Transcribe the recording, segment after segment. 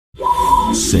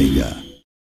Sega.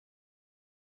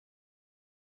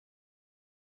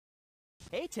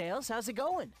 Hey, Tails, how's it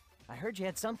going? I heard you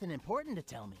had something important to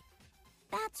tell me.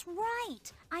 That's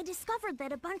right. I discovered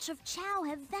that a bunch of Chao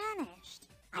have vanished.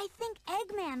 I think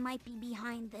Eggman might be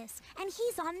behind this, and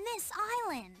he's on this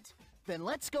island. Then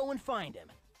let's go and find him.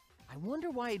 I wonder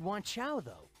why he'd want Chao,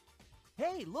 though.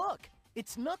 Hey, look!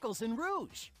 It's Knuckles and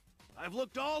Rouge! I've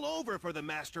looked all over for the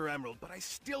Master Emerald, but I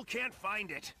still can't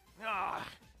find it.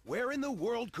 Where in the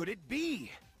world could it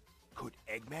be? Could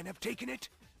Eggman have taken it?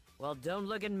 Well, don't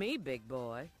look at me, big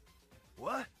boy.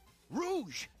 What?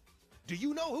 Rouge! Do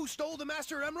you know who stole the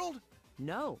Master Emerald?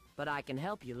 No, but I can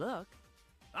help you look.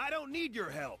 I don't need your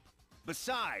help.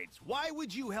 Besides, why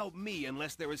would you help me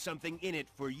unless there was something in it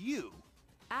for you?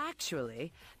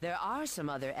 Actually, there are some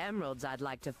other emeralds I'd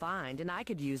like to find, and I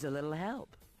could use a little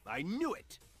help. I knew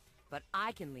it! But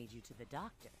I can lead you to the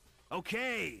doctor.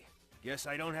 Okay. Guess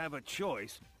I don't have a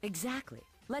choice. Exactly.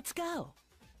 Let's go.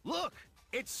 Look!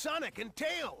 It's Sonic and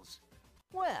Tails!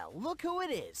 Well, look who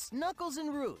it is, Knuckles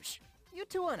and Rouge. You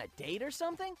two on a date or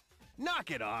something?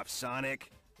 Knock it off,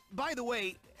 Sonic. By the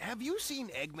way, have you seen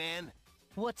Eggman?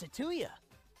 What's it to you?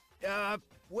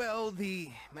 Well, the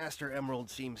Master Emerald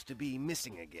seems to be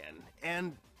missing again,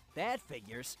 and... That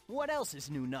figures. What else is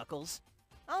new, Knuckles?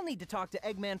 I'll need to talk to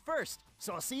Eggman first,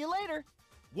 so I'll see you later.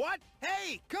 What?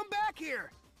 Hey, come back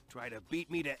here! Try to beat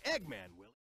me to Eggman, will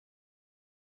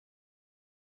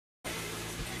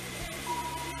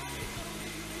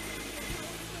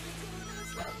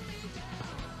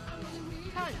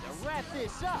Time to wrap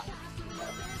this up.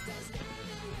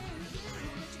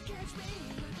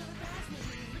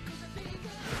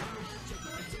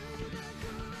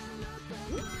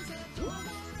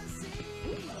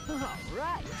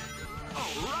 All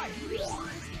right. Too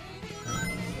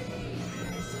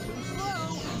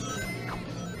slow.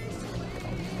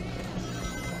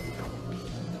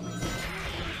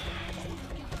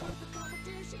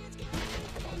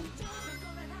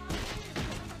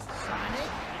 Sonic,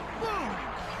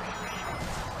 boom!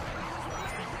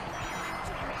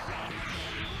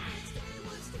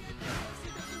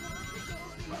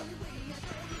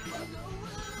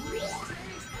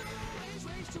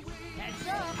 Heads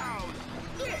up!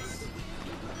 How's this?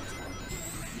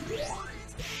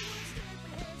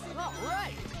 All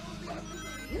right.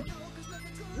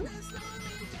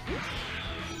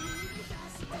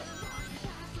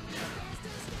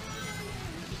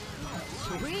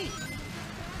 Sweet.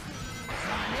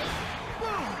 Sonic,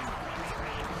 boom!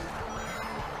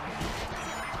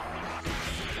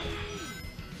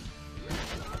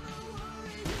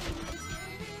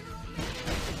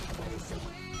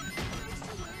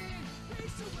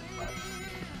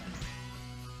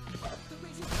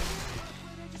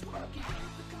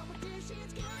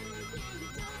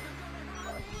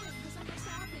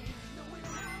 boom!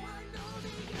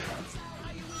 Heads up!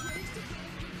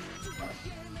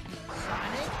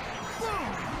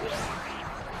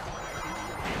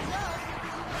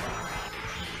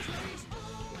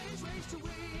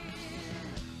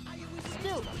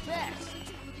 Still the best.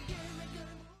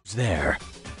 There.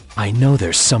 I know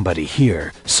there's somebody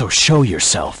here, so show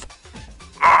yourself.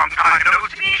 Long time no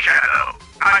see, Shadow.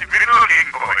 I've been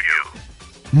looking for you.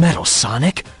 Metal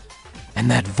Sonic? And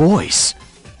that voice.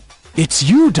 It's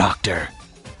you, Doctor.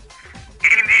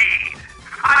 Indeed.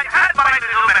 I had my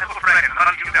little metal friend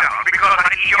hunt you down because I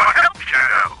need your help,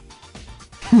 Shadow.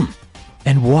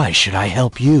 And why should I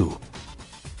help you?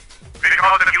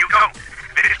 Because if you don't,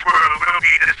 this world will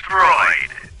be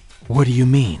destroyed. What do you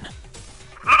mean?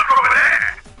 Look over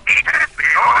there. It has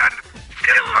beyond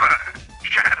silver.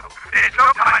 Shadow, there's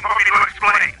no time for me to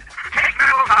explain. Take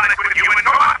Metal Sonic with you and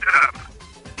go after them.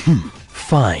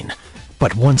 Fine.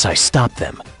 But once I stop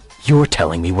them, you're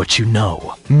telling me what you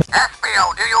know.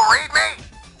 Espio, do you read me?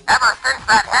 Ever since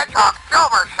that Hedgehog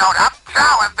Silver showed up,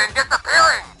 Chao has been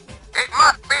disappearing. It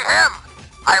must be him.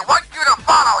 I want you to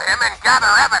follow him and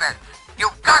gather evidence.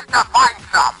 You've got to find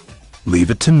some. Leave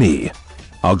it to me.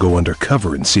 I'll go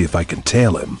undercover and see if I can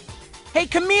tail him. Hey,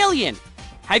 Chameleon!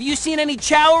 Have you seen any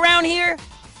Chao around here?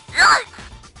 Yikes!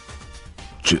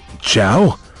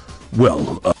 Chao?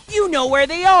 Well, You know where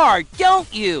they are,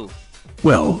 don't you?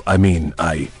 well, I mean,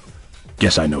 I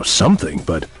guess I know something,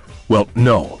 but, well,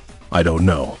 no, I don't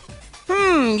know.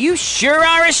 You sure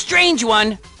are a strange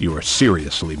one. You are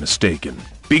seriously mistaken.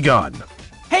 Be gone.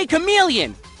 Hey,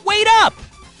 Chameleon! Wait up!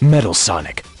 Metal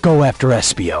Sonic, go after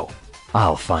Espio.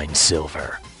 I'll find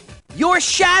Silver. You're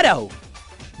Shadow!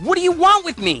 What do you want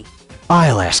with me?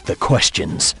 I'll ask the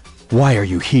questions. Why are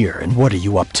you here and what are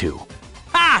you up to?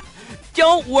 Ha!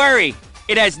 Don't worry.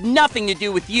 It has nothing to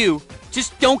do with you.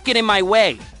 Just don't get in my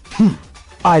way.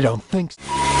 I don't think so.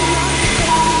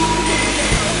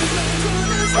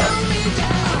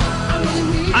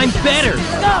 I'm better!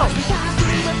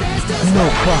 No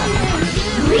problem.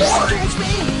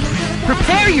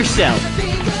 Prepare yourself!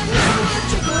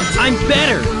 I'm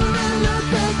better!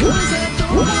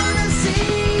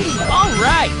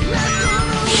 Alright!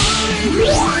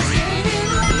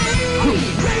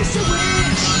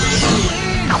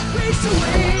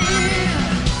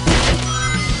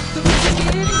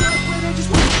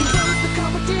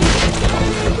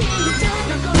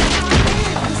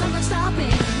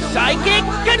 Psychic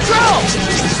control!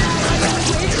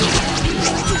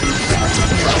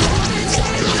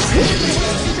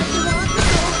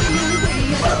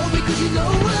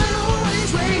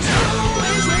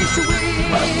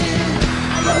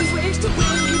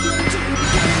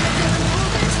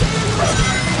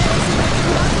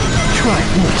 Try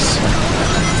this.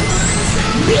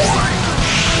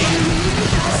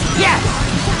 Yes!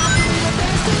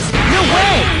 No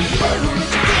way!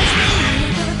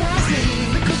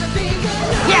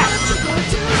 Yes!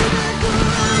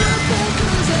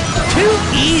 Too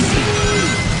easy!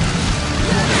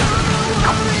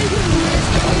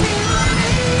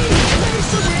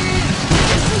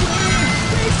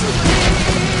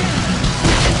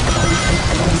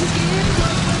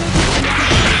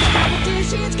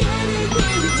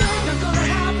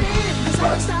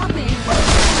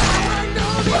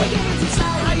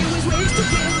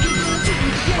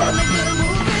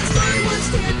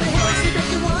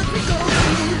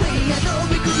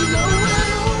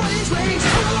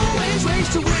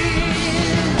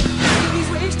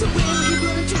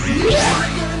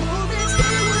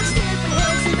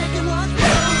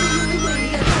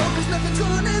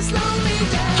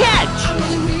 Catch!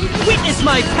 Witness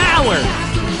my power!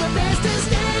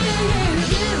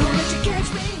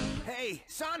 Hey,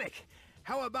 Sonic!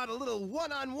 How about a little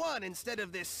one-on-one instead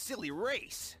of this silly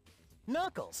race?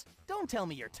 Knuckles, don't tell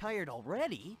me you're tired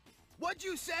already. What'd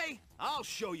you say? I'll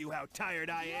show you how tired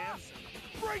I am.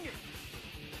 Bring it!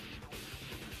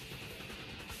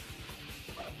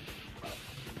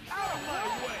 Out of my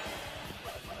way!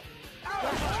 Out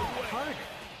of my way! Harder.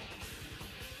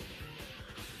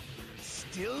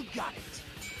 Still got it.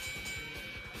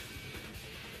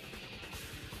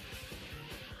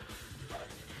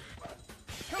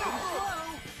 Come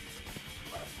on!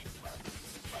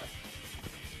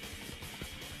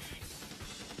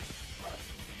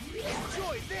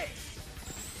 Enjoy this!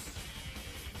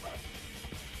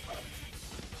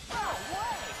 Oh,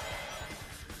 way!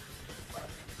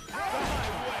 Out of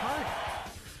my way!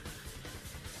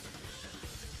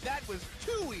 That was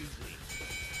too easy!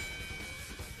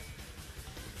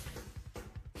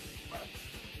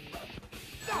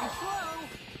 Go slow!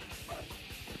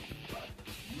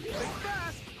 Think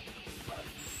fast!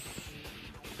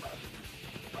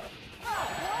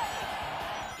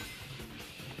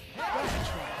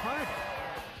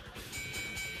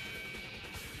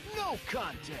 No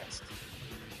contest!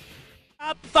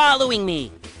 Stop following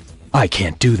me! I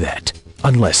can't do that,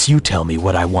 unless you tell me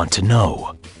what I want to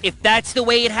know. If that's the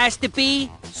way it has to be,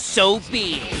 so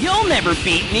be it. You'll never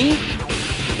beat me!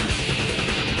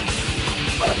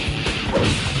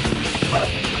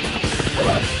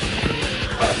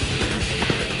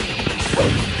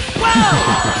 Whoa!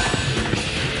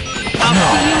 I'll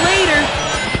see you later!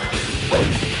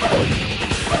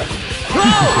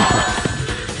 Whoa!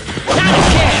 Not a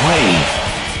chance!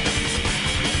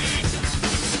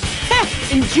 Heh,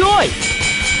 enjoy!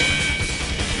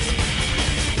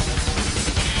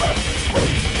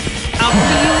 I'll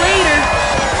see you later!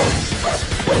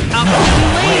 I'll see you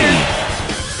later!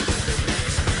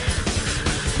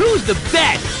 Who's the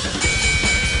best?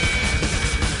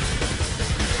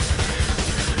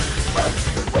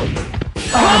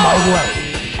 Out of my way!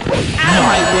 Out of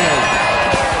my way!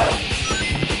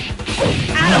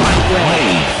 Out of my way!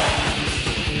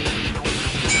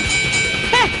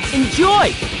 Heh, enjoy!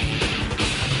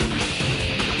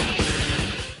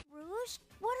 Rouge,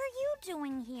 what are you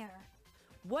doing here?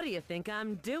 What do you think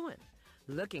I'm doing?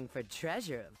 Looking for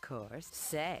treasure, of course.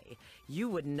 Say, you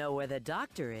wouldn't know where the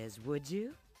doctor is, would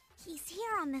you? He's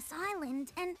here on this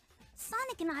island, and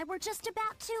Sonic and I were just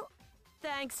about to...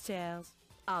 Thanks, Tails.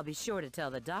 I'll be sure to tell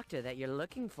the doctor that you're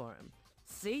looking for him.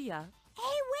 See ya.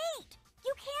 Hey, wait!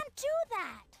 You can't do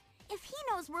that! If he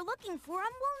knows we're looking for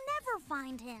him, we'll never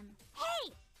find him.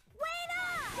 Hey! Wait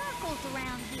up! Circles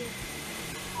around here.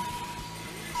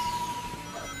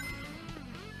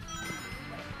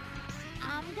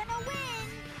 I'm gonna win!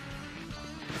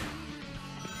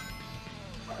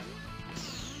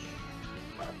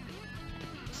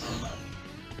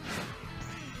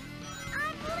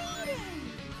 I'm leading!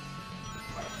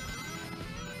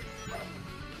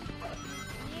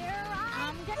 Here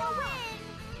I'm gonna win!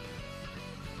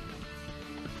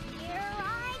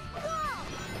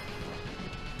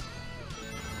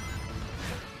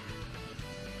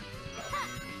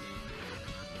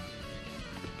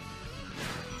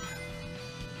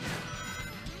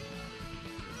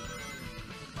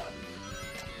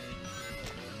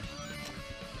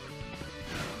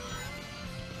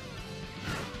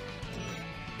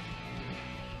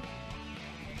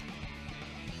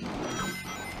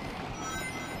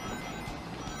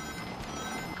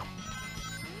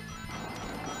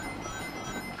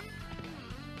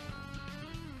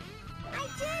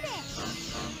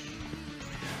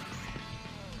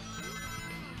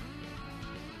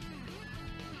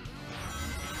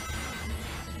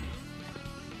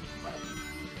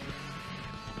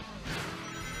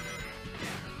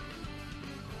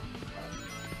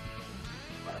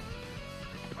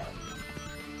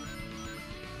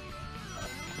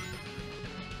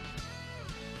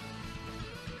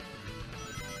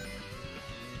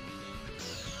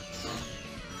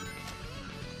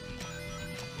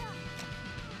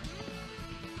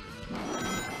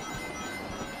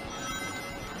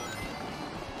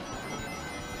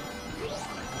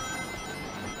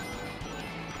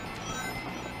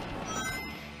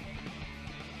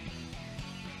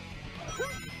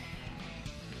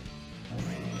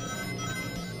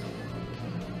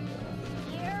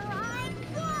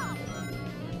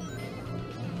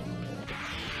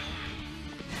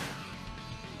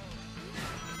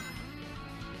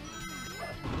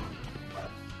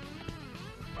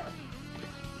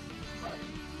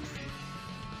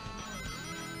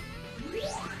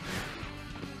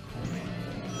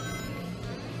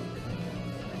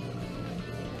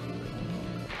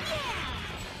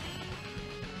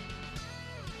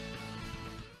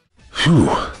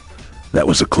 Whew. That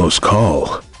was a close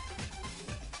call.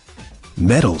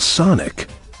 Metal Sonic?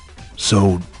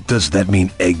 So, does that mean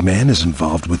Eggman is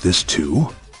involved with this too?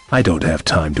 I don't have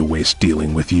time to waste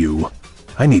dealing with you.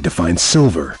 I need to find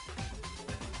Silver.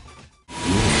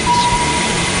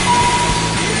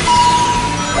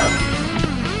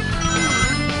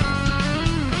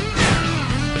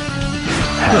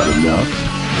 Had enough?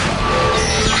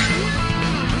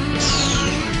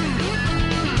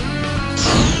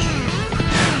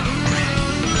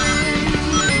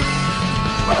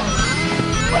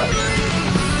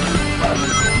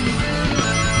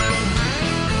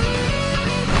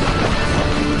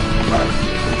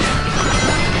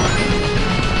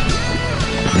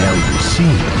 Now you see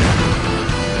me.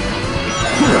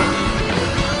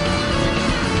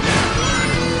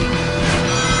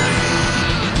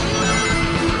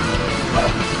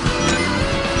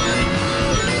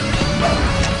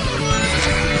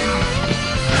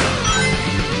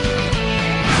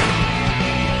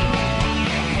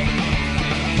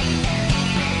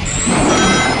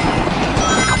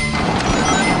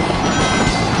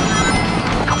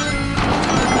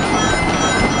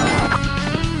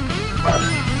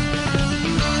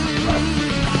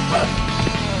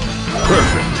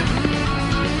 Perfect.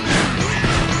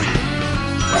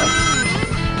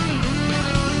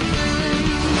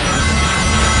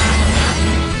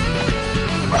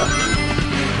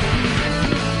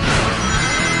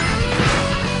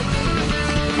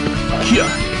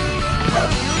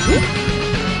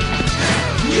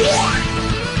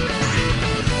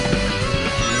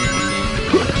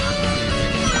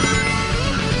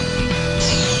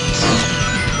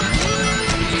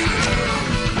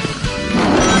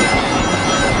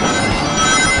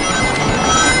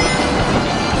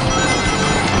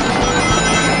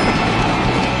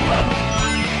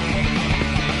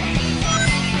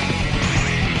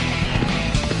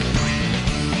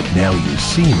 Now you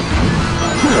see me.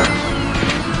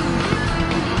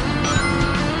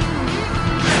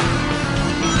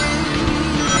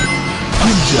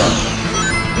 Good job.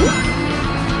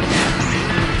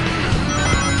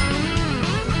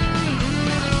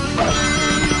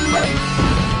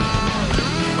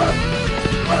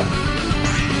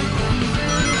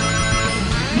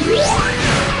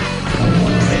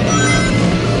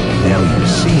 Now you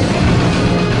see me.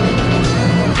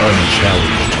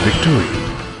 Unchallenged victory.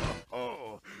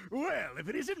 Well, if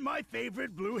it isn't my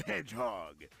favorite blue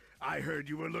hedgehog. I heard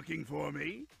you were looking for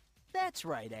me. That's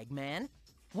right, Eggman.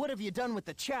 What have you done with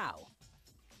the Chow?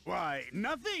 Why,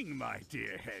 nothing, my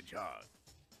dear hedgehog.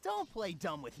 Don't play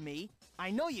dumb with me.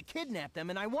 I know you kidnapped them,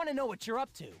 and I want to know what you're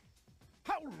up to.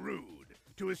 How rude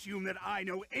to assume that I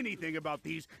know anything about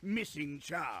these missing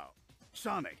Chow.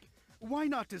 Sonic, why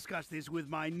not discuss this with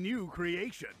my new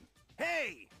creation?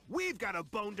 Hey, we've got a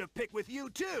bone to pick with you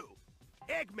too.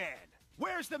 Eggman,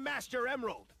 where's the Master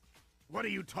Emerald? What are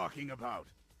you talking about?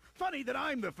 Funny that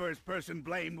I'm the first person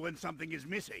blamed when something is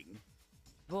missing.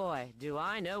 Boy, do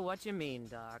I know what you mean,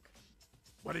 Doc.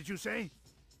 What did you say?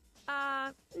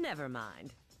 Never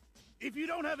mind. If you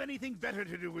don't have anything better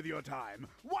to do with your time,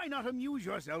 why not amuse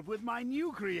yourself with my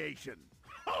new creation?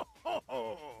 Ho, ho,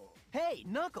 ho! Hey,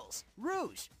 Knuckles,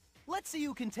 Rouge, let's see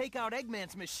who can take out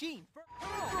Eggman's machine.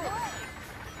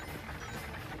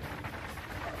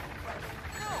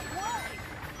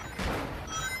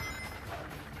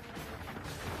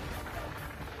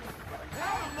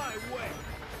 Out of my way!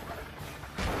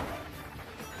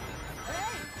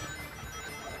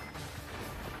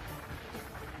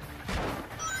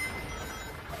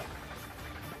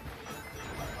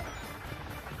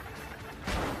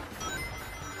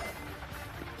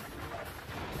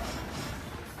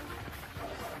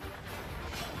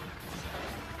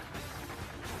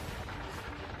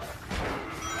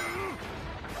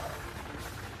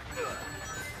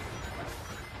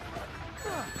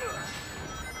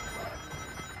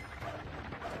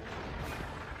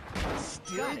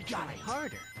 Gotta try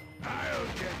harder. I'll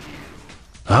get you.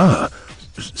 Ah,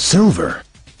 Silver.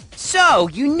 So,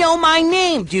 you know my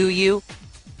name, do you?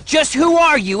 Just who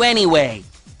are you, anyway?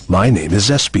 My name is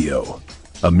Espio.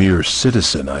 A mere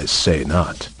citizen, I say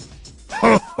not.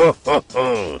 Ho, ho, ho,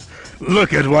 ho!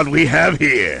 Look at what we have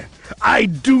here. I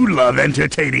do love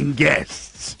entertaining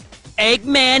guests.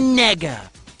 Eggman Nega.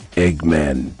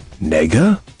 Eggman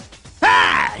Nega?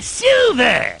 Ah,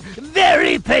 Silver!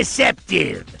 Very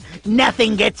perceptive.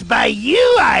 Nothing gets by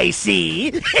you, I see.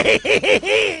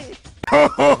 Ho,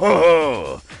 ho, ho,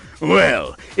 ho!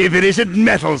 Well, if it isn't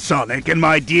Metal Sonic and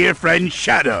my dear friend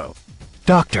Shadow.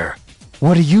 Doctor,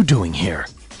 what are you doing here?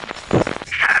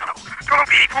 Shadow, don't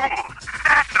be fooled.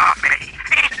 That's not me.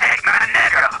 It's Eggman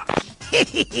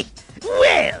Nega.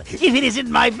 Well, if it isn't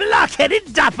my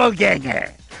blockheaded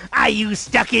doppelganger! Are you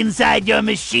stuck inside your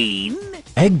machine?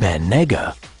 Eggman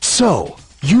Nega. So,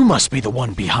 you must be the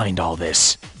one behind all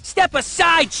this. Step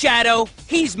aside, Shadow!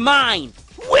 He's mine!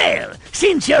 Well,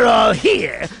 since you're all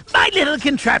here, my little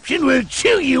contraption will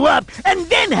chew you up and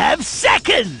then have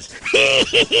seconds! Counter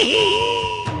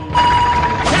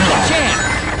Champ!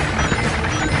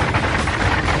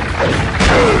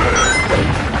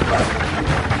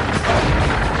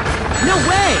 No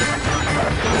way!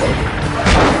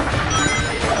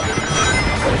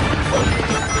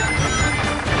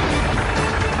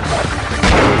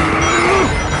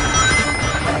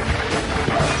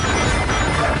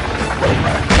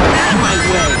 Out of my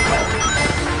way!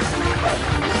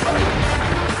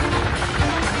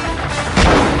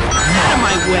 Out of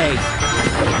my way!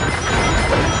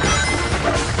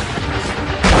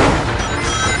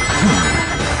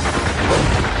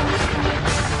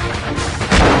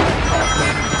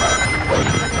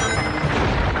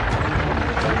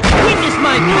 Witness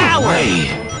my power!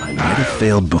 I might have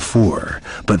failed before,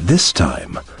 but this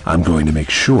time, I'm going to make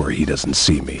sure he doesn't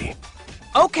see me.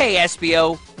 Okay,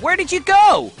 Espio, where did you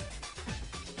go?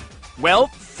 Well,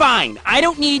 fine. I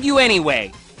don't need you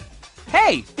anyway.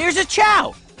 Hey, there's a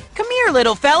Chow. Come here,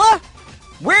 little fella.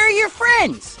 Where are your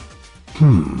friends?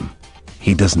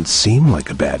 He doesn't seem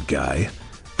like a bad guy,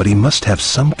 but he must have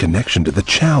some connection to the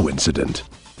Chow incident.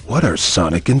 What are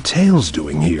Sonic and Tails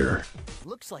doing here?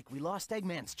 Looks like we lost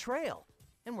Eggman's trail,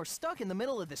 and we're stuck in the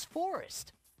middle of this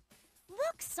forest.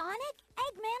 Look, Sonic!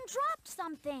 Eggman dropped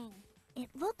something! It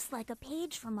looks like a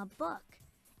page from a book.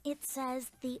 It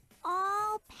says, the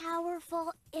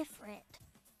all-powerful Ifrit.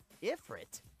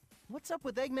 Ifrit? What's up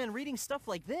with Eggman reading stuff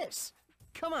like this?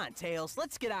 Come on, Tails,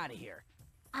 let's get out of here.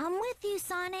 I'm with you,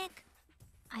 Sonic.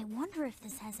 I wonder if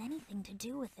this has anything to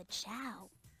do with the Chow.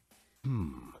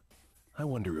 I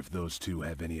wonder if those two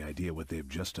have any idea what they've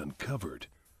just uncovered.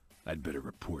 I'd better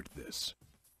report this.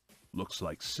 Looks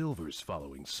like Silver's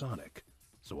following Sonic,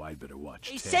 so I'd better watch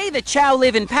They Tails. say the Chow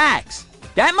live in packs.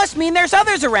 That must mean there's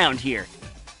others around here.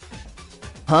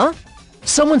 Huh?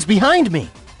 Someone's behind me.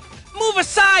 Move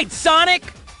aside,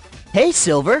 Sonic! Hey,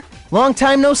 Silver. Long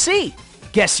time no see.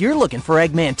 Guess you're looking for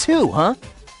Eggman too, huh?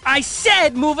 I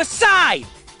said move aside!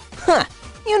 Huh.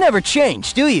 You never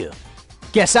change, do you?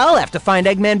 Guess I'll have to find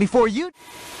Eggman before you...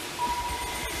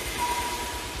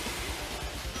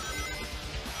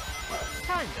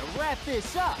 Time to wrap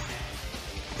this up.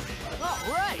 All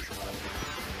right.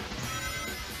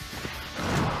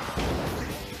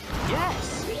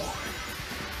 Yes.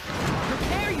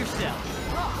 Prepare yourself.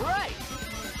 All right.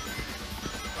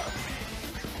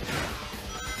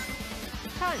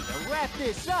 Time to wrap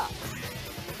this up.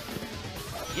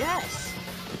 Yes.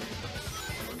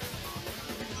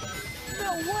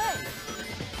 No way.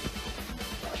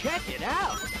 Check it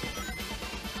out.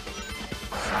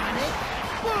 Sonic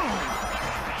Boom.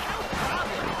 No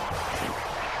problem.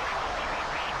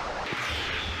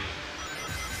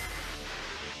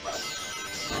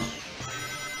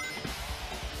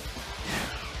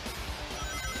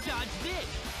 Dodge this.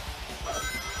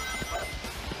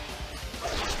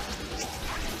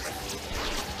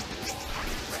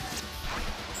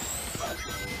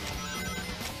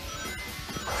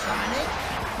 Sonic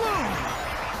Boom.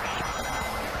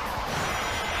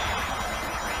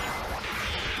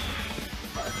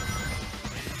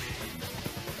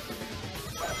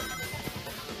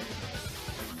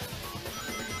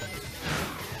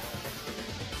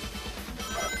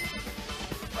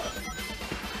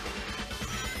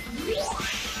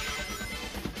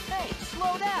 Hey,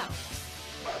 slow down.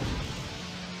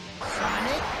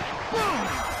 Sonic Boom.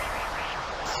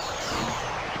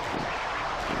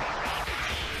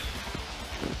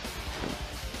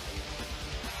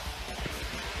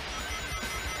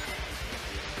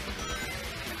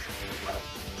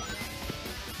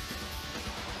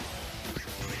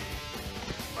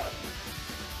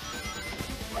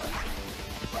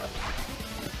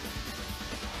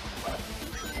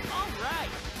 All right.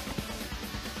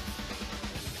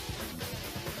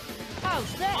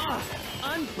 How's that?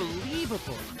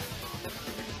 Unbelievable.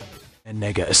 And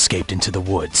Nega escaped into the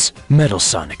woods. Metal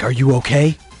Sonic, are you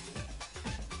okay?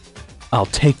 I'll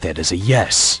take that as a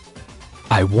yes.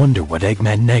 I wonder what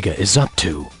Eggman Nega is up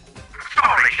to.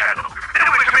 Sorry, Shadow.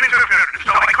 There was some interference,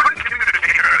 so I couldn't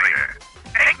communicate earlier.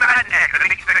 Eggman Nega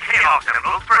needs the Chaos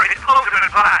Emeralds for his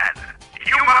ultimate plan.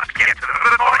 You must get to them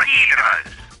before he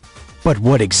does. But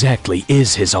what exactly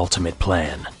is his ultimate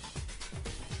plan?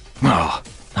 Oh,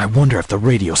 I wonder if the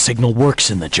radio signal works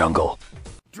in the jungle.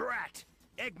 Drat!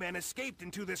 Eggman escaped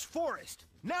into this forest.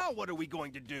 Now what are we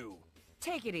going to do?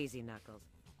 Take it easy, Knuckles.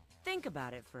 Think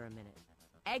about it for a minute.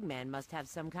 Eggman must have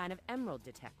some kind of emerald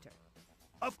detector.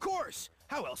 Of course!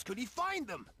 How else could he find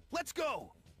them? Let's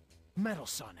go! Metal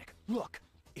Sonic, look!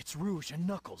 It's Rouge and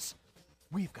Knuckles.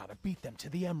 We've got to beat them to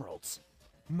the emeralds.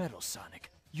 Metal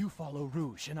Sonic, you follow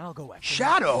Rouge and I'll go after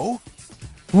Shadow?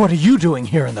 What are you doing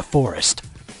here in the forest?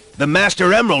 The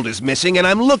Master Emerald is missing and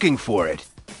I'm looking for it.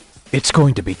 It's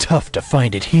going to be tough to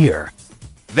find it here.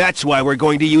 That's why we're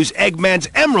going to use Eggman's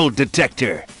emerald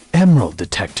detector. Emerald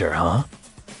detector, huh?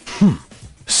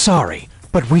 Sorry,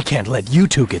 but we can't let you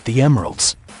two get the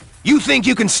emeralds. You think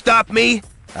you can stop me?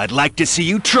 I'd like to see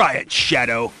you try it,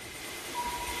 Shadow.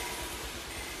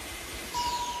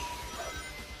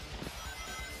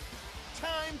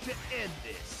 Time to end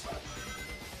this.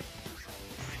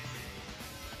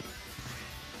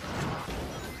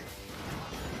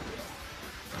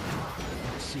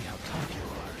 See how tough you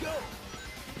are. Go!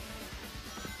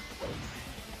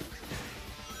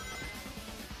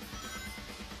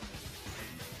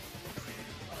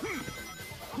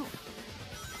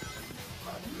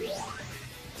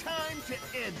 Time to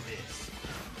end this.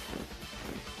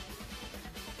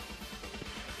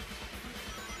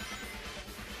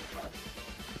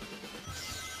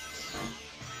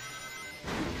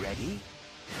 You ready?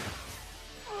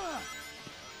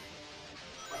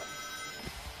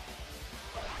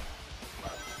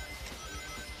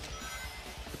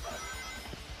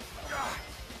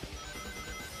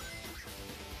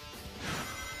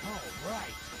 All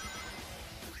right.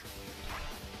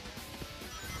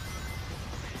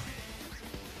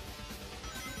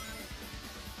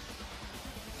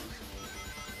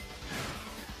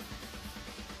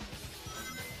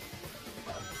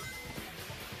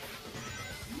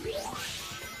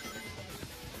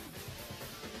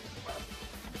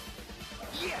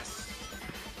 Yes!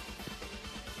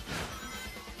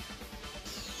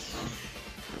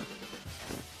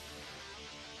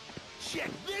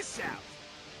 Check this out!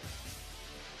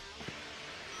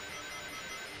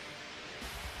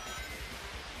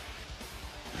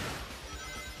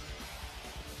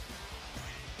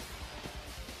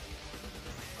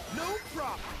 No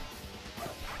problem!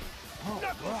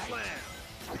 Knuckle slam!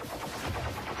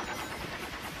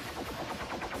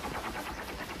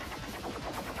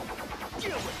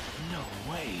 No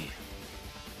way.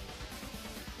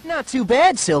 Not too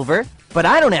bad, Silver, but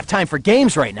I don't have time for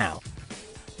games right now.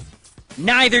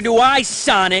 Neither do I,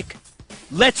 Sonic.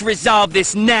 Let's resolve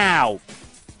this now.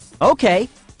 Okay,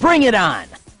 bring it on.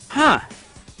 Huh.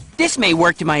 This may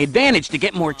work to my advantage to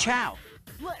get more chow.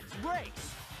 Let's race.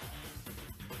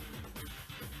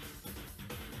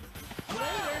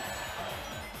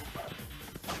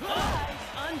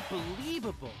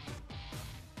 Unbelievable.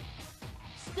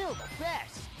 Still the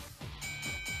best.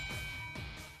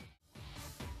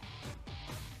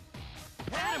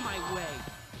 Out of my way.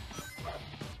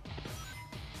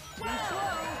 Too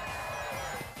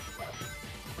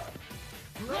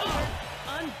slow.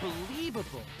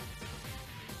 Unbelievable.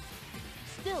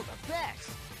 Still the best.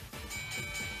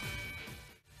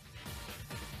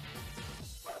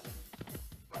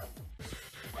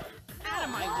 Out of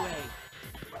my way.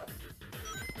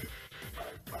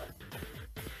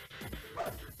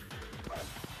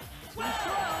 Too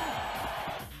slow.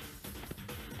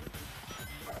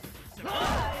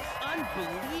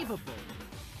 Unbelievable.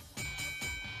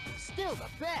 Still the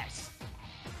best.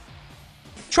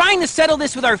 Trying to settle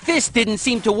this with our fists didn't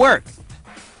seem to work.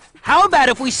 How about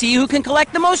if we see who can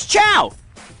collect the most chow?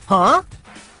 Huh?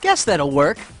 Guess that'll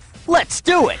work. Let's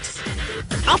do it.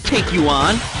 I'll take you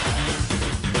on.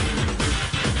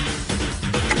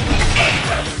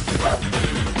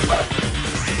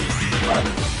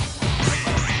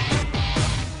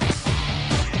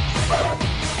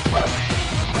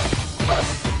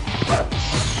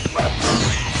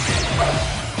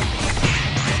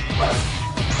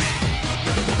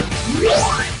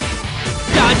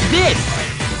 Dodge this!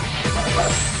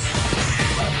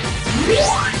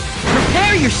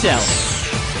 Prepare yourself!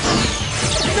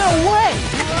 No way!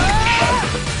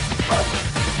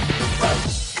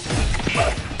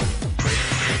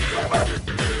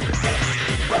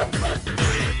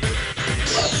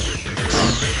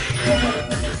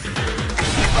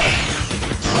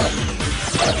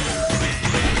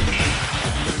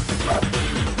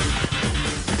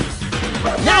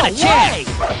 Not a chance!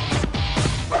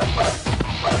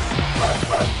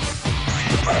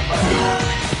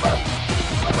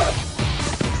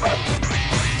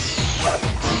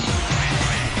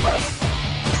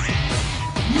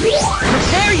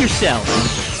 Prepare yourself!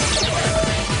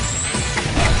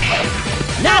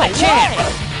 Not a chance!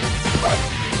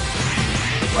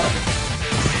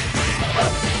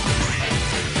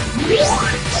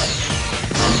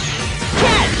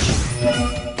 Catch!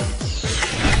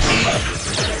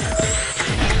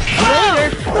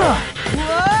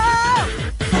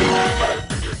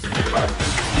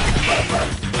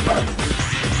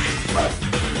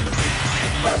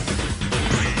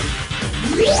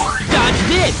 Dodge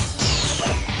this!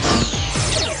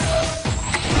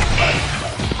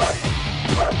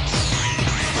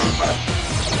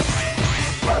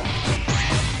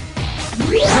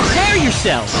 Prepare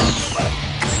yourself!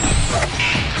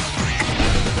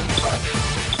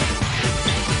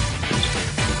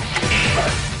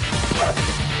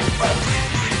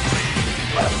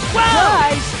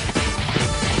 Guys!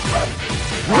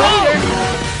 Later!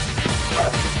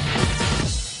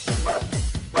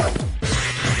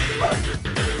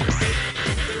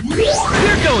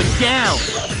 You're going down!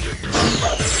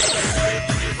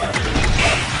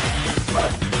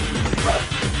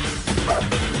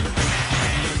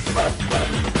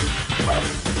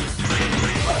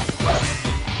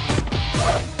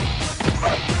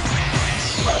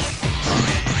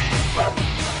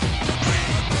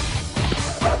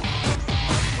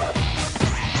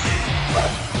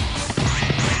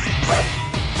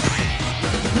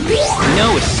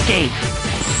 No escape!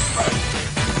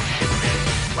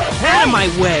 Out of my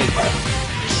way!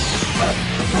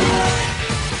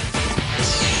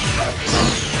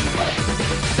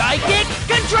 Psychic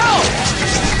control!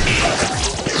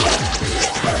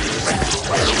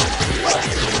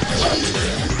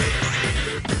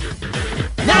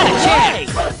 Not a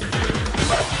chance!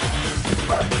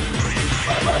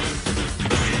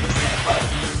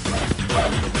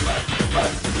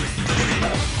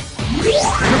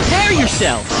 Prepare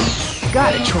yourself!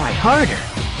 Gotta try harder.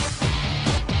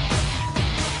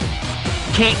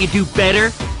 Can't you do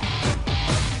better?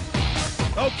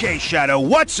 Okay, Shadow,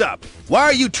 what's up? Why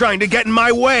are you trying to get in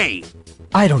my way?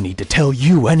 I don't need to tell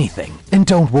you anything. And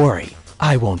don't worry,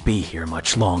 I won't be here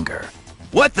much longer.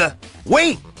 What the?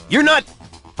 Wait! You're not...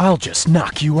 I'll just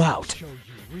knock you out.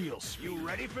 You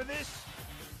ready for this?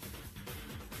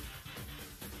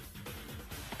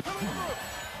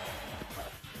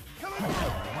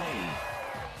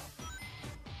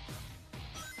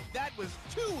 That was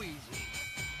too easy.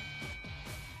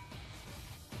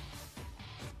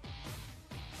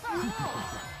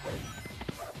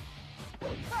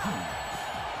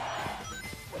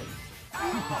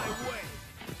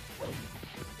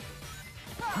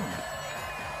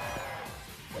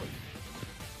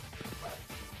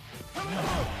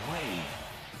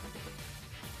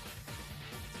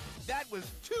 That was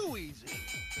too easy.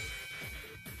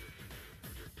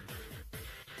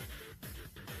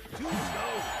 Too slow.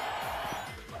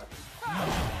 No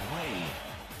way.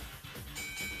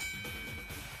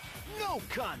 No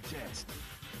contest.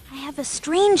 I have a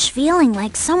strange feeling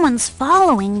like someone's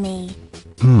following me.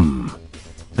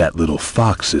 That little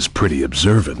fox is pretty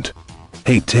observant.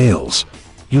 Hey, Tails,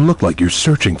 you look like you're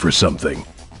searching for something.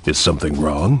 Is something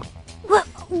wrong?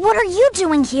 What are you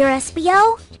doing here,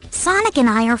 Espio? Sonic and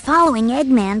I are following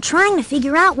Eggman, trying to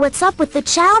figure out what's up with the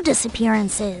Chow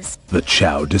disappearances. The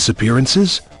Chow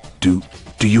disappearances? Do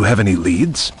you have any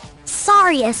leads?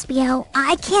 Sorry, Espio,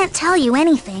 I can't tell you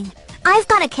anything. I've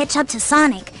got to catch up to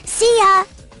Sonic. See ya!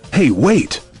 Hey,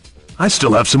 wait! I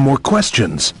still have some more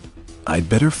questions. I'd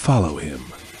better follow him.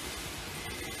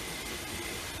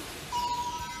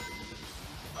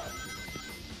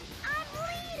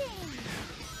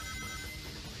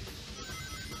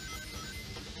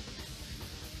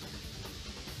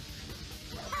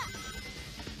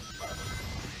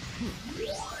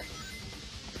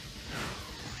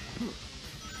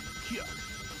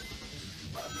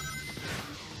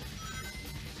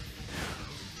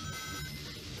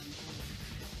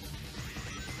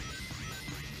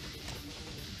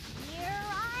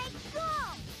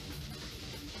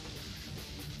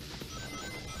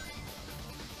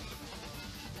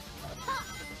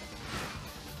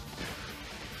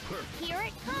 Here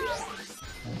it comes!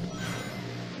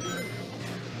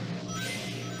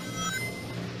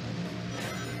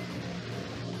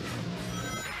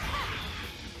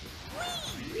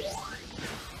 Whee!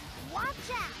 Watch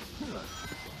out!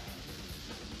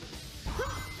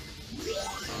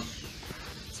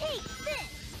 Take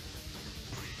this!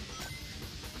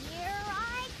 Here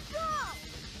I go!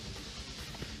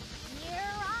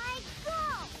 Here I go!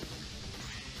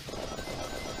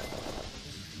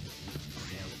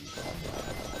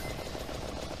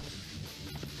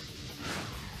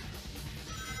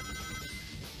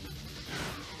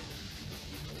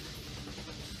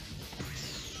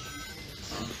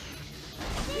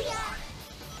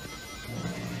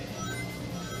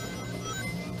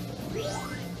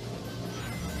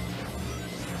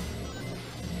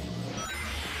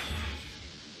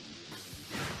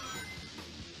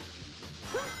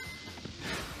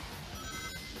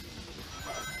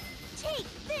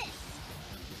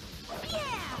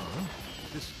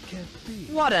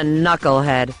 What a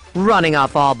knucklehead, running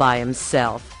off all by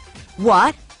himself.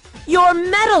 What? You're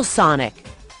Metal Sonic!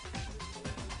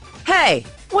 Hey,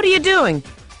 what are you doing?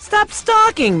 Stop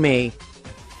stalking me!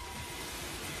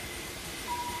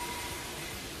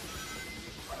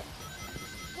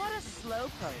 What a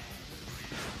slowpoke.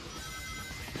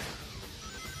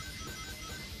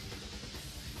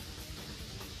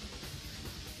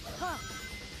 Huh.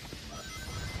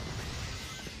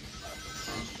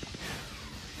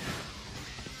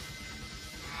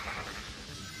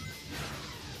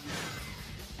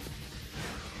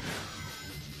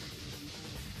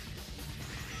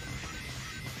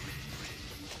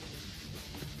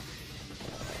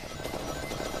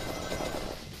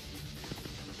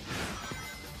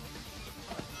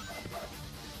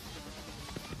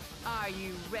 Are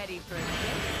you ready for this?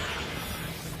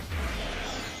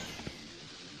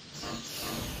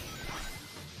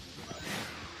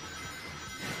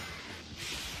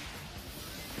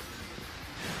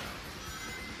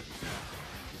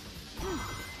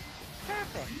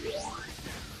 Perfect.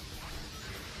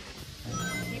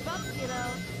 Keep up, kiddo.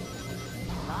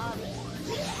 Love it.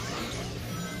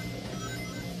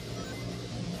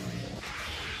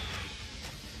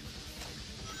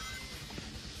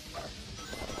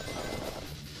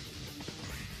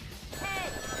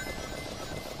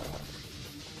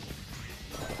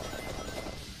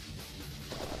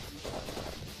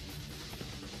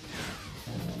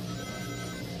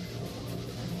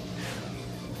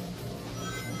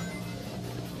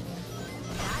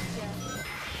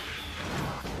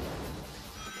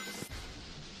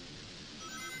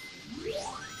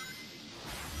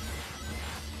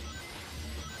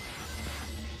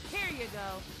 Here you go.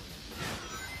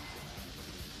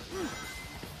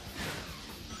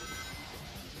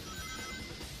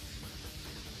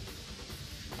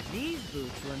 These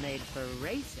boots were made for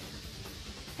racing.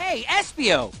 Hey,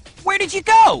 Espio! Where did you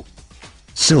go?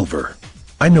 Silver,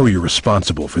 I know you're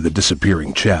responsible for the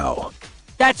disappearing Chow.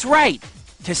 That's right!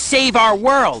 To save our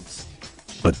worlds!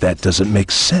 But that doesn't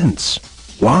make sense.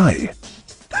 Why?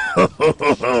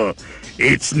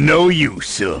 It's no use,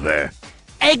 Silver.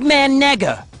 Eggman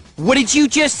Nega! What did you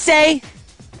just say?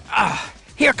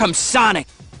 Here comes Sonic!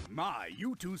 My,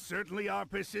 you two certainly are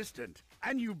persistent.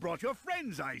 And you brought your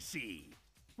friends, I see.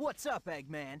 What's up,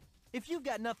 Eggman? If you've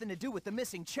got nothing to do with the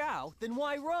missing Chow, then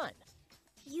why run?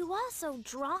 You also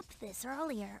dropped this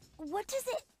earlier. What does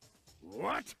it...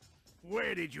 What?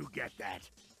 Where did you get that?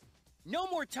 No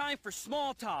more time for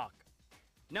small talk!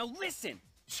 Now listen!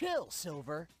 Chill,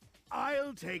 Silver.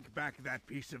 I'll take back that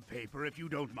piece of paper if you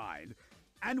don't mind.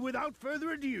 And without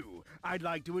further ado, I'd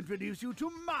like to introduce you to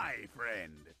my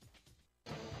friend.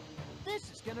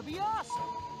 This is gonna be awesome!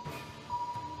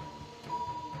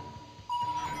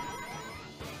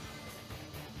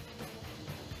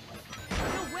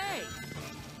 No way!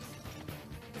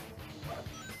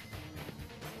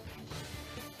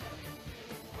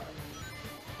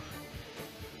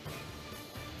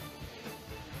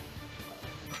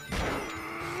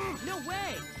 No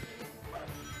way!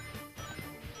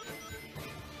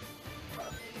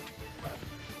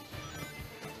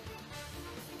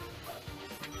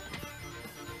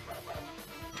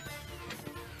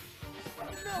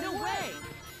 No way!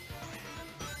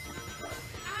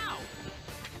 Ow!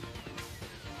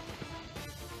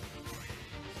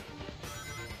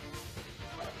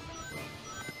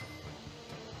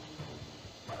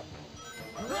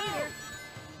 Later!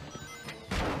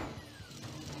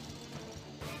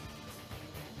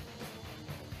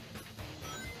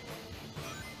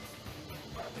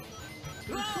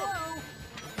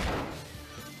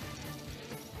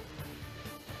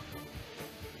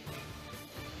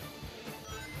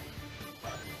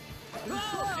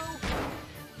 Whoa!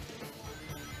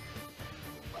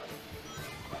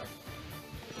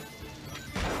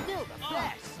 Still the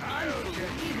best!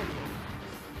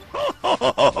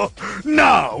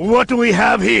 Now, what do we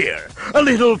have here? A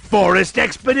little forest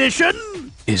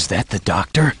expedition? Is that the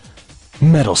doctor?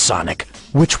 Metal Sonic,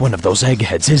 which one of those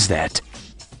eggheads is that?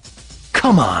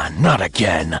 Come on, not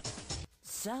again.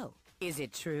 So, is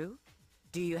it true?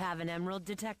 Do you have an emerald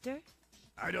detector?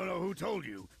 I don't know who told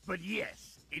you, but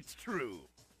yes, it's true.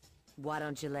 Why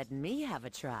don't you let me have a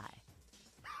try?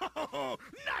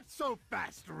 Not so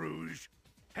fast, Rouge.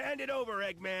 Hand it over,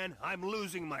 Eggman. I'm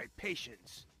losing my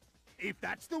patience. If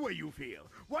that's the way you feel,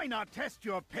 why not test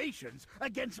your patience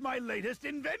against my latest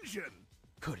invention?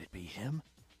 Could it be him?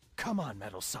 Come on,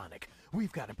 Metal Sonic.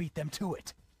 We've got to beat them to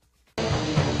it.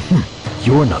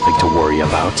 You're nothing to worry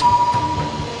about.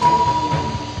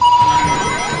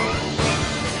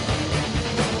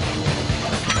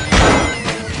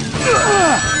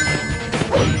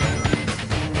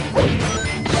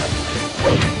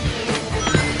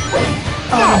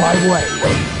 Out of my way!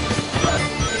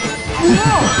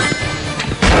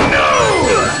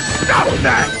 Stop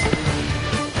that!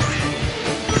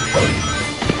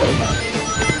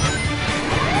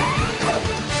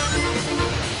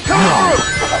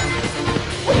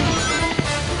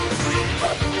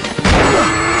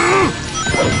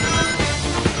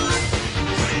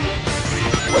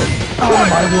 Out of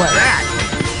my way!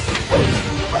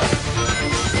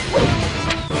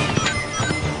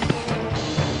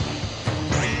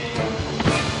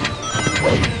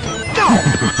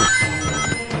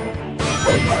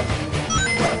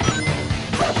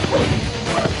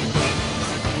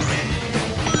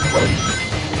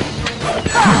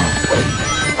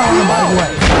 Out of my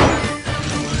way!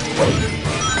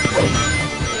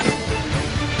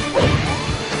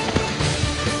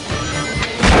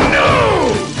 No!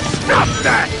 Stop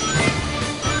that!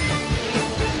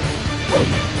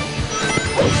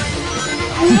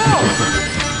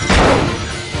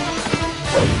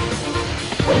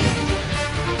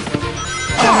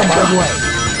 Out of my way!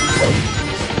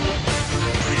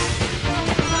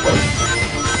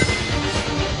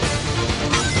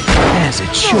 As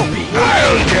it should be.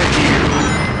 I'll get you!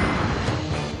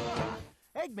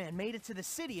 Eggman made it to the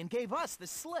city and gave us the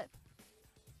slip.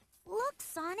 Look,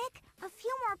 Sonic. A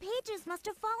few more pages must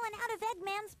have fallen out of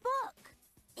Eggman's book.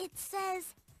 It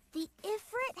says, the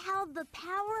Ifrit held the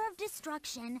power of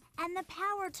destruction and the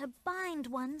power to bind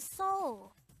one's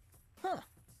soul. Huh.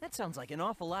 That sounds like an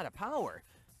awful lot of power.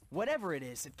 Whatever it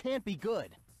is, it can't be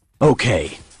good.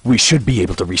 Okay, we should be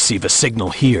able to receive a signal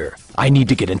here. I need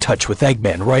to get in touch with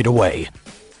Eggman right away.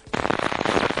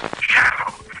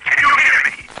 Shadow, can you hear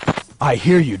me? I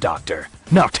hear you, Doctor.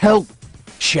 Now tell...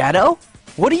 Shadow?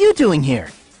 What are you doing here?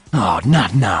 Oh,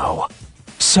 not now.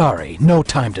 Sorry, no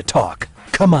time to talk.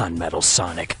 Come on, Metal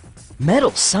Sonic.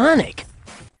 Metal Sonic?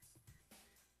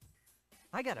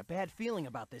 I got a bad feeling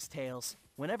about this, Tails.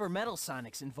 Whenever Metal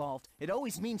Sonic's involved, it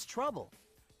always means trouble.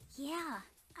 Yeah,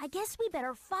 I guess we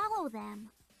better follow them.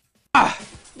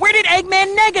 Where did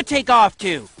Eggman Nega take off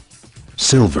to?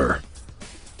 Silver,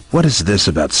 what is this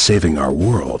about saving our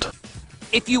world?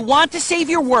 If you want to save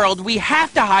your world, we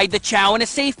have to hide the Chow in a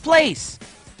safe place.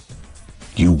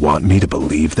 You want me to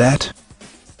believe that?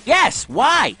 Yes,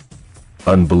 why?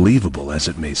 Unbelievable as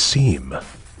it may seem,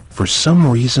 for some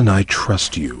reason I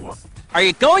trust you. Are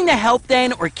you going to help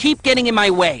then, or keep getting in my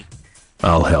way?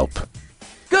 I'll help.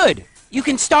 Good. You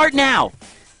can start now.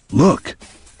 Look,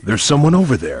 there's someone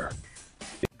over there.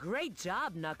 Great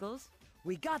job, Knuckles.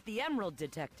 We got the Emerald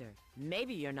Detector.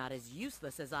 Maybe you're not as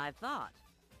useless as I thought.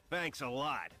 Thanks a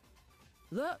lot.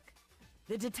 Look,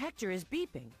 the detector is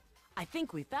beeping. I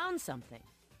think we found something.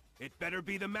 It better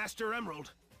be the Master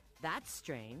Emerald. That's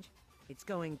strange. It's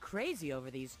going crazy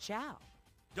over these Chow.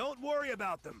 Don't worry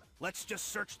about them. Let's just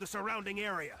search the surrounding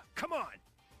area. Come on!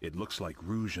 It looks like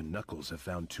Rouge and Knuckles have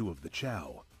found two of the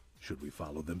Chow. Should we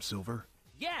follow them, Silver?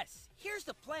 Yes, here's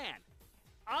the plan.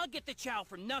 I'll get the Chow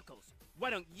from Knuckles. Why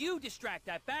don't you distract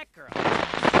that Batgirl?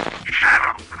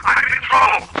 Shadow, I'm in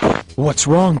trouble! What's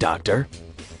wrong, Doctor?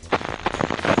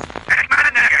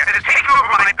 Eggman Nega is taking over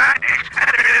my bandits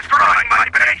and they're destroying my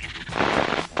base!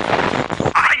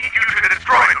 I need you to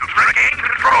destroy them to regain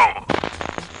control!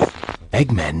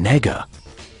 Eggman Nega.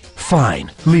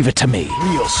 Fine, leave it to me.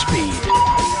 Real speed.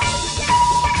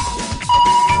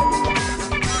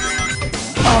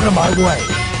 Out of my way.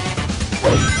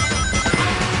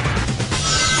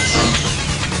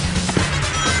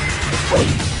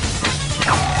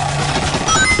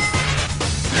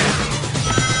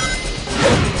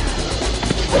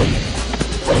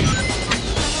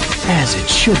 As it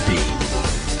should be.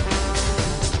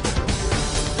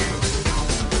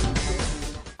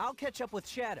 I'll catch up with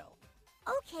Shadow.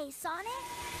 Okay, Sonic.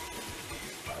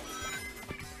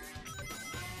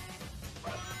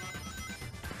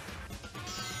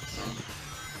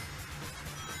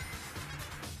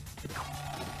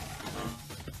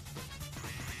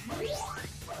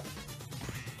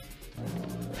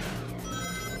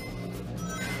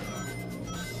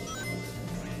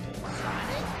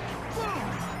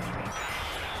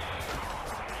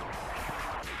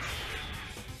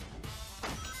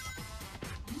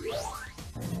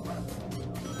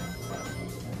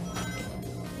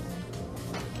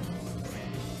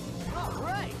 All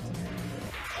right.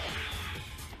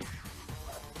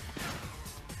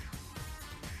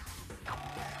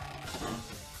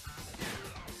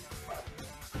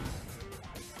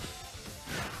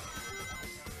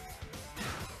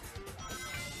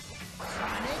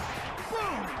 Sonic,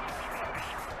 boom!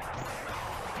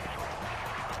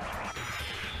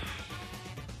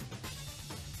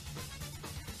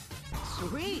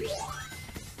 Sweet!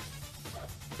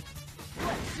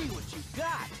 Let's see what you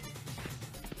got!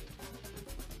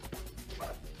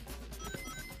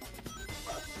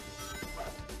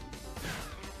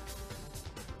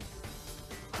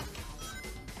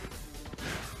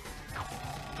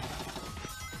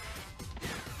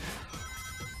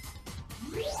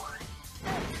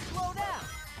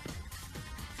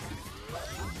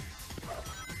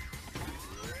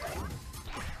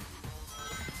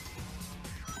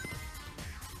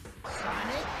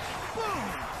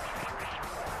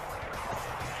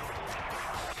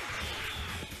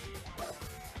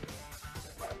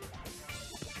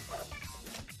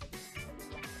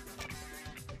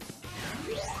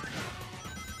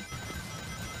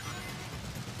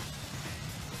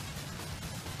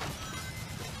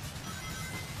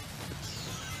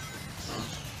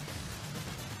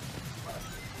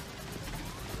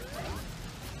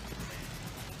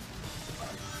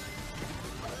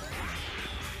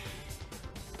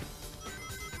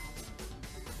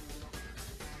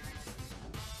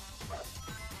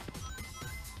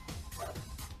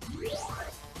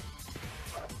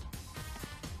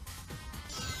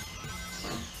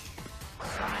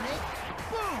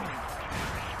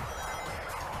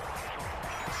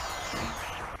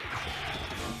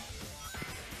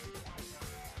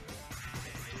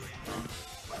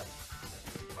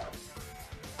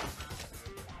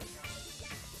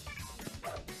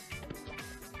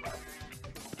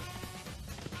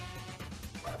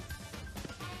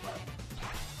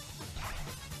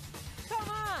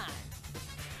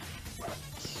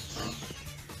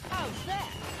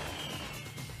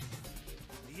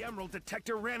 emerald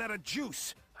detector ran out of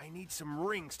juice. I need some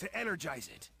rings to energize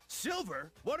it.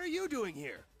 Silver, what are you doing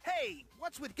here? Hey,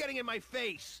 what's with getting in my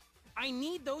face? I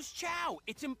need those chow.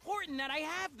 It's important that I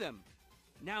have them.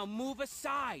 Now move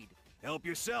aside. Help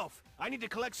yourself. I need to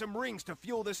collect some rings to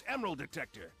fuel this emerald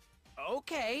detector.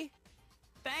 Okay.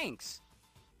 Thanks.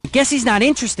 Guess he's not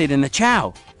interested in the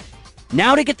chow.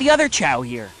 Now to get the other chow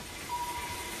here.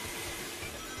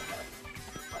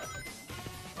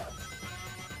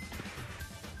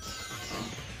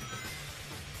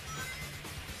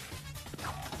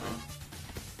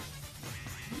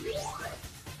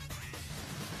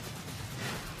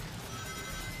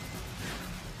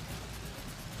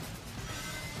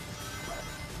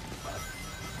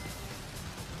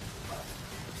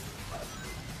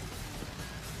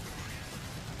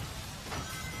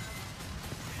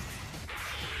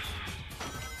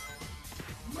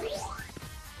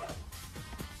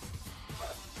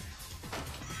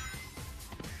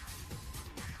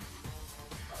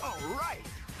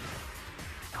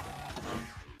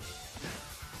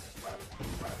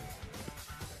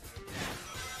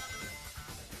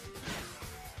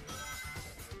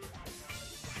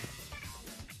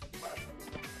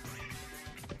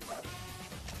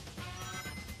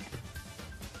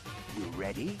 You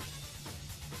ready?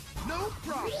 No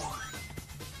problem!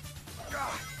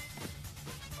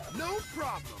 No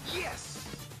problem! Yes!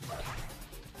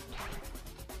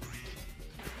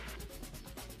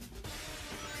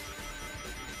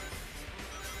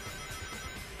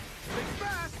 Think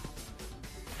fast!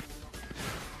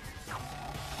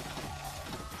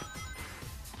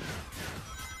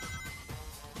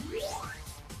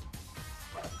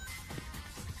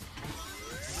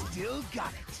 Still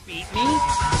got it. Beat me?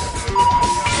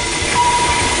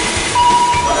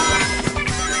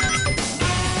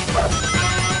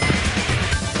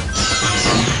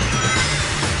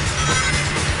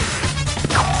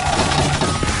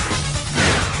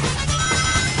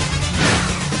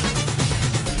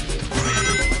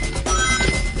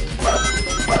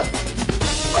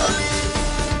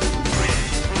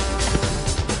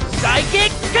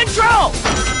 Psychic control!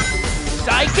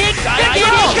 Psychic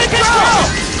control!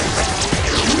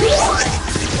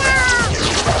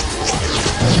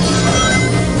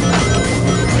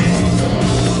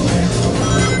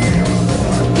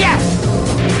 Yes!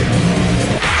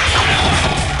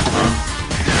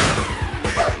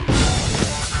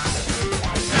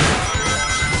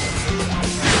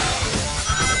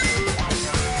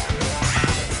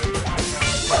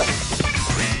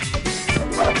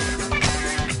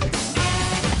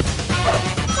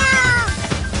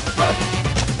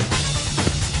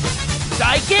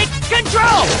 Psychic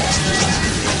control!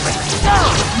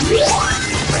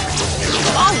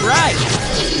 All right.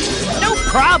 No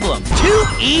problem. Too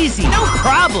easy. No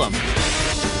problem.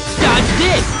 Dodge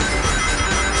this.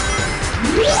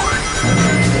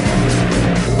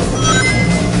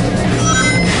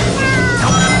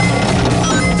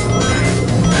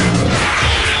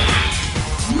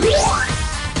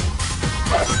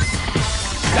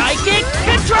 Psychic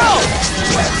control!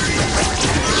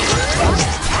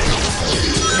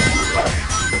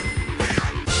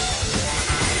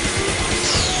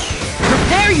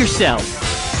 Prepare yourself!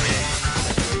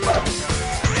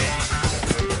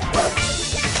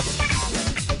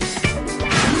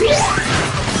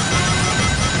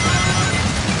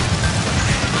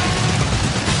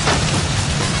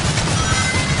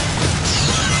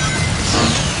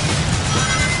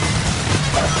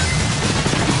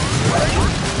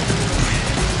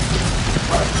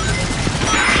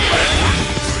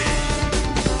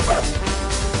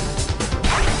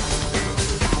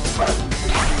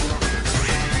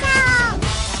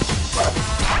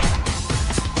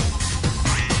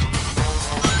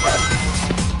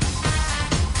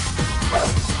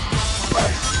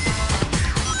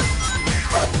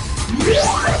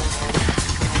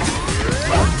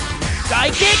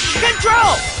 Psychic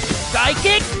control!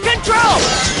 Psychic control!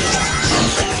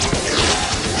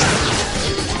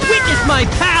 Witness my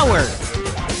power!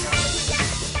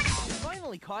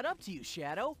 Finally caught up to you,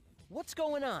 Shadow. What's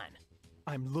going on?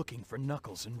 I'm looking for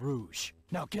Knuckles and Rouge.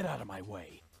 Now get out of my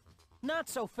way. Not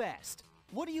so fast.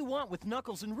 What do you want with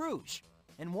Knuckles and Rouge?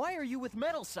 And why are you with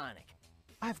Metal Sonic?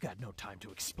 I've got no time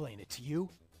to explain it to you.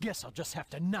 Guess I'll just have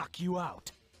to knock you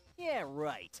out. Yeah,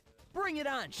 right. Bring it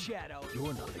on, Shadow.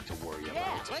 You're nothing to worry about.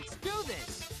 Yeah, let's do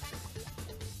this.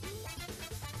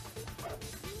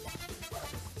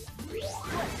 Let's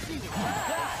see what you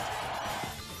got.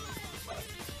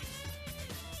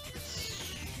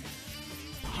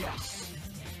 Yes.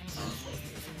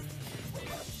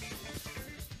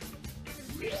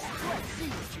 Let's see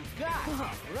what you got.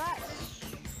 All right.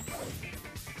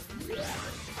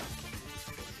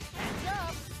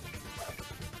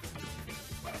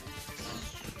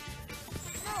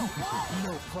 No problem.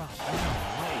 No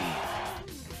way.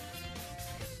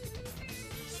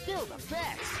 Still the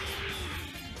best.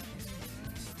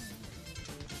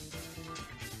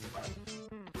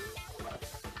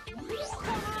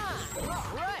 Come on! All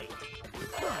right.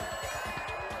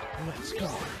 Let's go.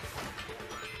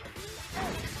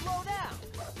 Hey, slow down.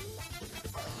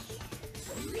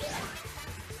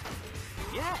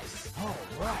 Yes. All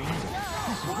right.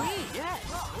 Sweet. Yes.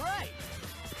 All right.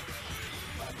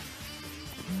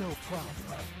 No problem.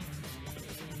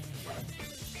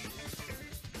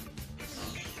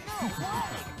 No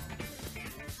way.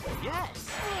 Yes.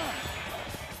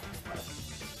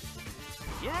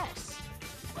 Yes.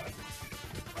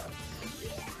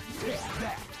 Take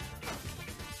that.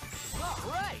 All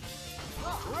right.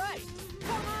 All right.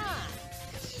 Come on.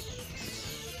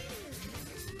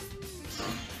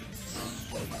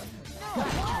 No,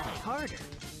 try harder.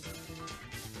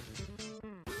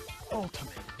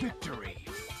 Ultimate victory.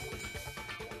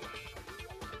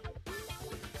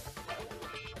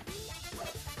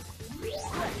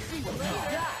 Let's see what we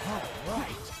got. All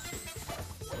right.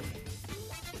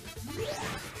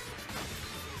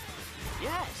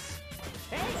 Yes.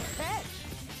 Hey, catch.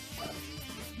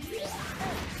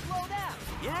 Hey, slow down.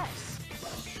 Yes.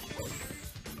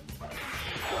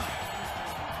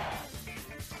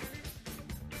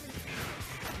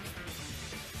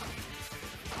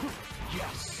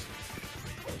 Yes.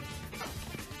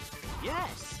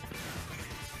 Yes.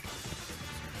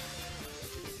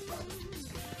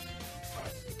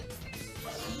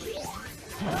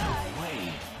 No way.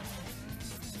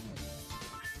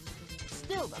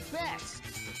 Still the best.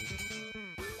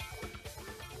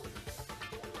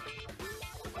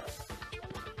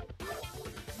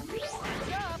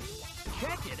 Hands up.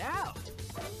 Check it out.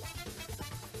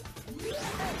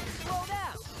 Hey, slow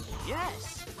down. Yes.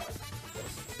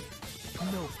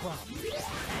 No problem.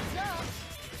 Hands up.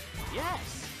 Yes.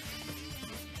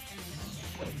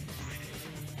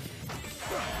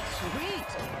 Sweet.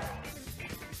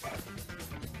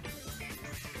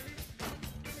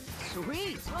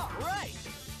 Sweet. All right.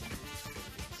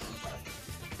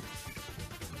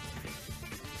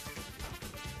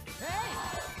 Hey.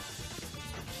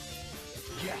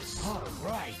 Yes. All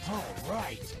right. All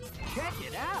right. Check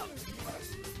it out.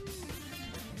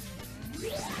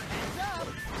 Hands up.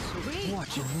 Sweet.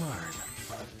 Watch and learn.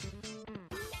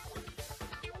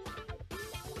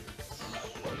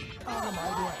 Out of my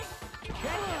way. Check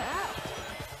it out.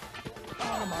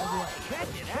 Out of my way. Check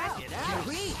it out. Check it out.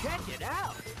 Sweet. Check it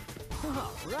out.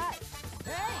 All right.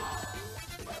 Hey.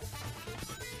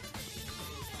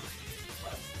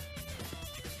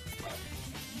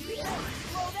 Hey,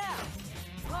 slow down.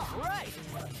 All right.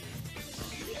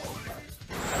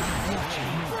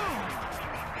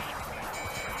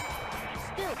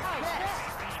 Still best.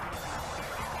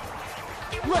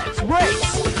 Let's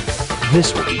race. This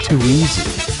will be too easy.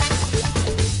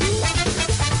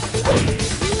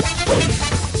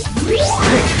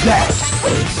 Take that!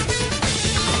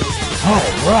 All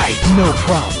right, no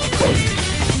problem.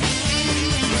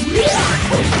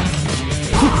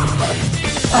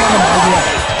 Out of my way.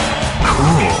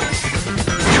 Cool.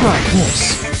 Try this.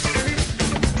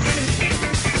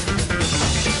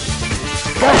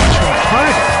 Gotta try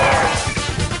harder.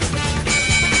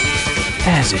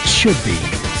 As it should be.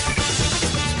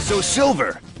 So,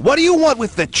 Silver, what do you want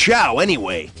with the Chow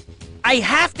anyway? I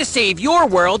have to save your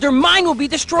world or mine will be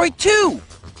destroyed too!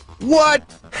 What?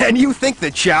 And you think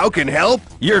the Chow can help?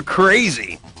 You're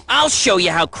crazy. I'll show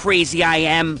you how crazy I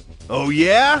am. Oh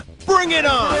yeah? Bring it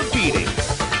on! Beating.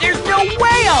 There's no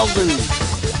way I'll lose!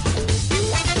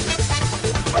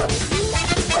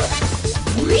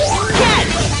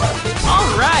 Catch!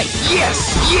 Alright! Yes!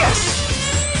 Yes!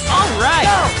 Alright!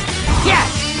 Yes!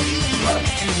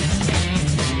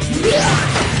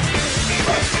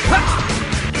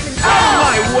 Out of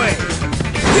my way!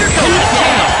 Here goes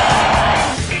down!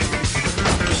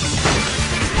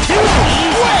 Too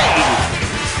easy!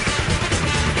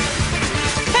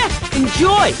 Heh,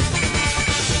 enjoy!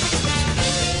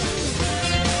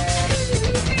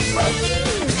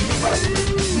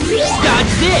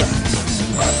 Dodge this!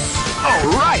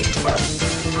 Alright!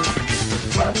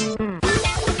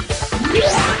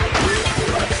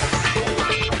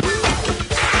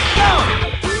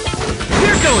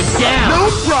 You're going down! No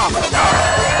problem!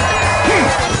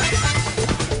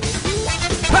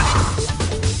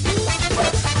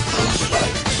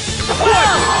 What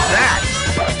was that?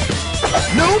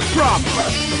 No problem!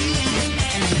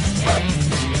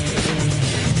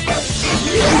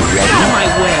 Out of my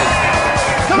way!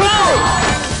 Come on!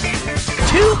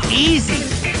 Too easy!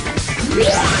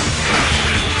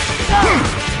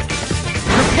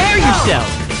 Prepare yourself!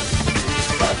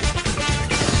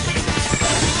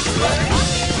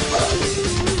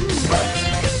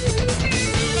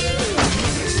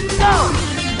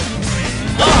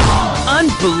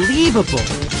 Unbelievable!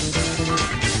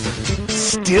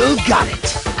 Still got it.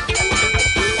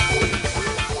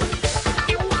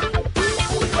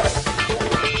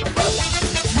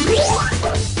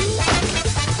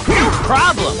 No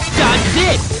problem! Dodge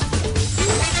this!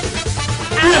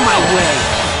 Out of my way!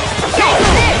 Take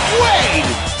this! Way!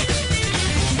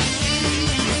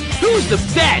 Who's the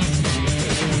best?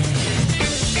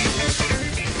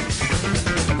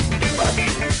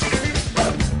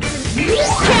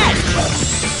 Catch!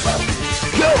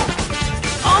 Go!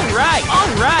 Alright,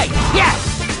 alright! Yes!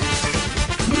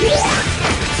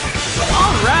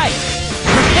 Alright!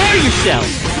 Prepare yourself!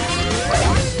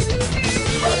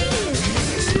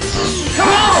 Come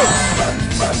on!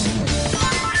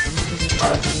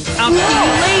 I'll see you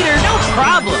later, no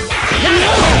problem!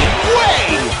 No way!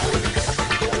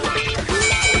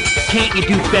 Can't you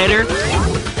do better?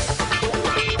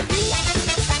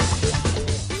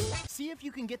 See if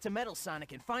you can get to Metal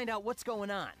Sonic and find out what's going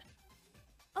on.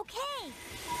 Okay.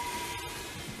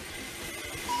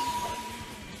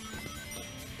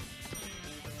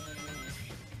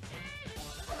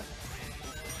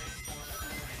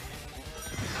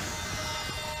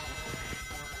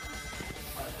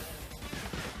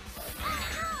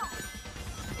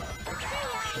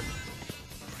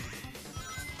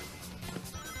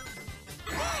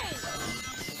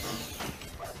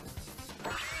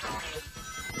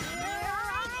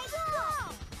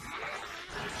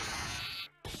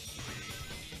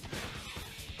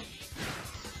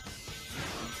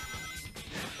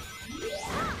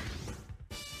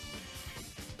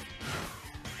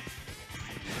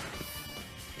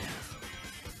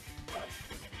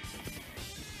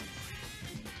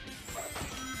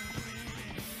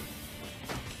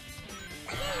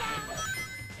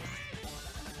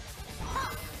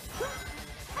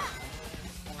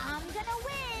 I'm gonna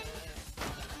win.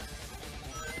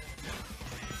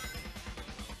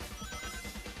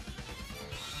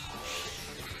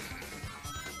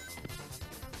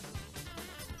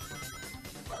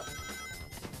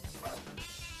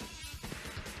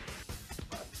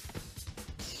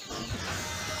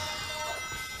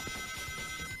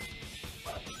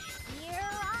 Here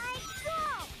I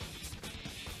go.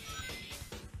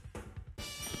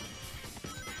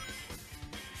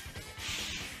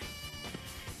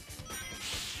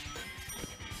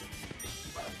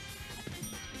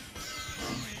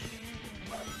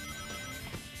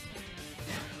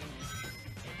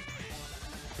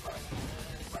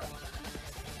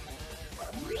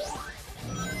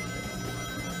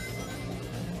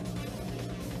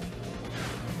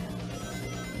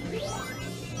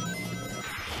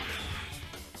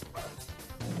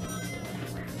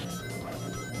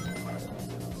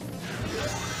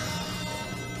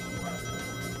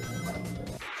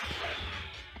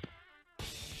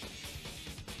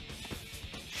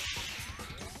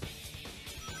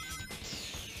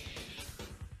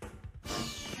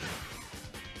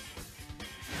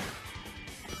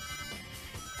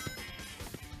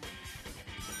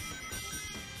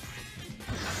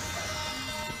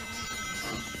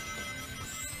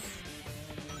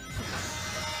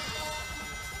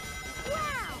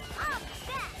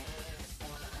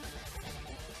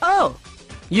 Oh,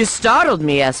 you startled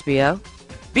me, Espio.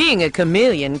 Being a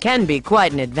chameleon can be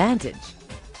quite an advantage.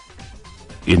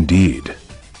 Indeed.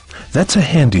 That's a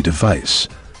handy device.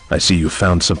 I see you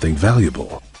found something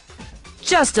valuable.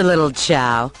 Just a little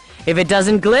chow. If it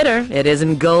doesn't glitter, it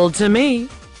isn't gold to me.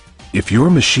 If your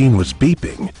machine was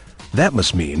beeping, that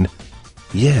must mean...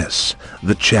 Yes,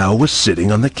 the Chow was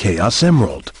sitting on the Chaos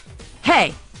Emerald.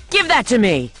 Hey, give that to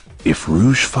me! If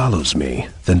Rouge follows me,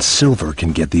 then Silver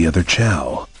can get the other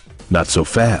Chow. Not so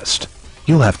fast.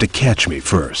 You'll have to catch me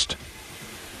first.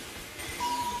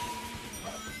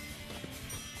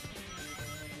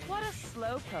 What a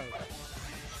slowpoke.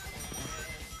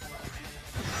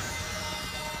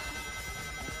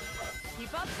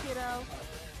 Keep up, kiddo.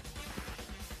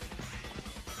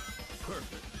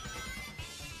 Perfect.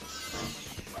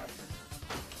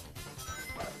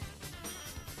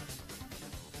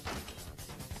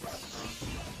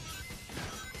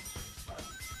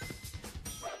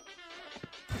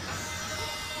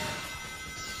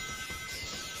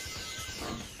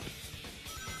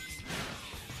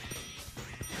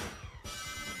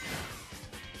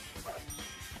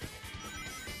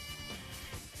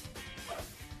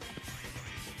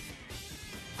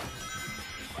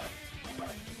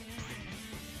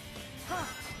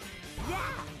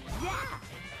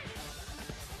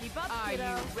 Keep up, Are kiddo.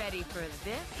 you ready for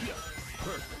this? Yeah,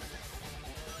 perfect.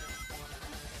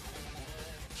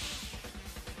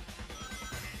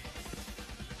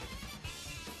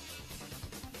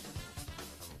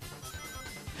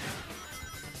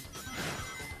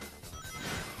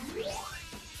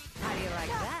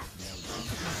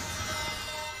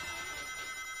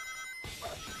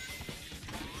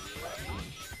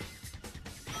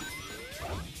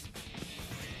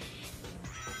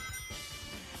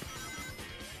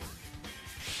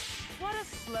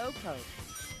 Slowpoke.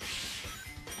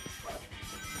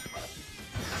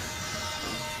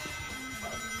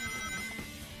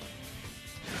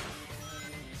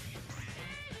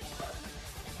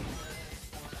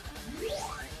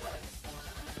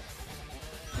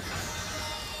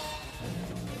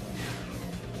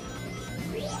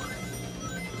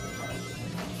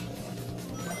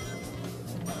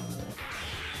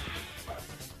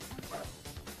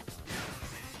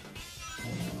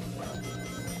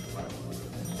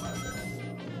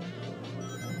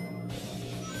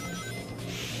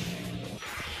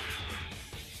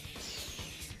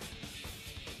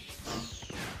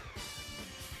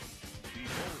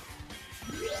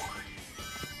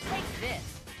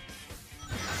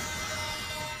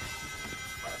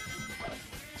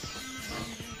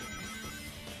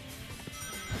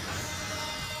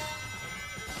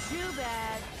 Too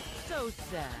bad. So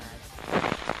sad.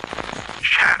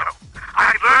 Shadow,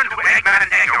 I learned who Eggman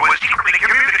Nega was secretly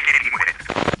communicating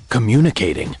with.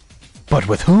 Communicating? But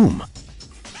with whom?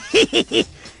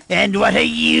 And what are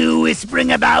you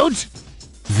whispering about?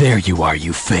 There you are,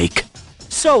 you fake.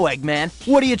 So, Eggman,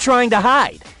 what are you trying to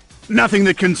hide? Nothing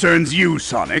that concerns you,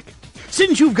 Sonic.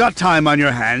 Since you've got time on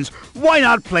your hands, why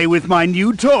not play with my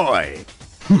new toy?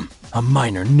 A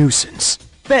minor nuisance.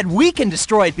 Bet we can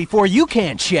destroy it before you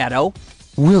can, Shadow.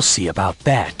 We'll see about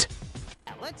that.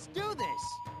 Let's do this.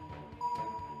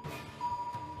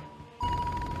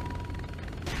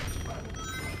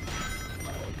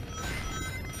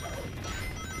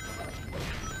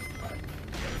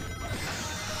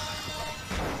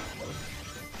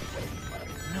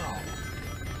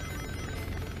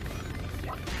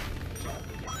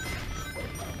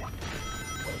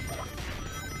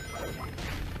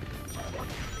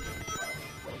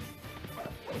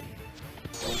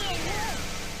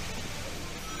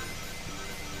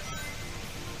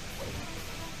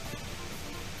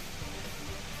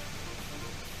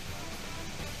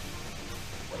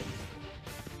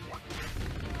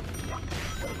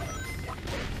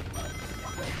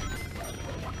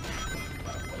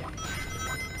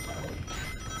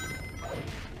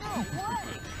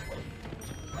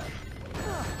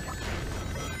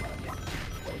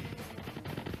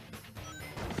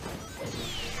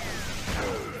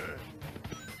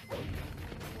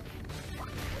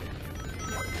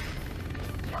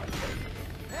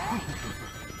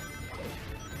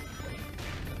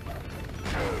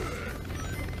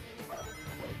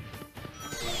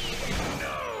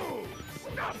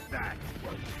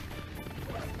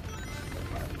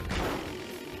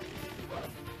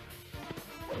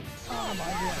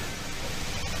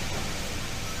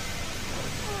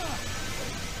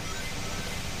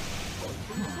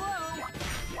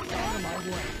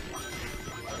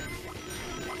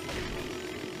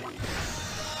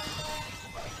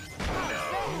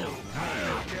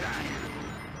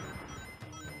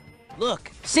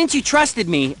 Look, since you trusted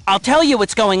me, I'll tell you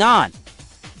what's going on.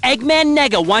 Eggman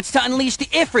Nega wants to unleash the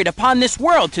Ifrit upon this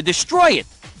world to destroy it.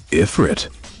 Ifrit?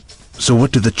 So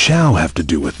what do the Chow have to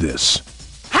do with this?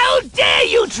 How dare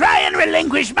you try and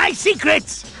relinquish my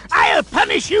secrets! I'll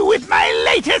punish you with my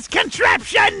latest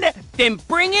contraption! Then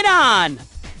bring it on!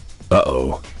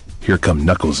 Uh-oh. Here come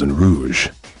Knuckles and Rouge.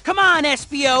 Come on,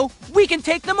 SBO! We can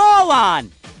take them all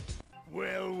on!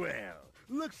 Well, well.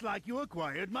 Looks like you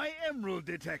acquired my emerald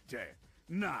detector.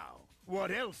 Now,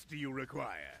 what else do you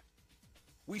require?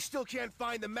 We still can't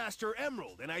find the Master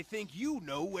Emerald, and I think you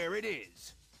know where it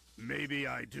is. Maybe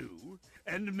I do,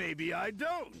 and maybe I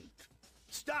don't.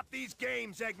 Stop these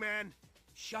games, Eggman!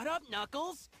 Shut up,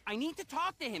 Knuckles! I need to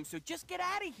talk to him, so just get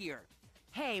out of here!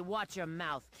 Hey, watch your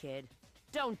mouth, kid.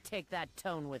 Don't take that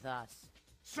tone with us.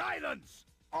 Silence!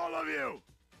 All of you!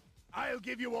 I'll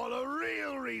give you all a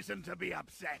real reason to be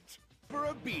upset. For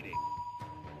a beating.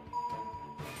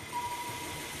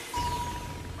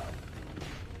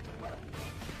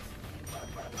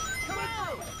 Coming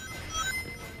through!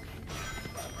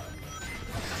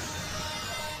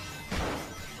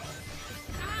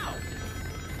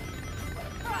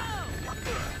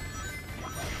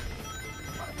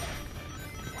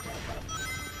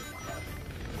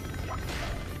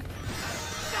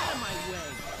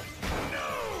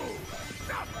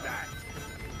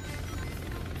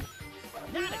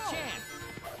 Not a chance!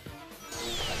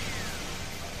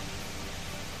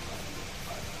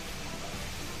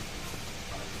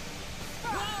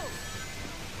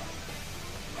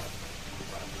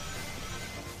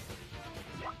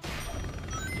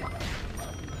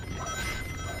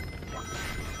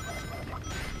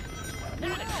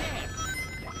 Not a chance!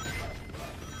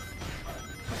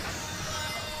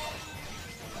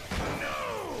 No!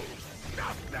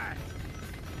 Stop that!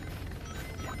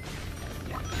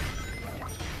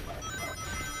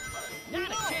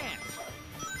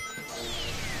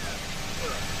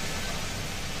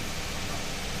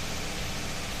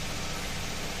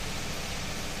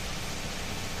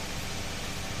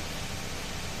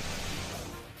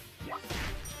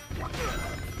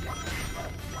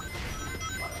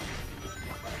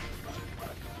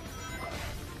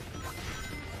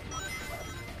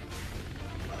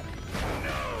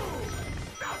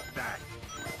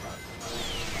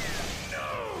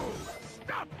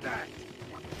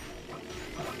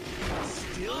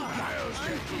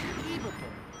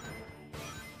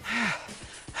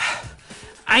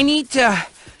 I need to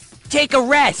take a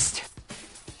rest.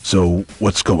 So,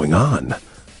 what's going on?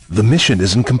 The mission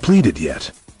isn't completed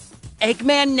yet.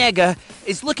 Eggman Nega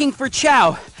is looking for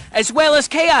Chao, as well as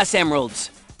Chaos Emeralds.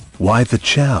 Why the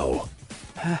Chao?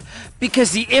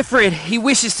 Because the Ifrit he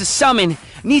wishes to summon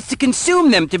needs to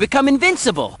consume them to become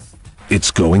invincible.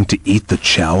 It's going to eat the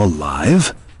Chao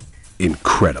alive?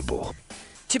 Incredible.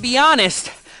 To be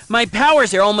honest, my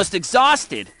powers are almost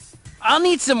exhausted. I'll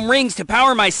need some rings to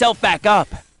power myself back up.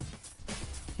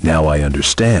 Now I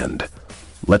understand.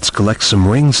 Let's collect some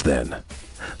rings then.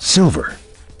 Silver,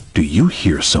 do you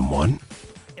hear someone?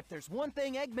 If there's one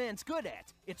thing Eggman's good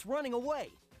at, it's running away.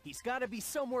 He's gotta be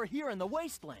somewhere here in the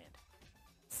wasteland.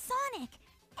 Sonic!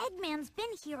 Eggman's been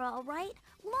here, all right.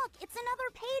 Look, it's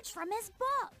another page from his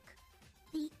book.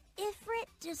 The Ifrit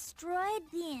destroyed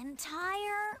the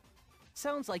entire...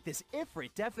 Sounds like this Ifrit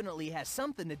definitely has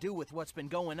something to do with what's been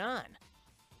going on.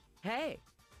 Hey,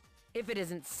 if it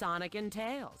isn't Sonic and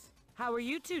Tails, how are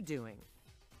you two doing?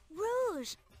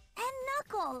 Rouge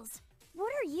and Knuckles!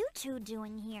 What are you two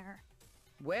doing here?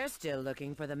 We're still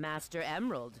looking for the Master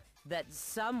Emerald that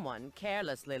someone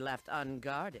carelessly left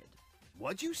unguarded.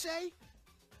 What'd you say?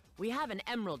 We have an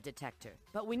emerald detector,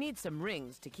 but we need some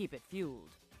rings to keep it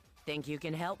fueled. Think you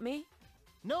can help me?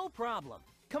 No problem.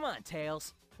 Come on,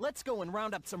 Tails. Let's go and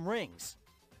round up some rings.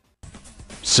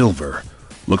 Silver,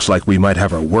 looks like we might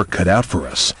have our work cut out for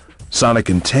us. Sonic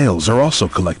and Tails are also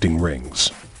collecting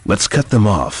rings. Let's cut them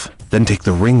off, then take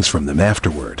the rings from them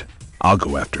afterward. I'll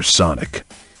go after Sonic.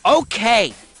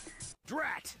 Okay.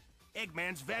 Drat!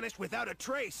 Eggman's vanished without a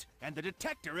trace, and the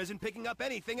detector isn't picking up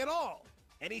anything at all.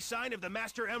 Any sign of the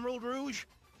Master Emerald, Rouge?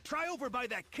 Try over by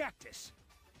that cactus.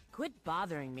 Quit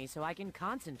bothering me so I can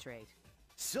concentrate.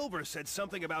 Silver said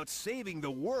something about saving the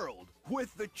world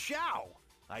with the Chao.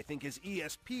 I think his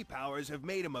ESP powers have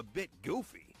made him a bit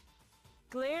goofy.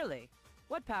 Clearly.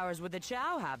 What powers would the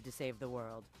Chao have to save the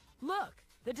world? Look,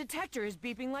 the detector is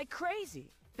beeping like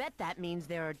crazy. Bet that means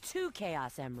there are 2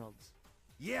 Chaos Emeralds.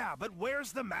 Yeah, but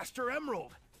where's the Master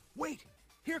Emerald? Wait,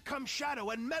 here come Shadow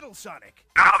and Metal Sonic.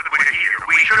 Now that we're here,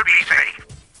 we should be safe.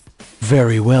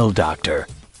 Very well, Doctor.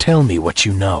 Tell me what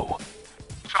you know.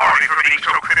 Sorry for being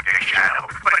so cryptic, Shadow,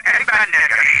 but Eggman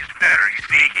Nega is very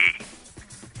sneaky.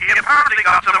 He apparently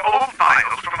got some old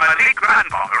files from my late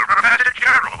grandfather, Professor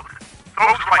Gerald.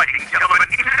 Those writings tell of an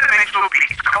interdimensional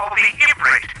beast called the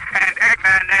Ifrit, and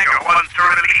Eggman Nega wants to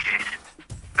release it.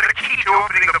 The key to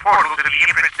opening the portal to the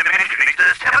Ifrit's dimension is the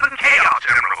 7 Chaos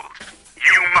Emeralds.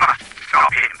 You must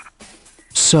stop him.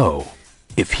 So,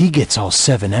 if he gets all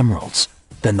 7 emeralds,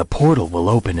 then the portal will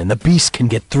open and the beast can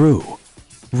get through.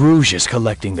 Rouge is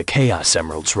collecting the Chaos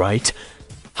Emeralds, right?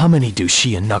 How many do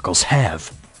she and Knuckles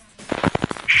have?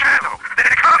 Shadow,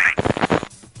 they're coming!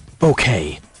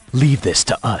 Okay, leave this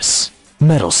to us.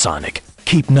 Metal Sonic,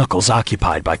 keep Knuckles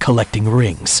occupied by collecting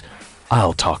rings.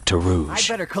 I'll talk to Rouge.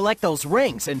 I better collect those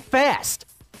rings, and fast!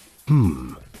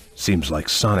 Seems like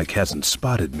Sonic hasn't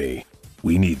spotted me.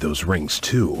 We need those rings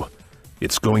too.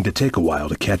 It's going to take a while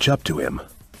to catch up to him,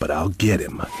 but I'll get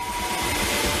him.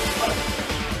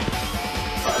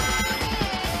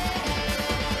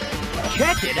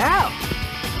 Check it out!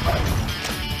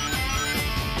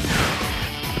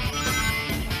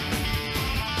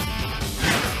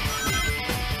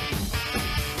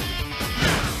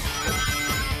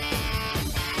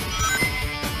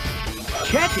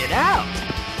 Check it out!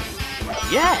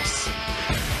 Yes!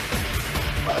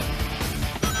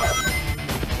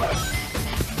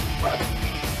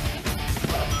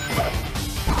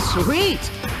 Sweet!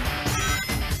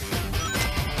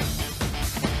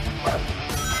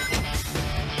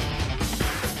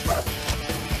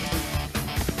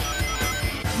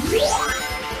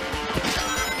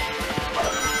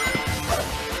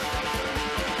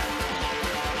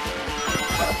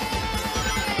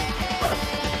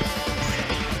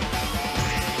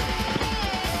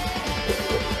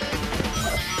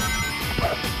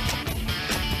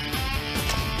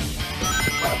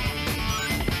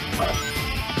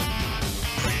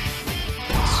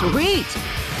 Sweet!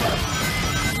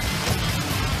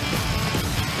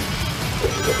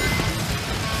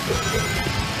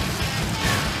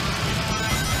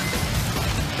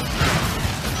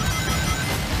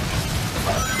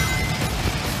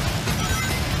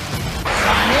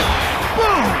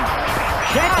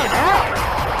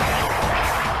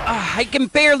 I can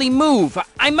barely move.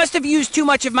 I must have used too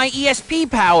much of my ESP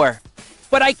power.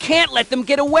 But I can't let them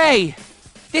get away.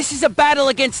 This is a battle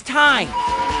against time.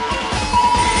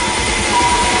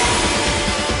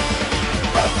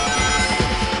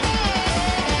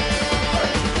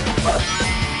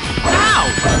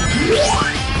 Ow!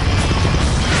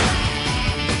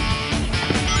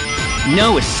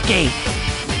 No escape.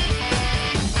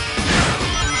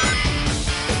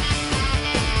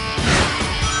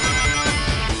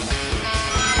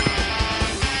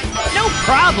 No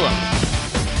problem.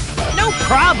 No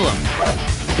problem.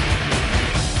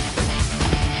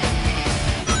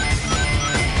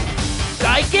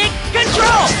 Psychic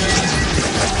control!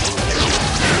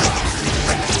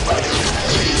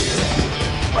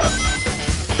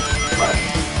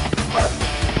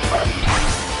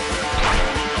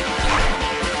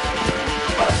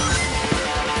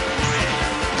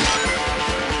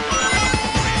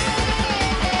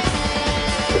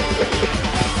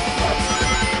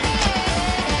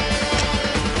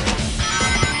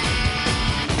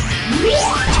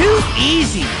 Too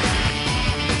easy!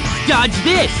 Dodge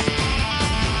this!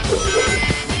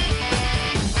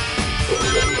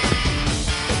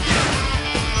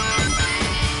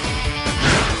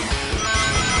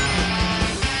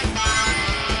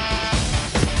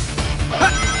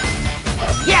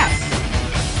 Yes!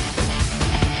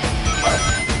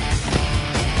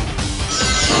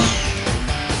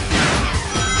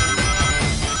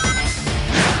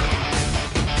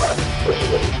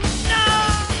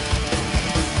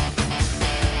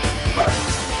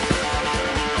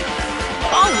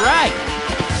 All right!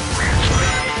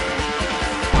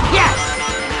 Yes!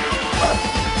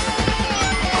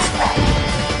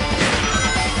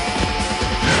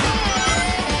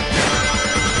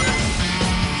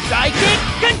 Psychic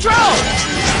control!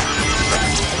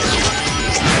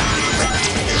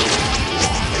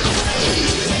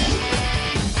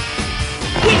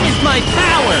 Witness my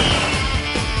power!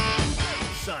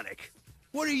 Sonic,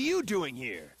 what are you doing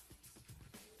here?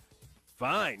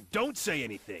 Fine, don't say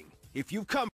anything. If you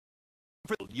come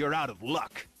for you're out of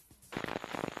luck.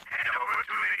 Hand over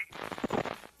to me.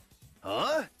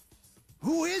 Huh?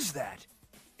 Who is that?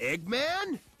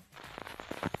 Eggman?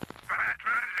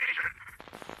 Translation.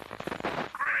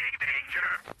 Grave danger.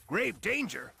 Grave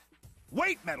danger?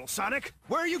 Wait, Metal Sonic!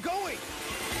 Where are you going?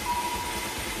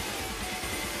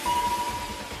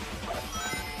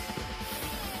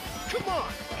 Come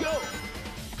on, go!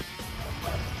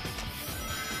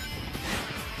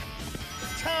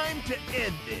 Time to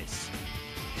end this.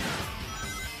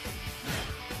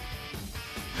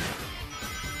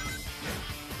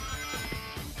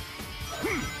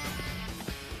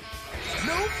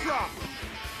 No problem.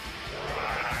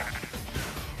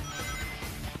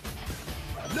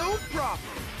 No problem.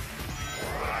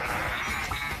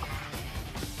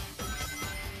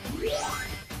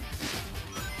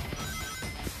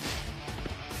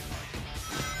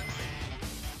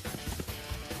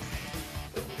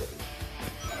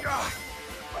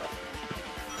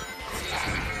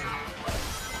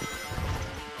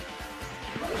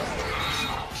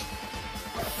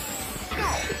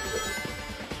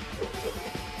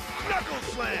 Knuckle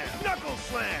slam! Knuckle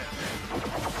slam!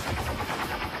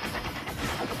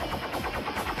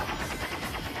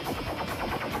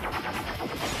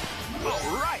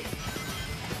 All right!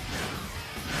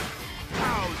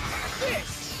 How's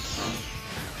this?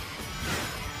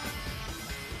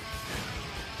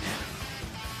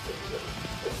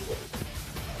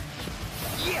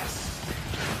 Yes!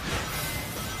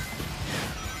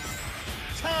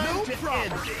 Time to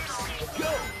end this!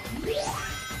 Go!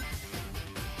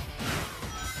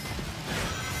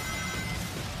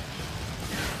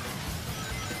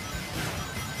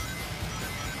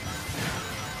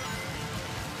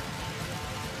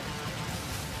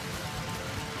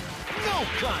 No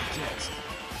contest!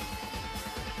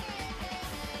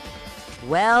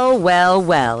 Well, well,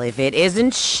 well, if it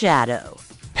isn't Shadow.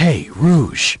 Hey,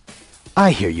 Rouge.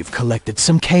 I hear you've collected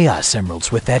some Chaos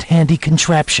Emeralds with that handy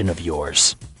contraption of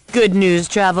yours. Good news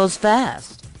travels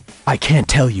fast. I can't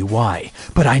tell you why,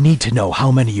 but I need to know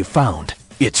how many you found.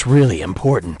 It's really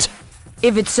important.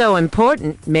 If it's so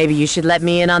important, maybe you should let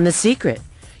me in on the secret.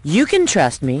 You can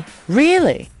trust me,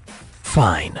 really.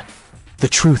 Fine. The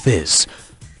truth is,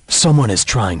 someone is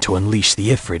trying to unleash the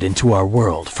Ifrit into our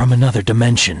world from another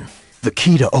dimension. The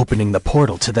key to opening the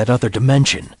portal to that other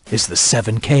dimension is the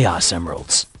 7 Chaos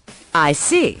Emeralds. I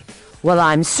see. Well,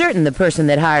 I'm certain the person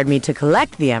that hired me to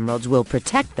collect the emeralds will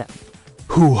protect them.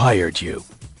 Who hired you?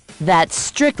 That's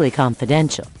strictly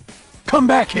confidential. Come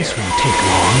back here! This won't take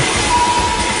long.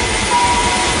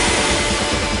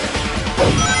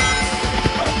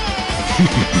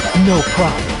 No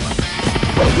problem.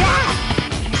 Yeah!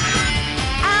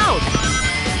 Ouch!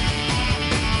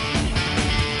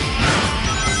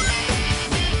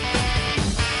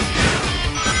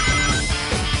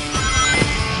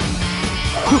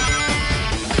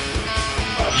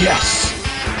 Yes!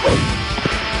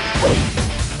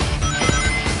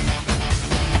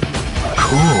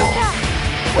 Cool.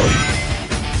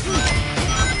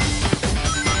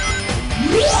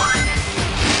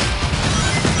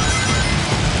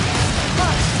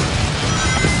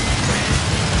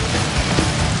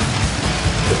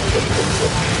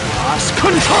 Lost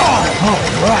control! All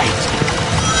right.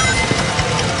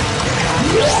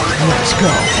 Let's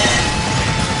go.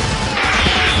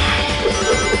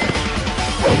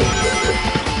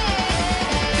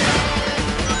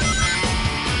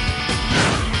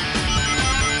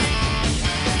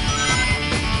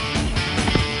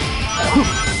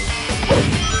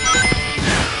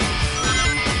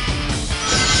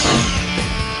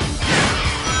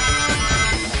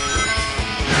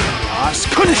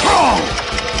 Lost control!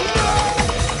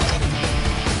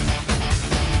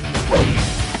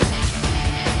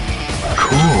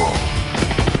 Cool.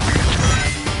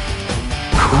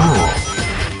 Cool.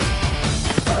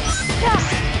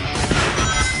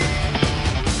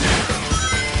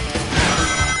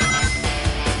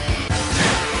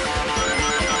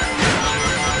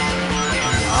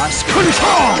 Lost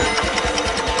control!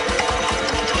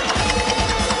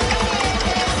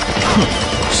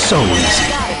 So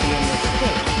easy.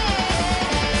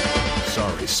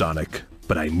 Sorry, Sonic,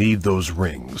 but I need those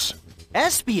rings.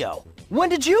 Espio, when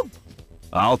did you...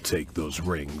 I'll take those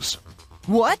rings.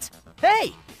 What?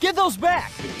 Hey, give those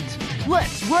back!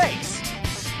 Let's race!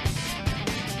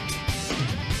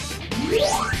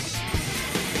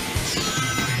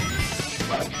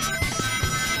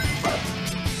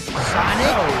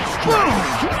 Sonic, boom!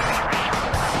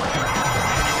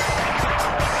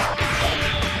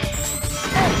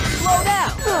 Hey, slow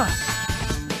down!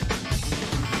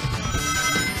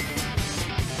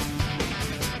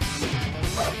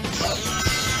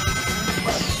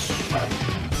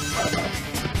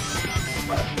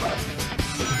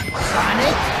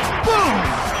 Sonic, boom!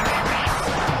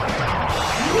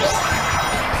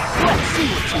 Let's see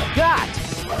what you got!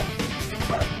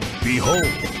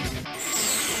 Behold!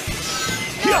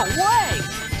 No way!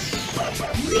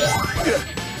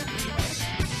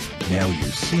 Now you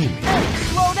see me. Hey,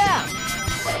 slow down!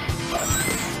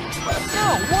 No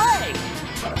way!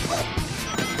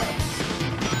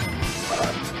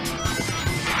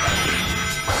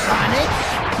 Sonic,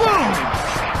 boom!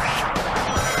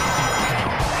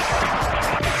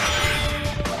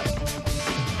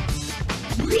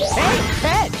 Hey,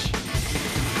 catch!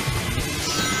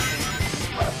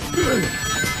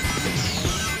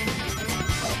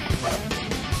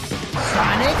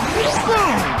 Sonic,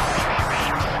 boom!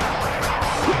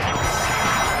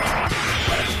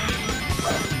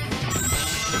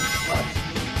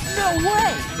 No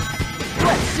way!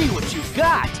 Let's see what you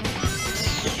got!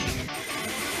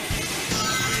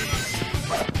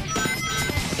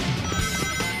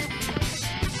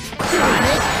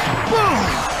 Sonic, boom!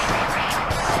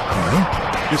 Huh?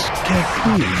 This can't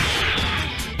be.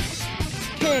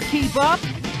 Can't keep up?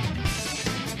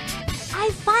 I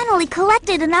finally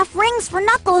collected enough rings for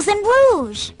Knuckles and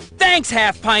Rouge. Thanks,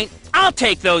 Half Pint. I'll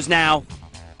take those now.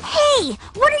 Hey,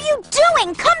 what are you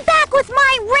doing? Come back with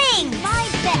my ring! My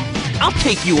bet. I'll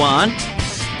take you on.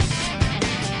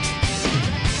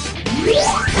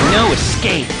 No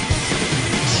escape.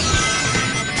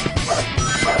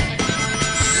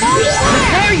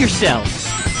 Prepare yourself.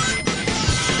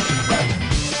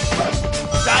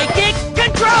 Psychic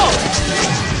control!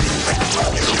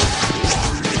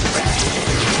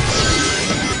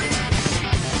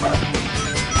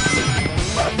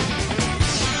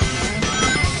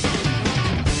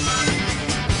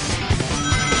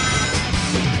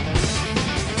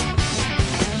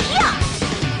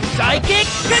 Psychic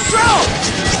control!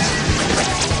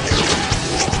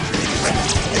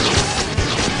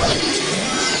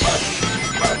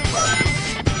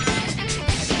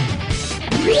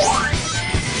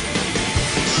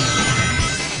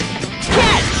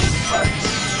 Catch!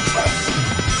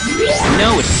 No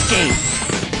escape.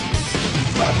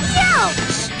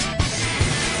 Ouch!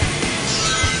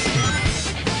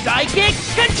 Psychic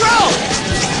control!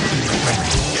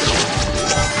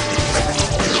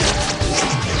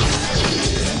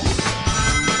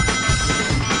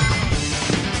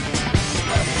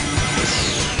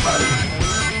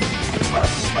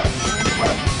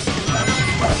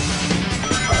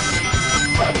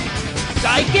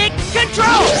 Psychic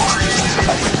control!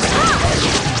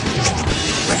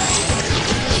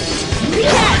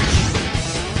 Catch!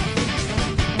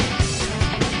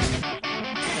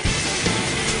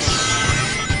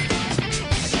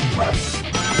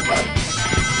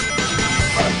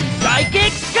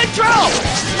 Psychic control!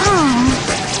 Oh,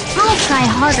 I'll try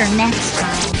harder next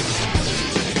time.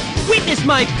 Witness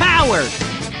my power!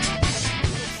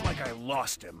 Looks like I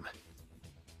lost him.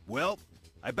 Well,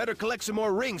 I better collect some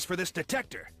more rings for this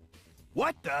detector.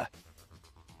 What the?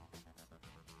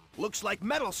 Looks like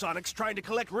Metal Sonic's trying to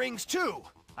collect rings too.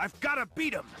 I've gotta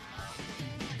beat him.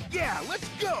 Yeah, let's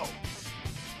go!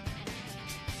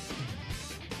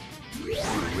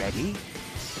 Ready?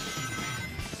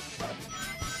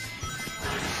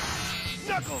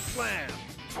 Knuckle Slam!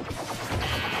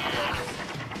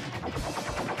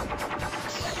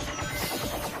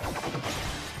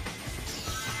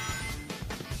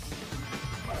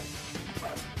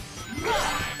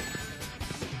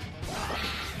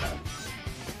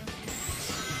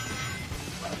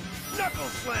 Knuckle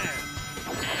Slam!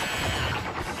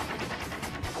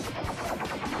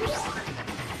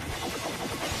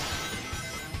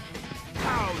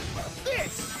 How's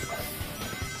this?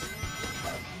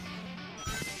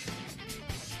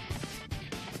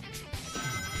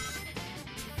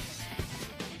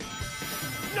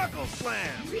 Knuckle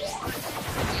Slam!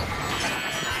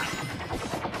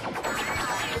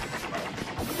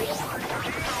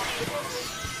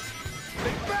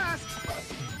 Think fast!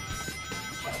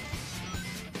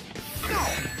 No!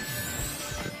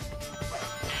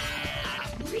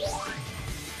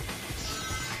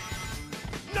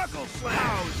 Knuckle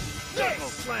Slam! Knuckle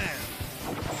Slam!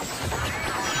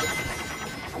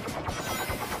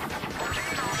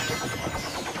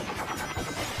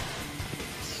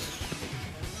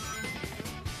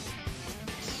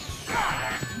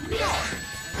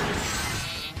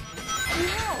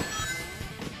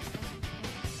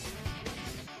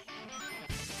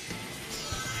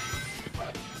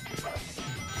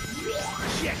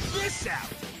 Check this out!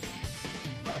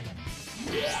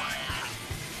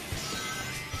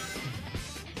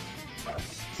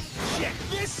 Check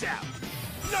this out!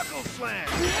 Knuckle Slam!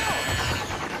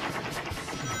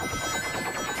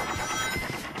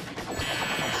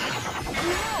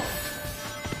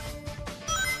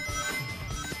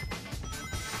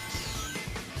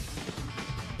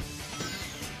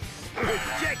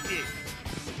 Rejected!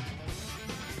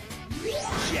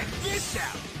 Check this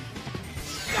out!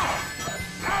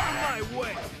 Out of my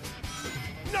way!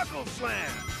 Knuckle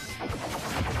Slam!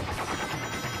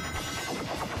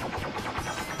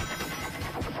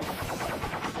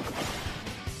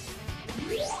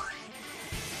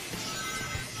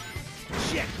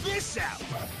 Check this out!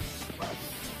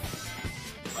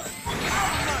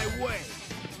 Out of my way!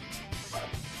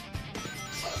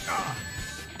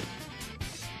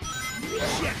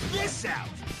 Check this out!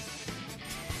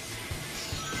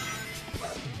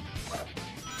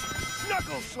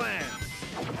 Knuckle Slam!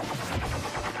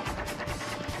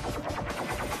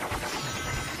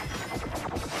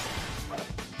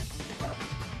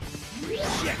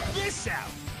 Check this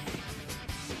out!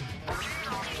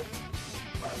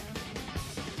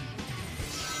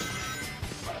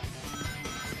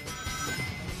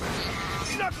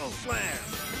 Knuckle Slam!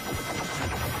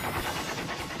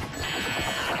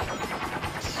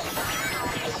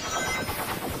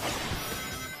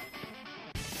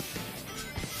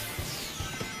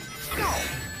 No!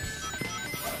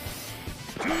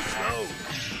 Too slow!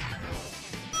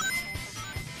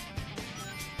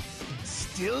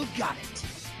 Still got it!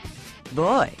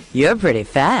 Boy, you're pretty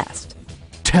fast.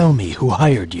 Tell me who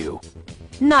hired you.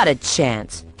 Not a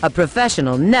chance. A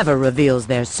professional never reveals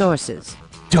their sources.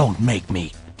 Don't make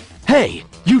me. Hey,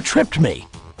 you tripped me.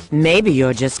 Maybe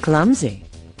you're just clumsy.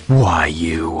 Why,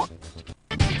 you?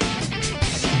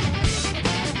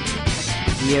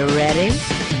 You ready?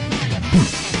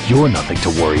 You're nothing to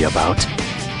worry about.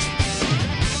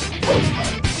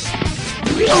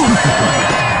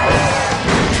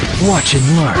 Watch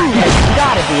and learn. There's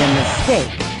gotta be a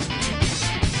mistake.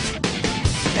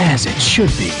 As it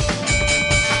should be.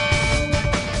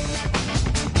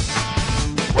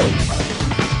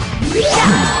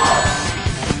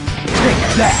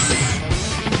 Take that!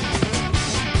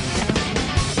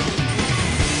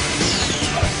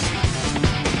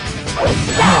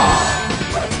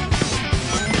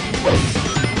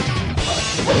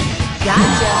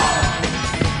 Gotcha!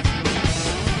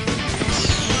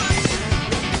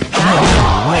 No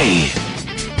way!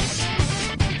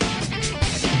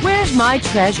 Where's my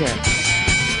treasure?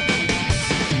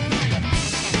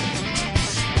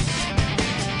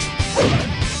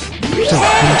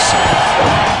 Don't think so.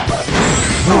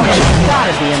 There's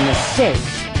gotta be a mistake.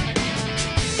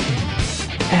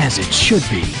 As it should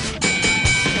be.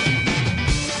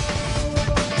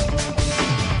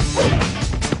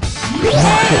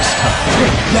 Not this time.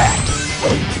 Take that!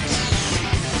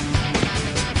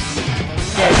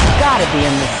 There's gotta be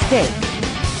a mistake.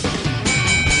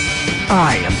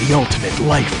 I am the ultimate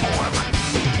life form.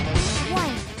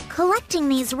 Wife, collecting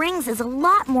these rings is a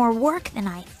lot more work than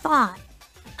I thought.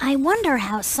 I wonder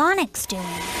how Sonic's doing.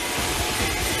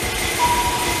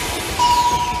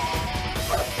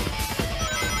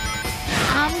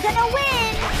 I'm gonna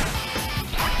win!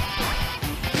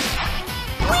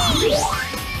 Whee!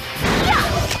 Yeah!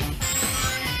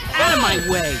 Out of my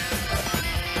way!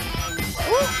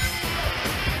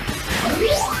 All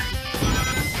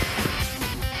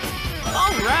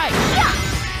right!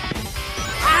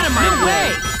 Out of my way!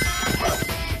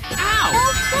 Ow! No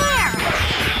fair!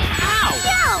 Ow!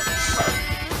 Ouch!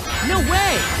 No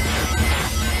way!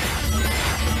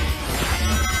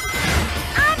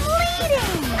 I'm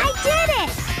leading! I did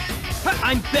it!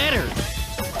 I'm better!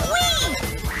 Whee!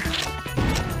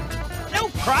 No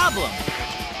problem!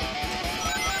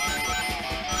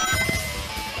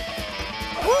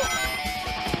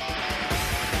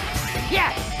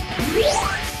 Yes!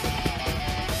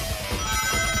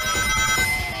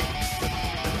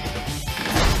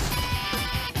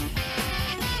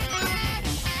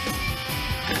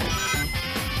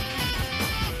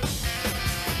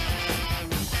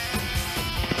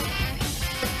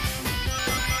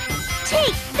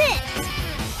 Take this!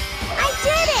 I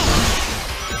did it!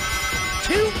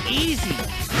 Too easy!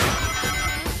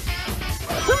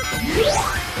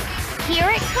 Here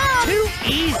it comes! Too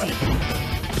easy!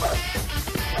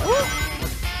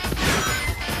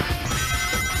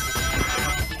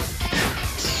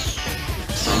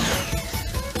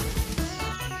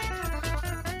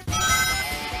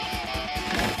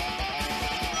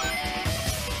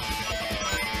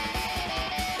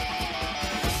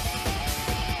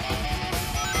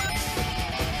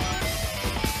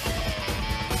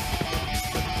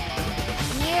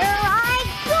 Here I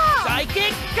go!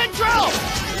 Psychic control!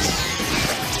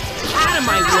 Out of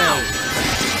my way!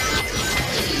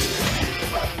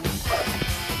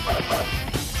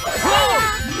 Whoa!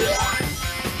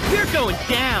 You're going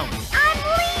down! I'm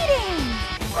leading!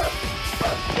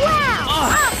 Wow!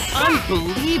 Oh,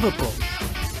 unbelievable!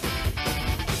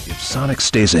 If Sonic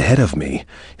stays ahead of me,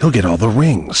 he'll get all the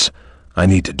rings. I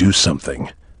need to do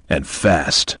something. And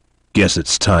fast. Guess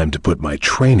it's time to put my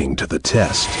training to the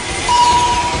test.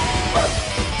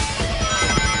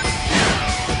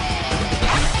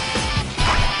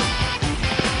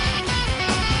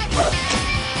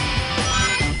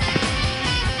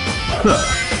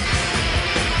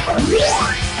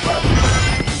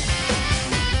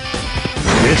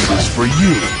 This is for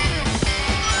you.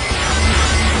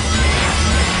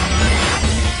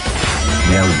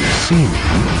 Now you see me.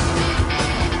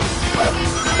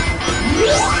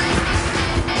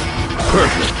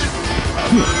 Perfect.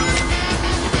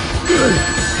 Good.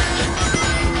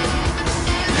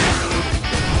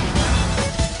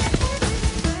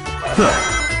 Huh.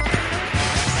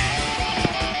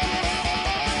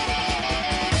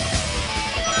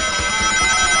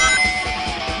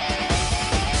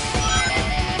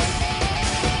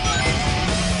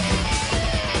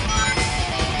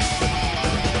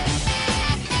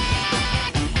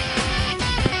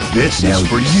 This is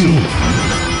for you.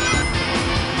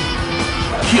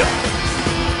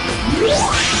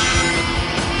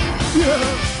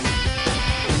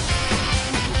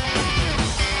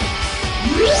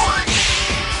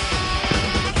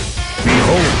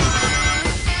 Behold.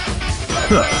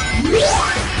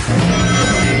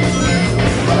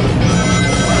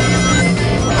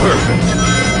 Perfect.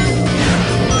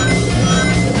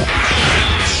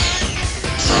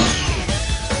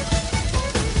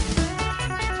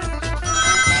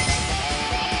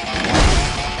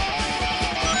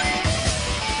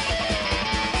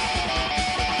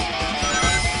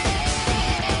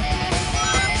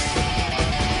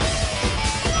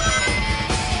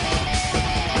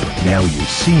 Now you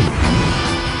see me.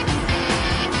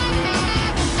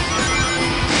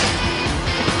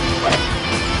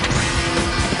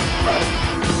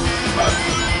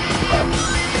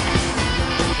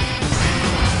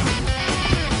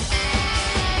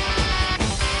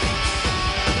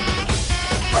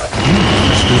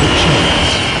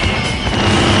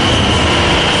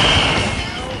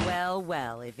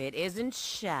 Well, if it isn't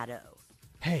Shadow.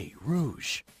 Hey,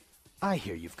 Rouge. I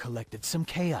hear you've collected some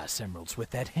Chaos Emeralds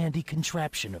with that handy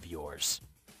contraption of yours.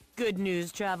 Good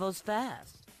news travels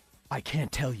fast. I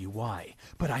can't tell you why,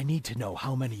 but I need to know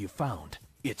how many you found.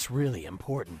 It's really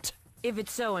important. If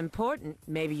it's so important,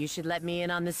 maybe you should let me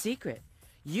in on the secret.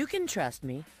 You can trust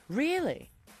me, really.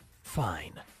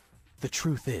 Fine. The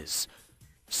truth is,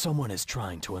 someone is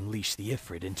trying to unleash the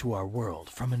Ifrit into our world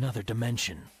from another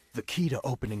dimension. The key to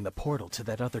opening the portal to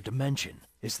that other dimension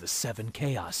is the 7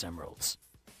 Chaos Emeralds.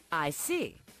 I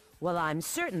see. Well, I'm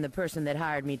certain the person that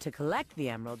hired me to collect the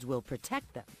emeralds will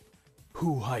protect them.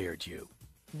 Who hired you?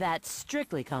 That's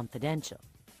strictly confidential.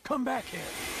 Come back here.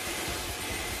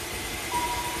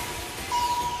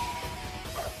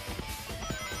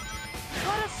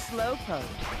 What a slowpoke.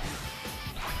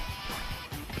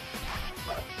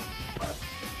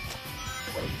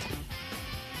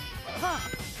 Huh.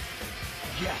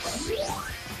 Yes.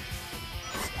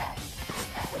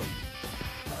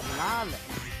 Flawless.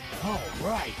 All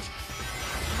right.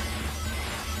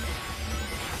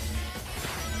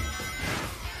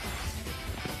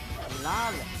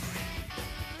 Flawless.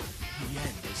 The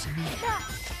end is near.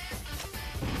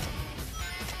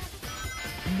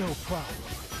 No problem.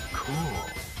 Cool.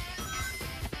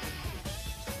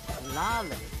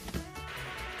 Flawless.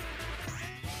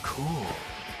 Cool.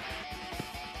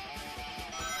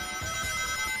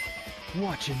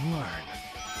 Watch and learn.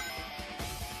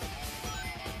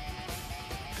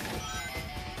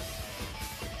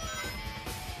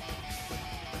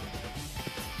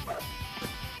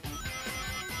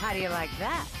 How do you like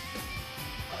that?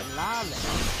 Flawless.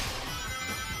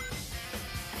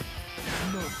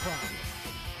 No problem.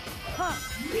 Huh.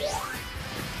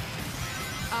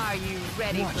 Are you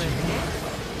ready Watch for it.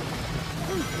 this?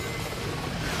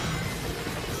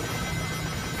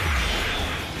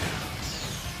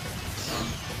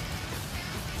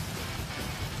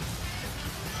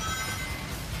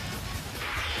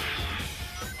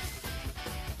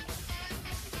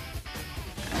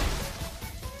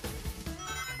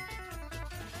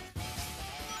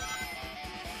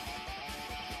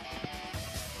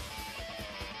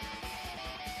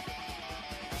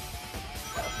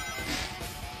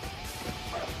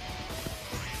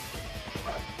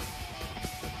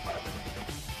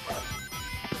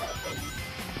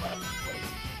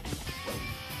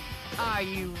 Are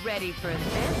you ready for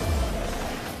this?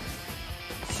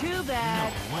 Too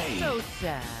bad. No way. So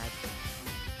sad.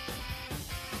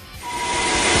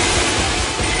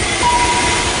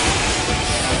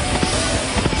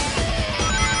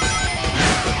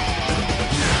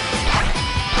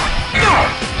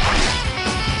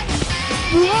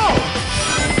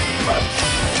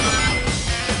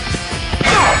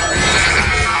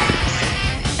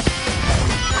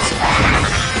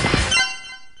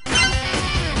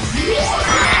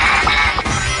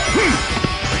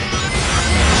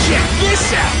 Check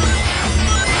this out!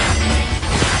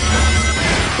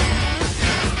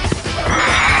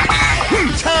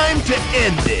 Time to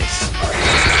end this!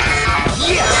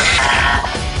 Yes!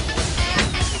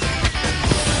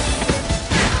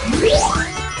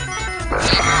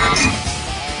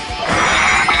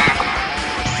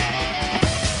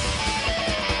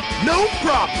 No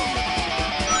problem!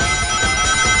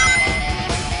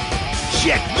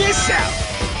 Check this out!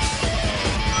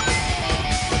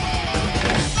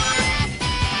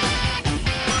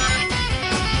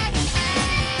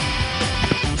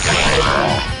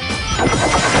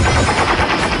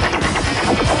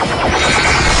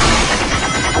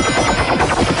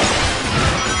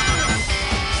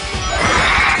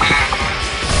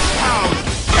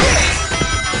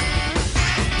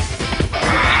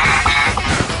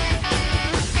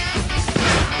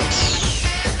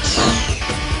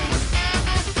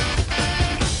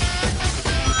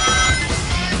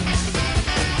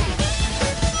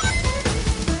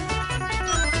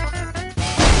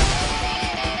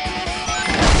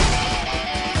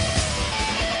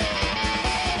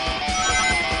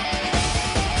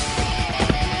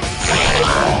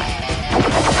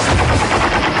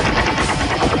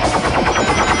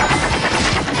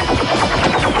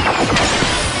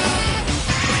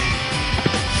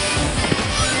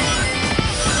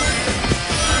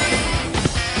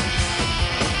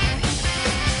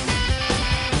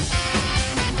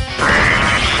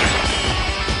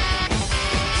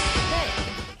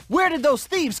 Where did those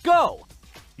thieves go?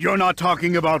 You're not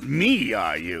talking about me,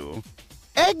 are you?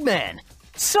 Eggman!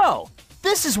 So,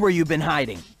 this is where you've been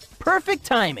hiding. Perfect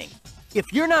timing.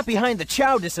 If you're not behind the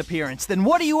Chow disappearance, then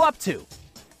what are you up to?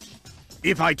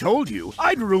 If I told you,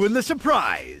 I'd ruin the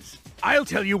surprise. I'll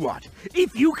tell you what,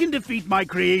 if you can defeat my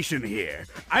creation here,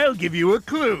 I'll give you a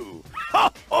clue. Ho,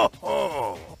 ho,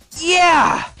 ho!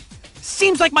 Yeah!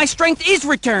 Seems like my strength is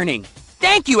returning.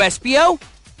 Thank you, Espio.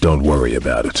 Don't worry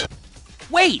about it.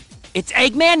 Wait, it's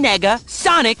Eggman, Nega,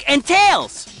 Sonic, and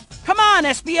Tails. Come on,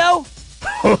 Espio.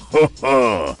 Ho, ho,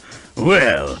 ho!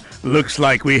 Well, looks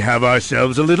like we have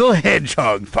ourselves a little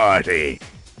hedgehog party.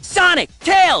 Sonic,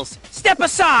 Tails, step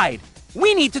aside.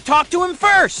 We need to talk to him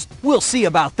first. We'll see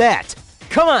about that.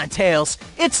 Come on, Tails.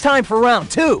 It's time for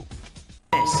round 2.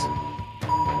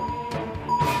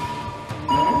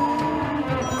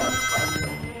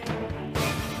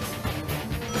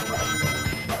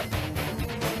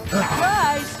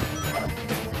 Surprise!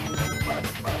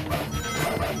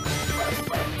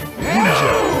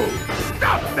 No!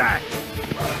 Stop that!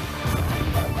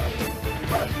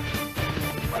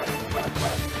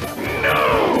 No!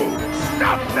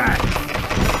 Stop that!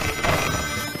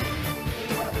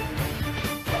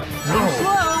 Too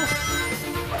slow.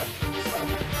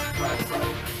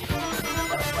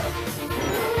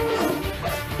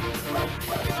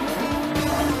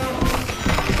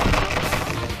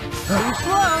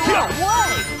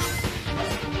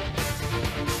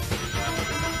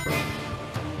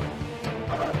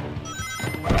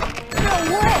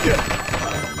 Ninja!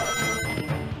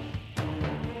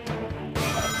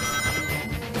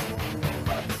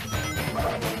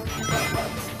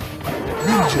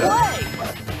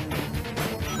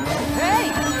 Hey!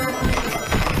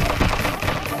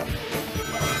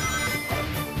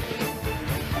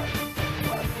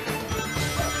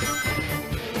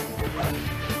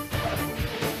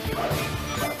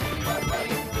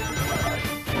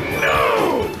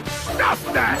 No! Stop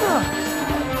that!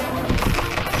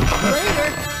 Later!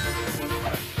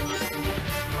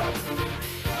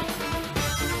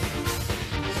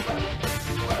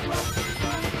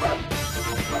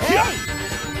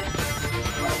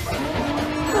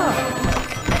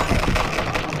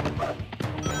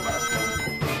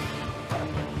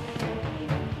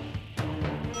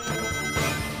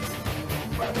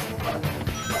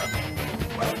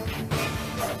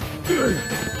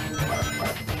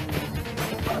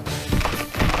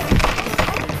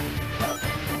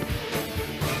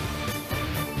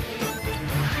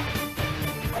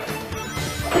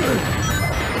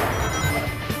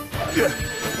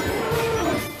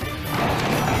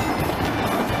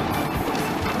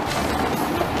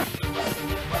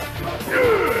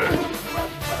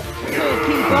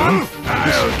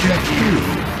 I'll get you!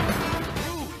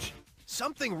 Rouge!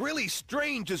 Something really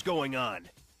strange is going on.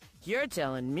 You're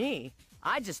telling me.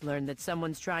 I just learned that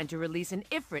someone's trying to release an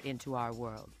Ifrit into our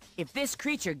world. If this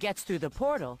creature gets through the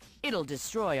portal, it'll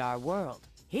destroy our world.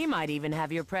 He might even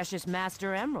have your precious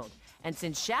Master Emerald. And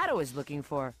since Shadow is looking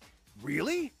for...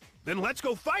 Really? Then let's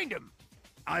go find him!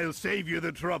 I'll save you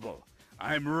the trouble.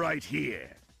 I'm right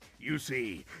here. You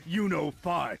see, you know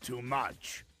far too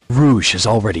much. Rouge has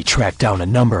already tracked down a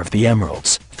number of the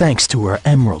emeralds, thanks to her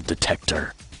emerald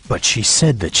detector. But she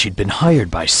said that she'd been hired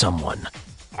by someone.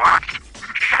 What?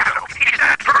 Shadow, is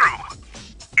that true?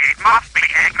 It must be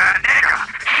Eggman Nega.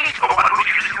 He's the one who's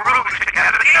using Rouge to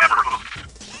gather the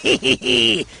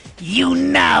emeralds. You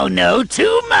now know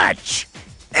too much!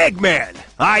 Eggman!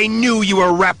 I knew you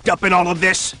were wrapped up in all of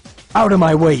this! Out of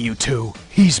my way, you two.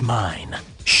 He's mine.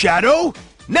 Shadow?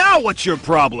 Now what's your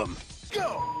problem?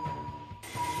 Go!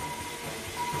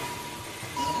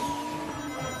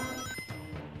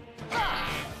 Out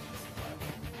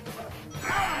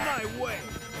of my way!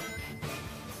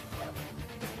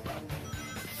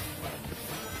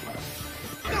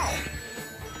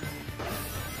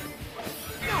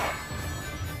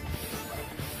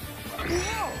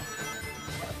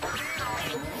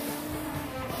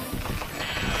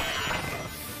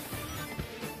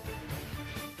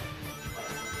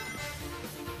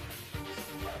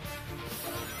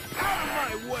 Out of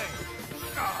my way!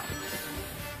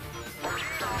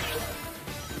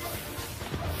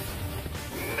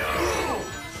 No!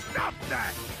 Stop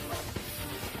that!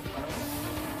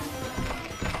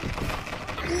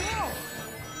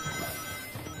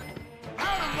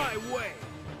 Out of my way!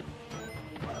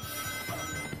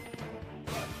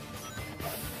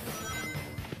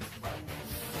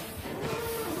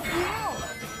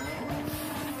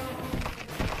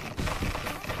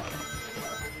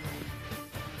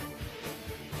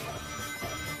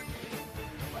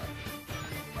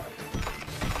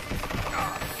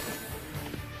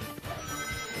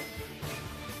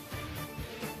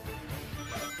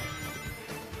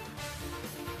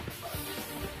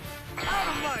 Out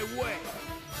of my way!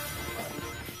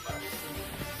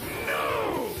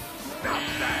 No! Stop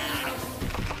that!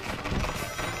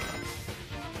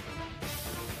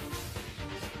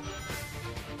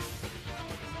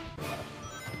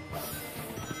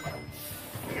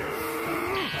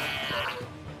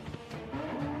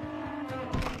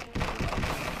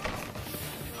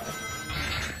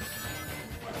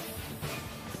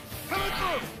 Coming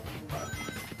through!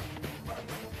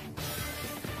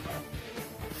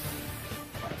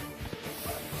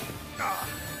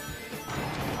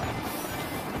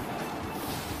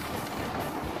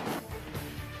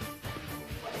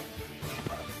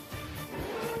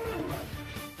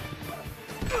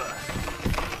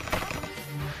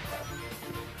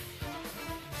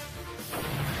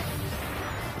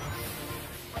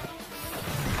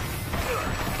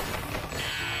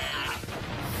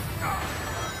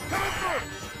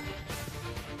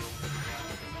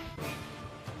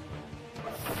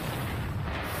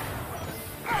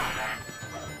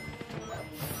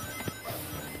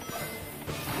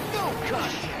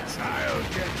 I'll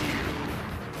get you!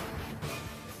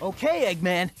 Okay,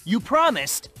 Eggman, you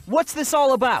promised. What's this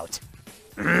all about?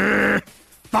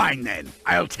 Fine then,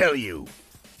 I'll tell you.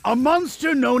 A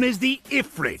monster known as the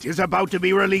Ifrit is about to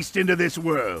be released into this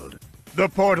world. The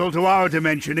portal to our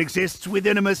dimension exists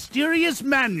within a mysterious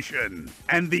mansion,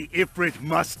 and the Ifrit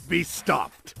must be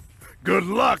stopped. Good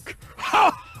luck!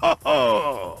 Ho ho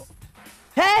ho!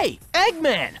 Hey!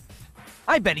 Eggman!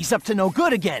 I bet he's up to no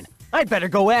good again. I'd better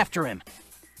go after him.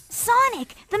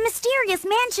 Sonic, the mysterious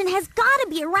mansion has gotta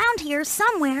be around here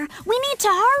somewhere. We need to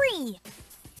hurry.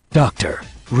 Doctor,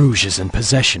 Rouge is in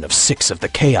possession of 6 of the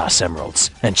Chaos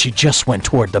Emeralds, and she just went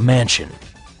toward the mansion.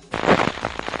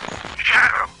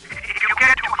 Shadow, if you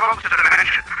get too close to the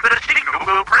mansion, the signal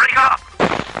will break up.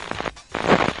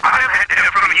 I'll head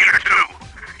there from here too.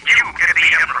 You get the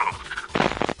emeralds.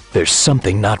 There's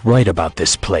something not right about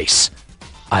this place.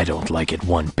 I don't like it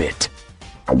one bit.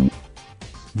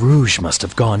 Rouge must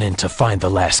have gone in to find the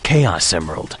last Chaos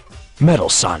Emerald. Metal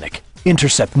Sonic,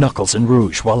 intercept Knuckles and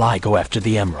Rouge while I go after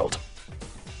the emerald.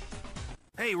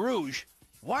 Hey, Rouge,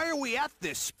 why are we at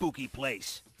this spooky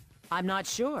place? I'm not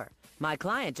sure. My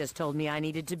client just told me I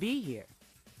needed to be here.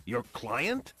 Your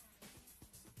client?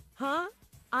 Huh?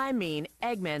 I mean,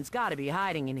 Eggman's gotta be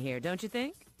hiding in here, don't you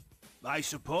think? I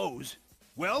suppose.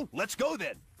 Well, let's go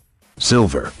then.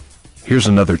 Silver, here's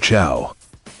another chow.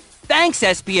 Thanks,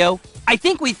 Espio. I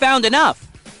think we found enough.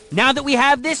 Now that we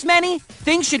have this many,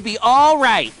 things should be all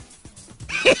right.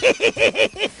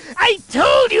 I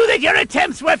told you that your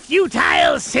attempts were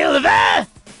futile, Silver!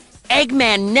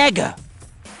 Eggman Nega,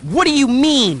 what do you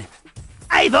mean?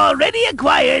 I've already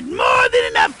acquired more than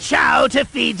enough chow to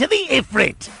feed to the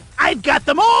Ifrit. I've got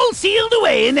them all sealed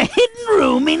away in a hidden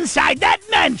room inside that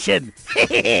mansion.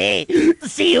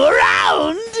 See you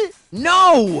around!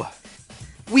 No!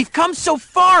 We've come so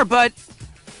far, but...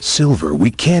 Silver,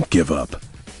 we can't give up.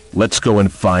 Let's go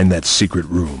and find that secret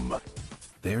room.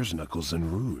 There's Knuckles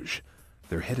and Rouge.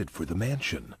 They're headed for the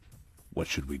mansion. What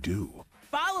should we do?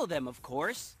 Follow them, of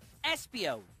course.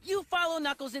 Espio, you follow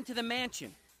Knuckles into the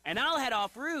mansion, and I'll head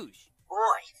off Rouge.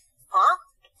 Oi. Huh?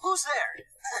 Who's there?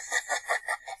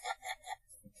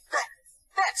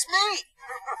 That's me!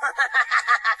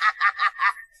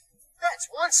 That's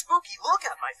one spooky look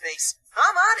on my face.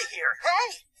 I'm out of here.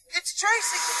 Hey, it's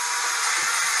Tracy!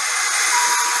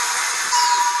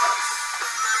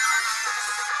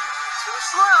 Too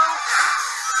slow.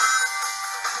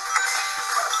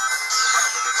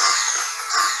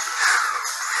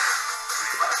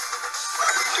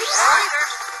 Later.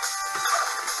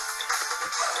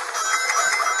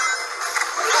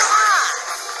 Come on.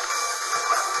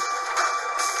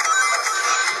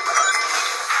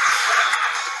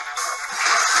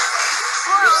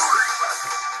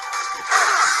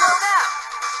 Slow down.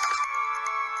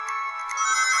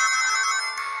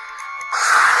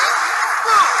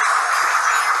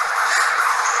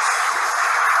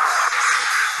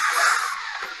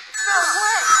 No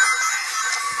way.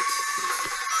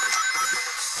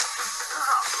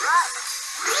 All right.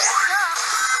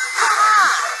 Come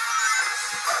on.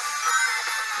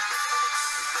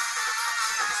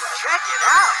 Check it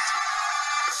out.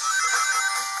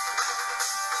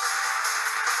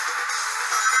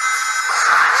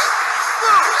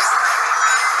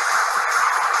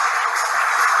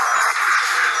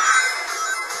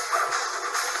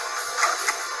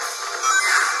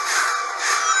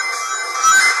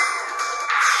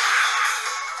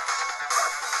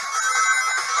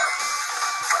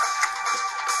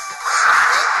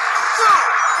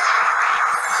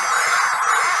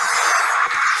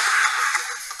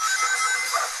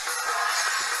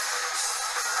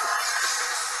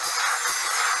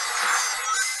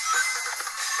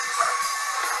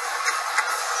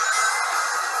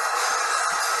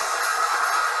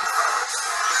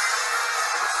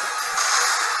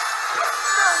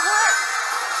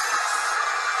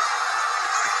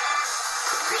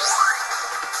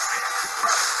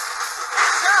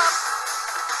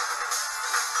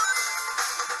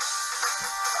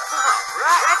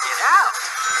 Alright, check it out.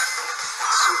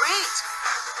 Sweet.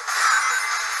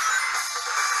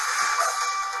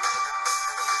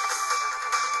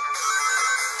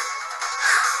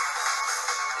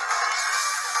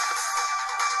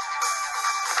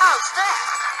 How's that?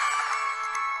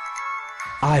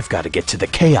 I've got to get to the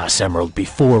Chaos Emerald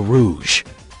before Rouge.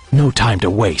 No time to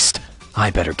waste. I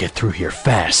better get through here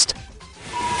fast.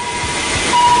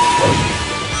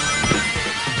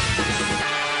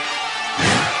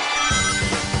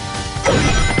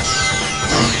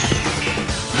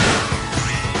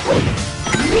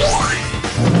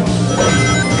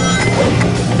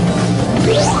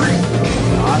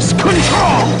 Lost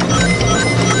control!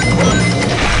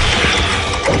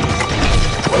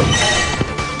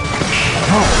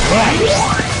 All right.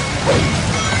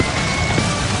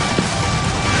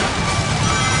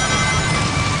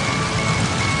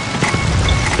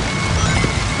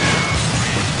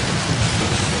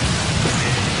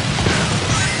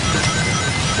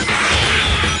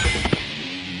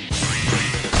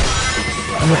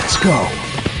 Let's go.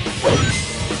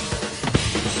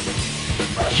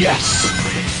 Yes!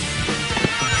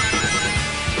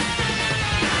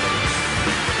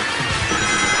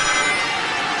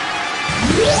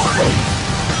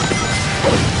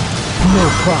 No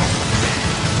problem.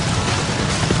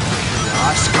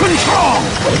 Lost control!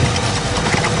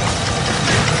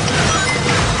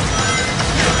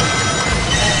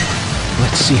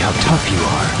 Let's see how tough you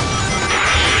are.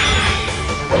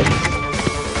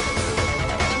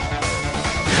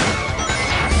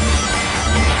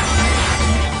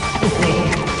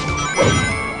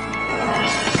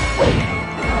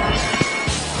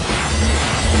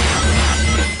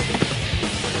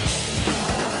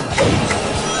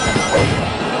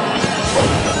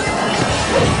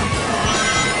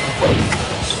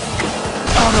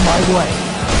 Out of my way!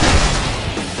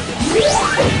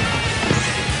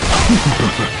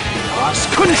 Lost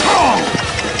control!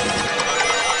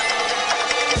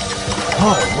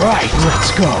 Alright,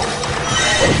 let's go!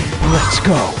 Let's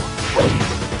go!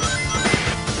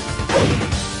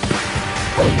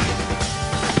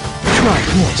 Try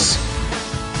this!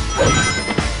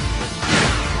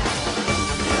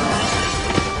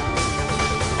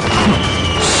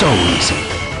 So easy!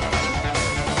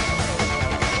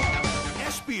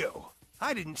 Espio,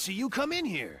 I didn't see you come in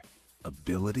here.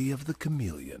 Ability of the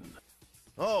chameleon.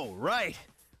 Oh, right.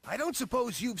 I don't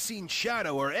suppose you've seen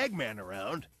Shadow or Eggman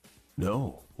around.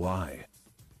 No, why?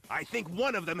 I think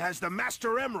one of them has the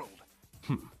Master Emerald.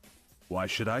 Why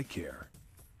should I care?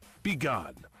 Be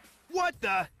gone. What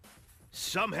the?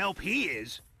 Some help he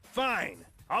is. Fine.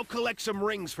 I'll collect some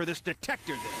rings for this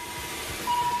detector then.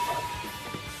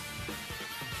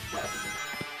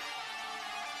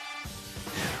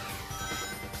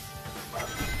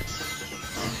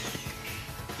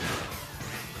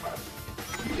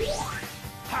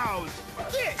 How's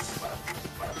this?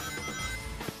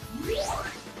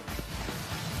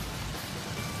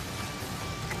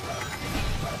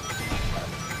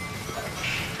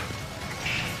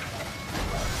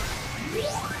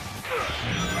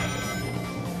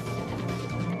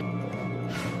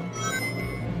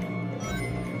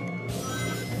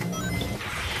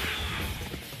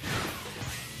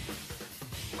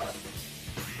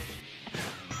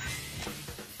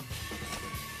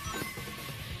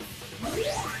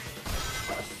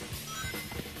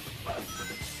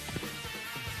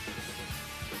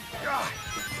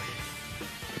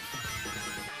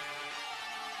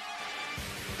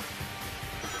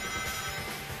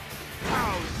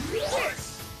 How's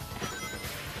this?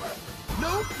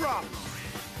 No problem.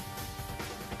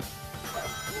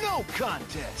 No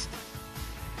contest.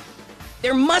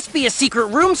 There must be a secret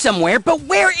room somewhere, but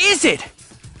where is it?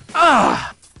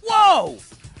 Whoa!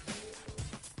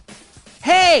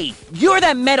 Hey, you're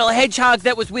that metal hedgehog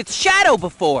that was with Shadow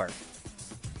before.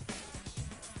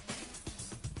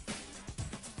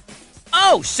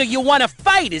 Oh, so you want to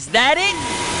fight, is that it?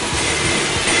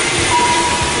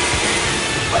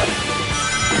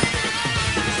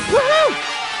 Woohoo!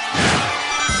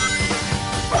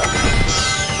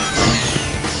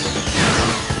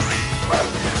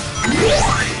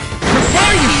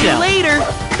 Prepare yourself! See you later!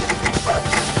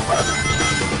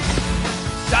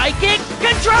 Psychic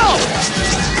control!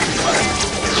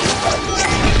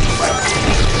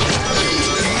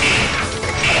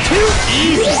 Too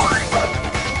easy!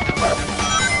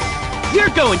 You're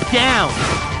going down!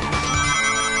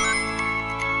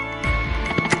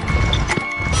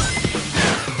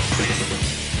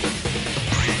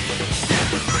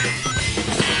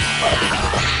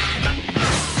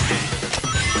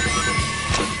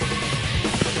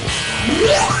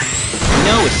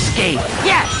 No escape!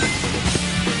 Yes!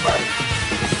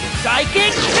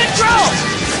 Psychic control!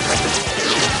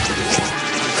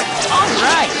 All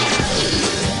right!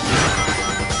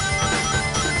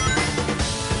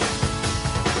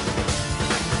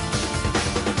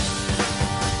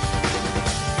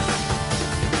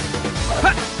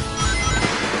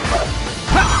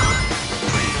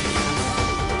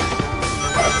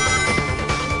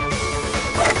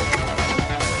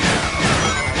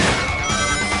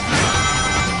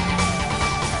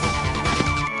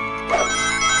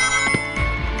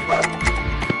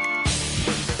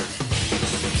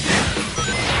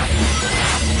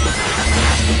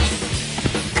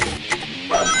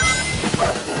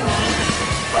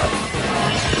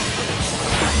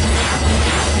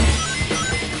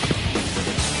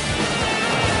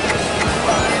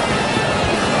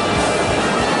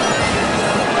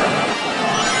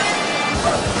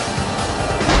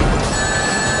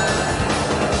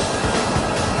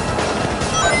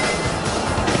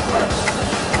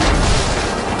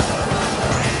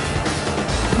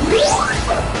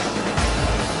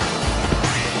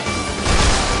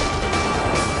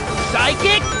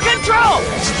 Psychic control!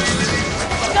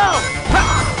 Go!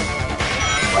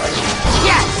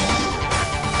 Yes!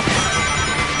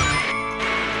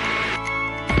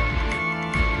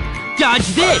 Dodge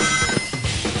this!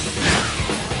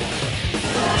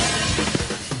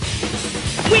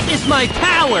 Witness my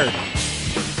power!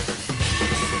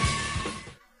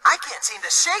 I can't seem to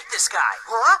shake this guy.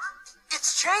 Huh?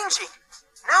 It's changing.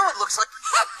 Now it looks like...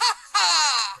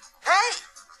 Hey!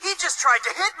 He just tried to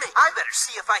hit me. I better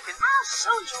see if I can... I'll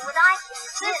show you what I can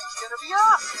do. It's gonna be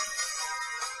off.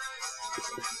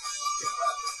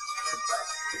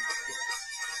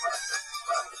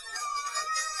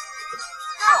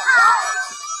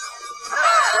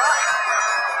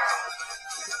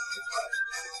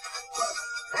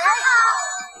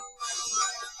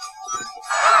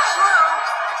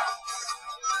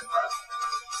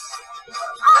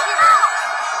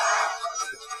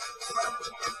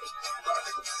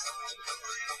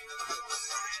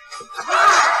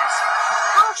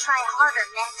 I'll try harder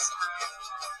next time.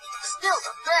 Still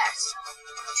the best.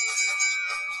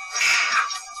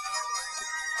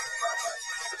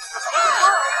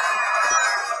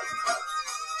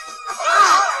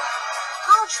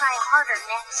 I'll try harder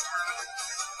next time.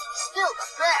 Still the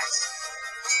best.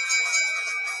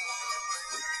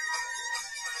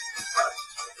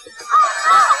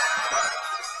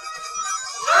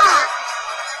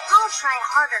 I'll try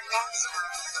harder next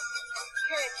time.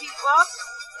 Can't keep up.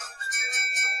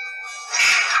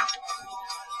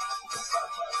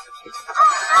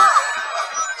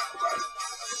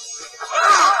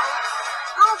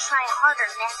 I'll try harder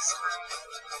next time.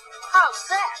 How's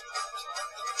that?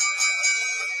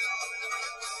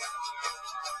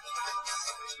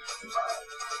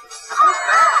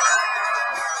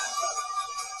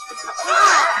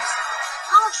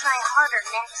 I'll try harder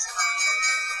next time.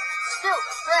 Still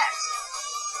the best.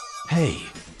 Hey,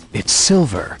 it's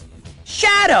Silver.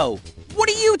 Shadow! What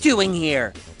are you doing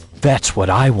here? That's what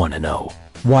I want to know.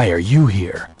 Why are you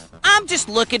here? I'm just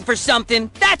looking for something,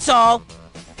 that's all.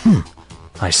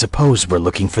 I suppose we're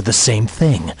looking for the same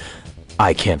thing.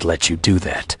 I can't let you do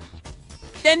that.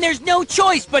 Then there's no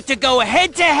choice but to go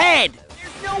head to head.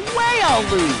 There's no way I'll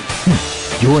lose.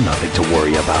 You're nothing to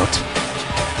worry about.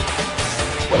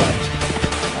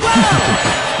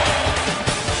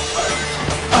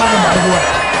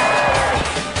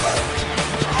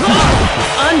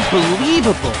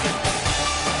 Unbelievable.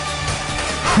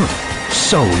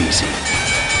 So easy.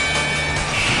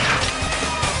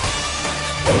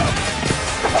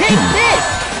 Take this!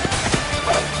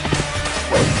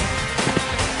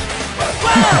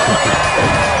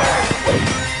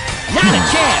 Not a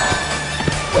chance!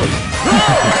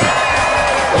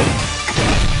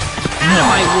 Out of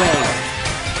my way!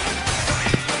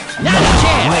 Not a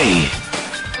chance! Way.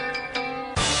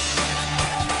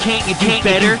 Can't you do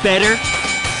better?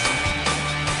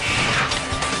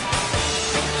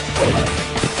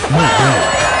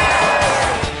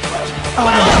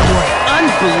 No way.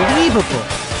 Unbelievable!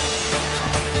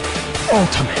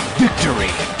 Ultimate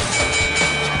victory.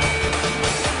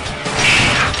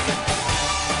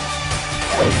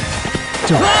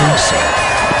 Don't think so.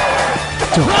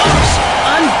 Don't think so.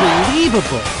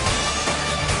 Unbelievable!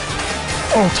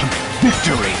 Ultimate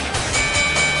victory.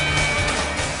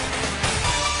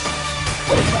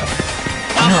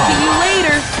 I'll see you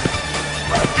later!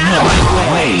 Out of my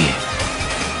way!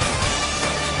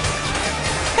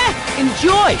 Heh,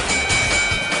 enjoy!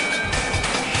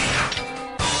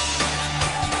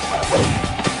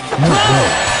 No way.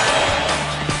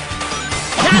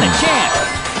 Not a chance!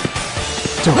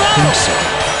 Don't think so.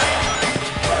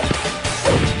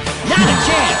 Not a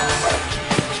chance!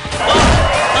 Oh,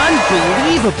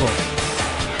 unbelievable!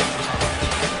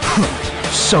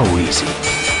 So easy.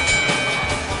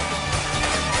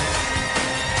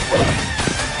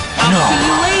 I'll see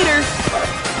you later!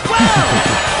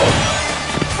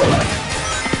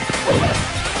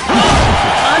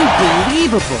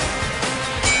 Unbelievable!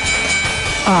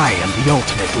 I am the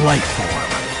ultimate life form.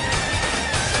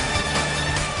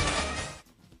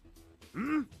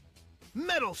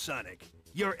 Metal Sonic,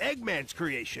 you're Eggman's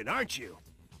creation, aren't you?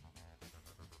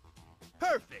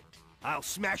 Perfect. I'll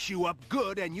smash you up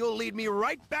good and you'll lead me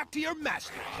right back to your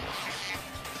master.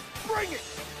 Bring it!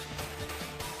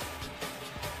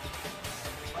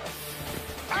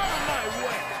 Out of my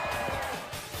way!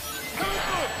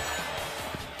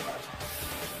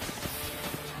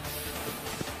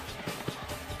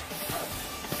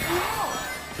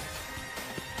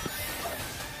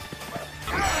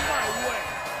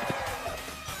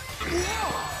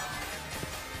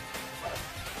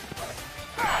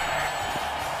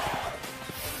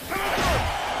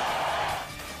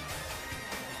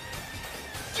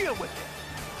 Deal with it!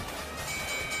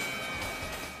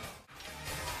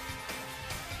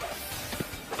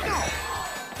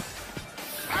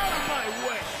 Out of my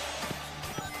way!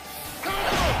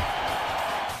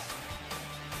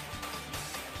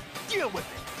 Deal with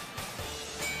it!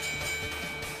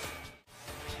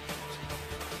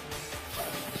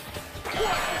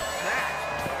 What is that?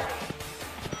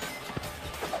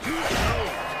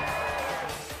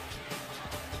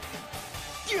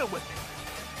 Deal with it!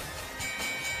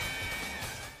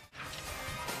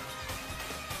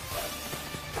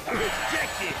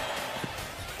 Rejected!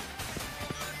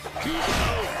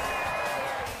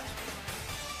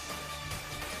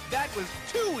 That was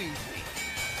too easy!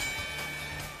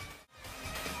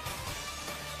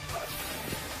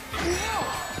 Whoa!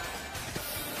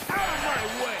 Out of my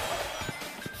way!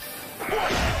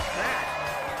 What is that?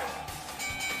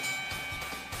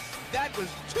 That was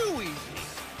too easy!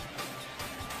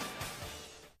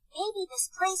 Maybe this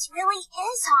place really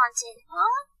is haunted,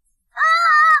 huh?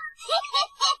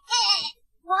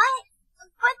 What?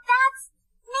 But that's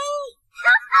me!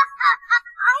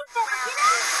 I better get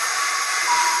out!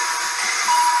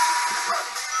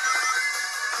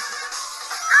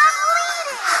 I'm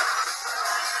leading!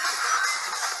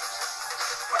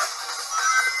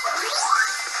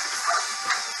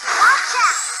 Watch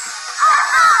out!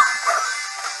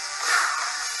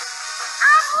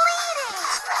 I'm leading!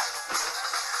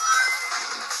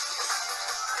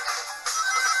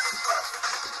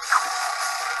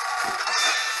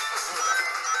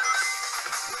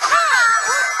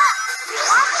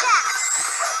 Watch out!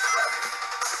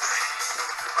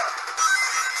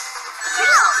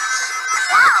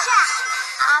 Watch out!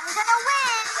 I'm gonna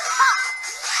win!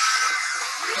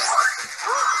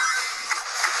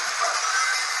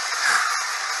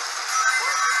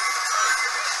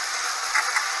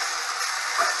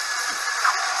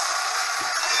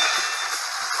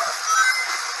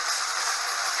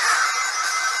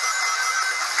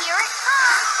 Here it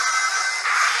comes!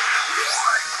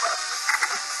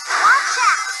 Watch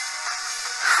out!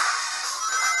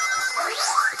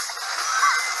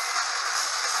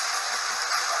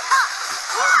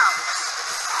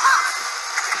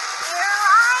 Here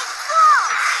I go!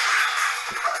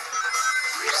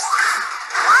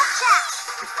 Watch out!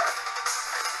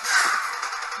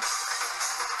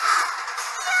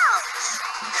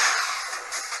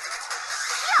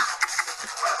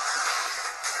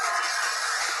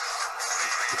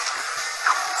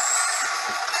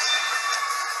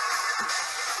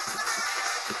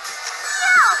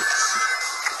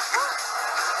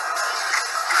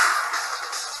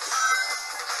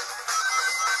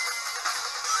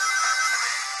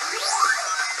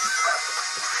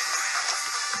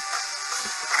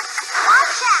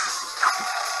 Watch out!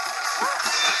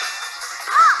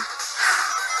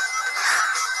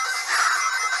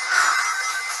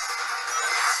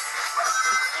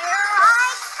 Here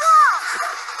I go!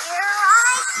 Here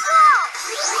I go!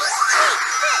 Take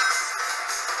this!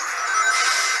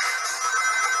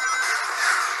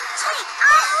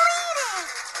 I'm leading!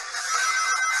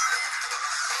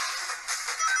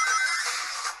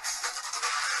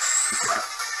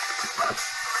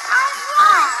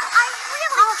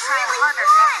 I'll try harder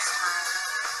next time.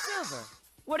 Silver,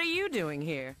 what are you doing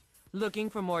here? Looking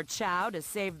for more chow to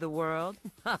save the world?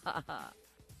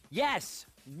 Yes!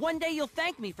 One day you'll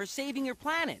thank me for saving your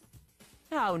planet.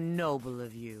 How noble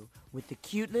of you, with the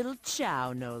cute little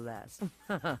chow, no less.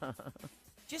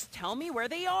 Just tell me where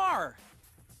they are.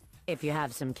 If you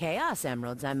have some Chaos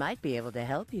Emeralds, I might be able to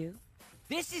help you.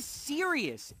 This is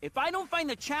serious. If I don't find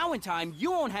the chow in time,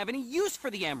 you won't have any use for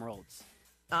the emeralds.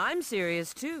 I'm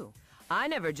serious, too. I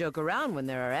never joke around when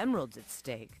there are emeralds at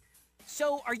stake.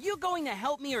 So, are you going to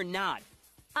help me or not?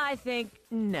 I think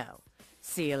no.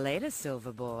 See you later,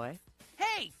 Silver Boy.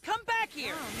 Hey, come back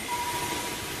here!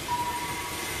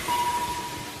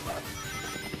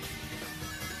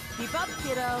 Keep up,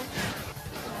 kiddo.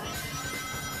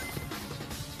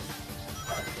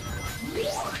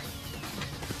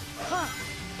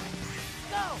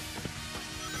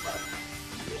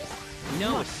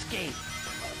 No escape.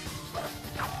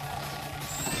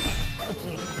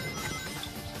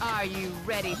 Are you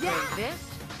ready for this?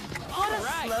 What a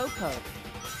right. slow poke.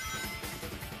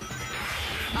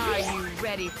 Are you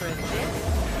ready for this?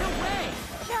 No way!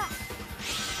 Yeah!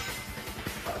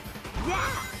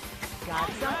 Got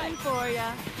something for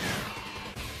ya.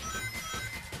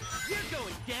 You're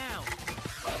going down.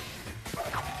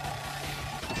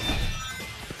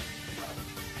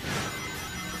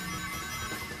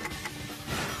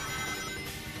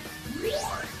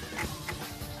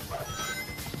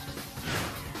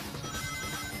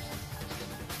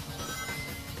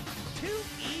 Too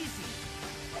easy.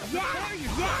 Prepare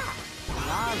yourself!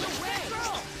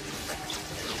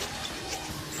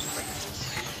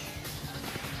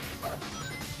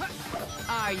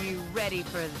 Are you ready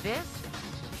for this?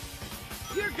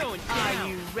 You're going down! Are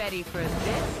you ready for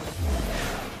this?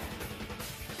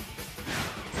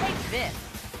 Take this!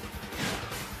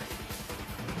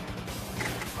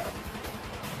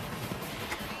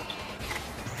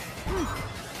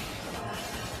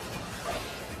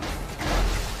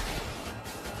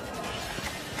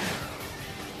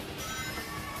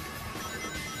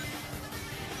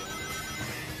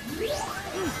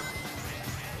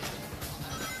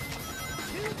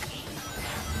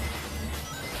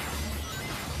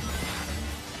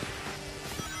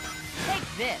 Take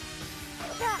this!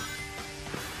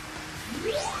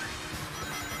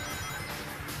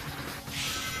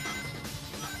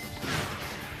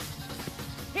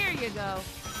 Here you go.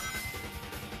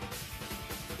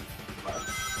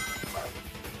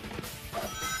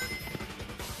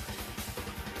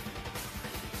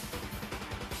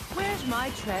 Where's my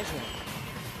treasure?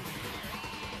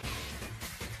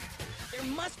 There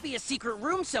must be a secret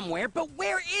room somewhere, but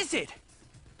where is it?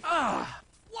 Ah!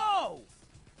 Whoa!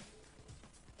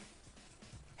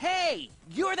 Hey!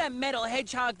 You're that metal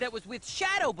hedgehog that was with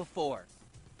Shadow before!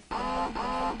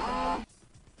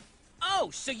 Oh,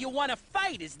 so you want to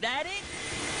fight, is that it?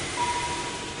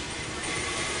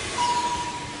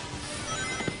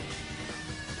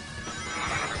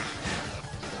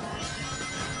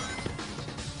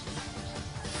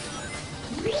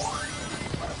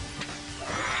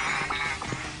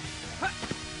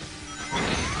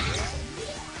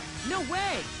 No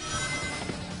way!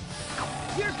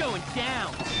 You're going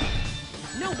down!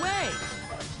 No way!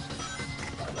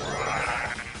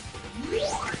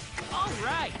 All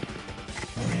right!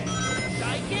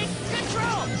 Psychic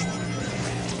control!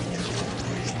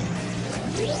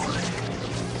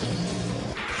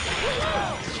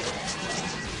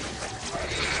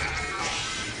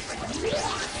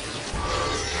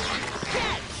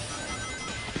 Catch!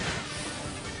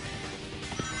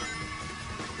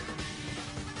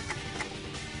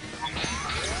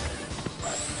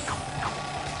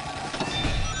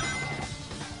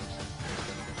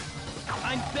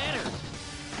 I'm better!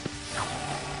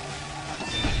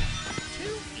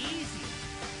 Too easy!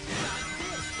 Got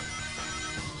this!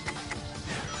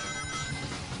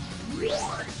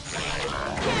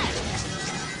 Catch!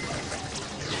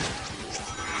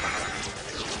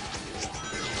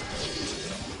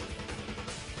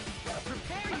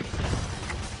 Prepare yourself!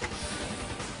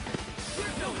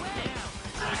 You're going down!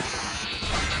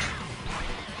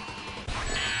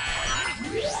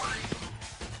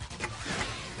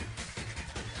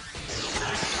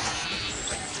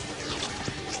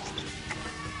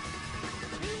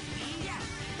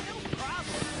 No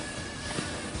problem!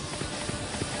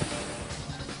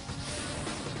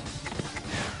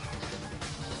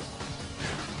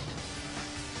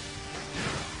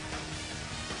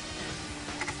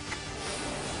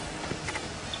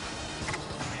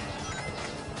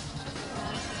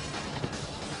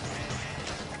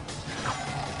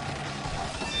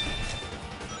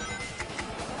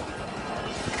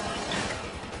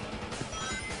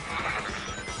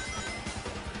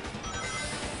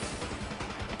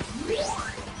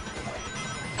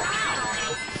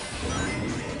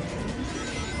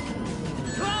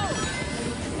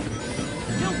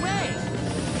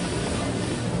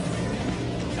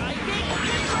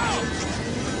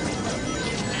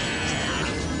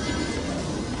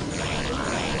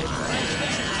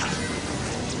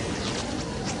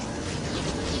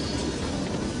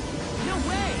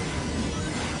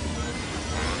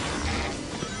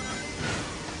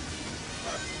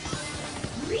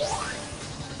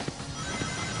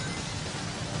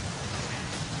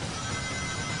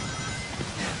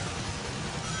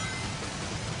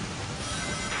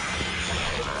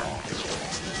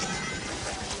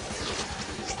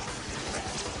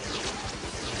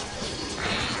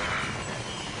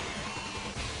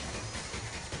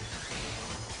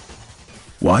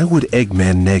 Why would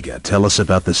Eggman Nega tell us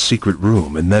about the secret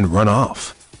room and then run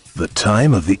off? The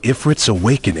time of the Ifrit's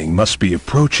awakening must be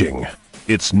approaching.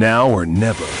 It's now or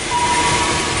never.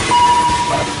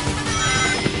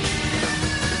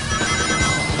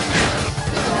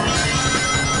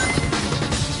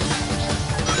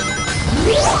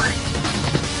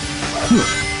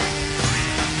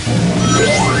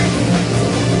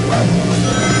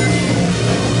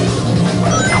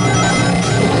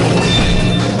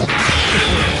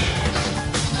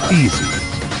 Easy.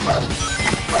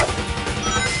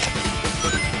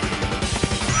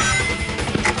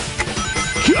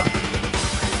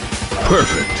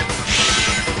 Perfect.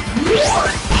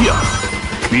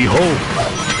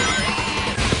 Behold.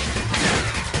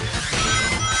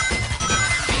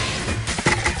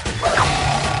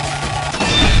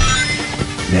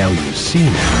 Now you see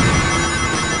me.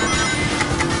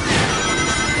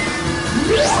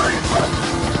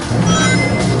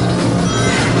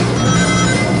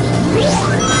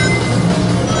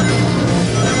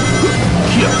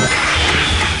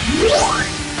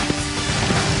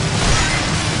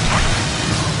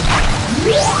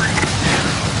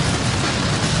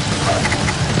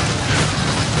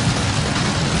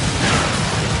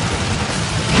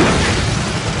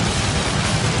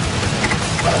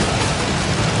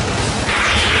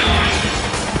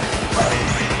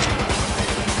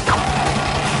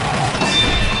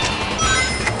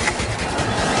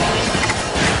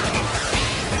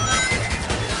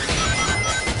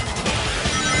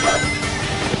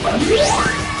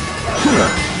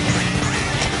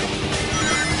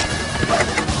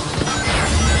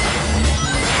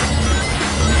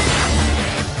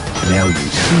 Now you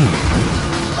see me.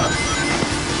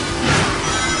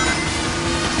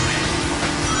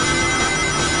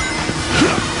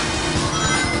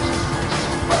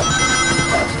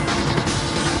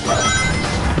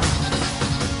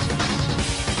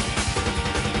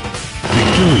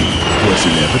 Victory was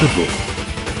inevitable.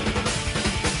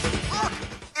 Look!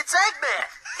 It's Eggman!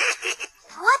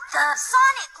 What the?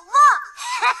 Sonic, look!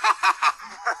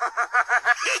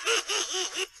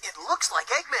 It looks like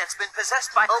Eggman's been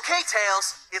possessed by... Okay,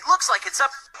 Tails. It looks like it's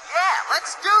up... Yeah,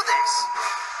 let's do this!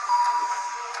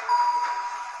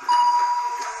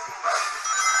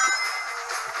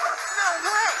 No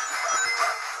way!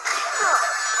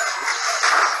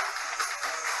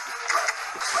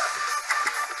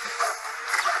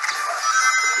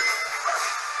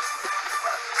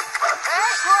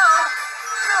 Hey, bro!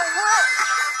 No way!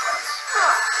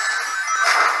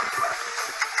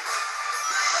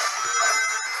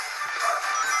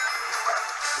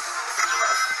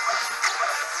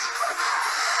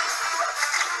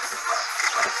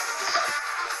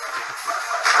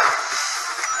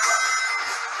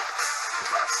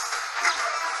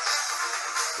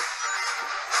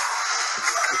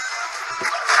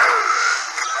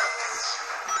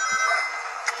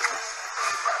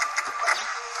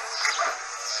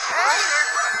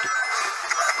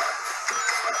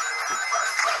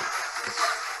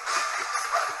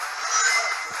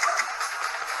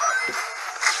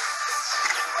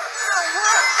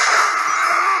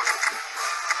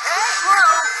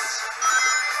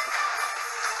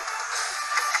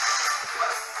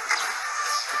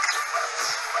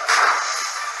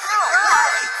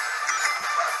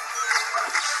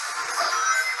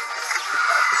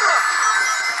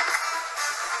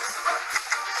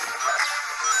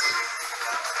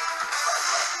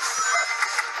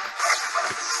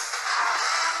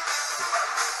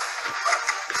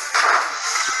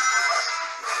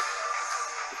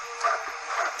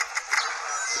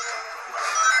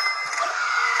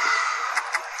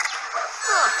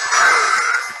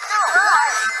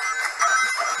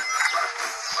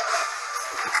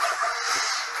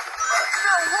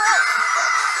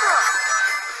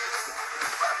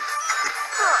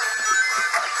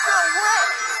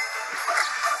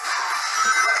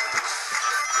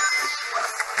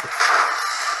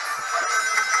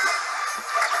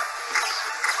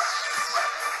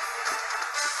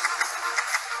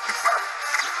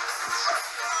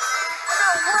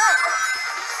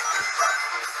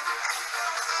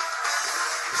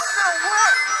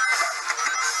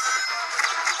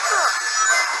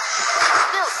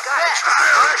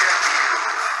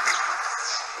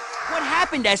 What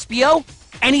happened, Espio?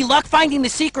 Any luck finding the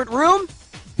secret room?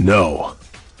 No.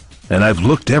 And I've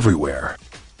looked everywhere.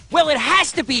 Well, it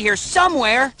has to be here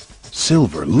somewhere.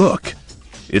 Silver, look.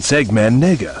 It's Eggman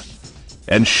Nega.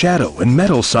 And Shadow and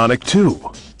Metal Sonic, too.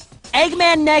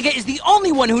 Eggman Nega is the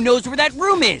only one who knows where that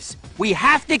room is. We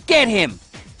have to get him.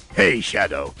 Hey,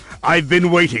 Shadow. I've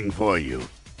been waiting for you.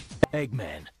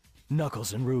 Eggman,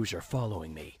 Knuckles and Rouge are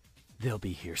following me. They'll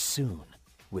be here soon,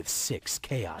 with 6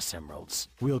 Chaos Emeralds.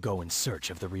 We'll go in search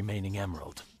of the remaining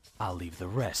emerald. I'll leave the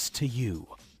rest to you.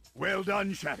 Well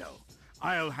done, Shadow.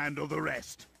 I'll handle the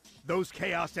rest. Those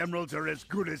Chaos Emeralds are as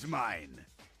good as mine.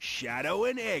 Shadow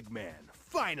and Eggman,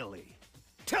 finally.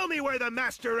 Tell me where the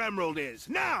Master Emerald is,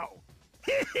 now!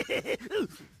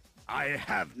 I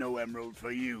have no emerald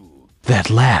for you. That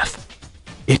laugh.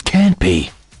 It can't be.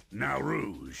 Now,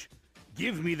 Rouge,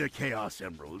 give me the Chaos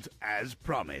Emeralds as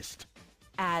promised.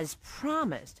 As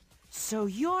promised. So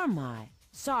you're my...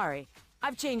 Sorry,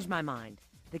 I've changed my mind.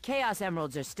 The Chaos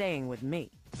Emeralds are staying with me.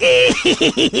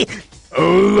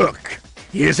 Oh, look!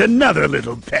 Here's another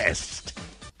little pest.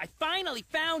 I finally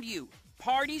found you.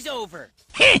 Party's over.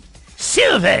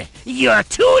 Silver, you're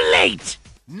too late!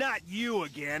 Not you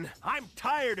again. I'm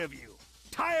tired of you.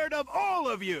 Tired of all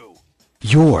of you.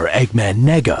 You're Eggman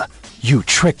Nega. You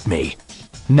tricked me.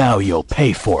 Now you'll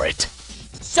pay for it.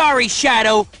 Sorry,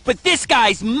 Shadow, but this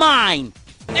guy's mine.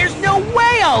 There's no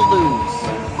way I'll lose.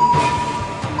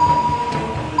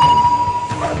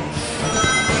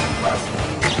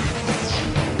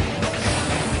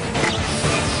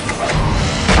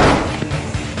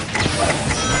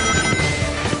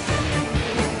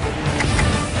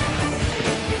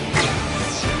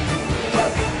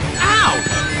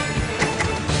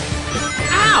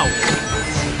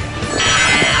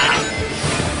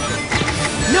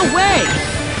 No way!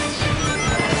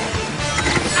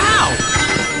 Ow!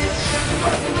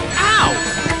 Ow!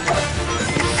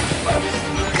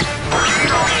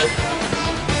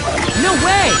 No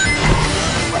way!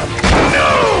 No!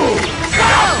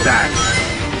 Stop that!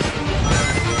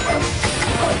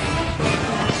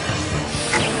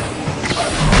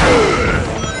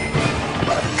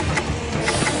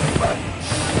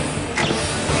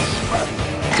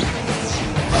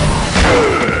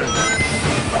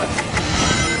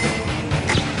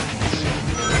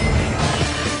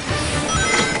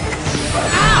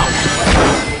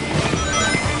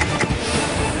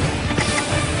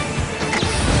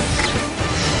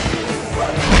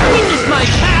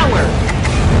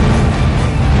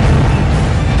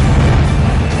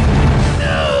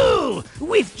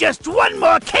 With just one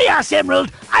more Chaos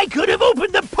Emerald, I could have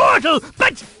opened the portal,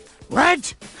 but...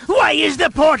 What? Why is the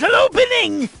portal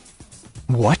opening?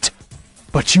 What?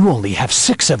 But you only have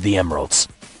 6 of the emeralds.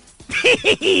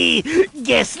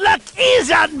 Guess luck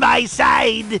is on my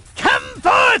side. Come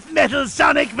forth, Metal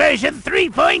Sonic version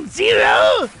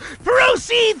 3.0.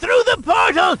 Proceed through the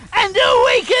portal and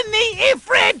awaken the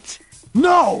Ifrit.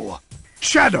 No!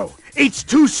 Shadow, it's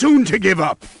too soon to give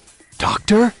up.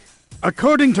 Doctor?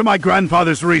 According to my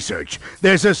grandfather's research,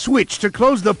 there's a switch to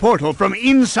close the portal from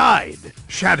inside.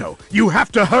 Shadow, you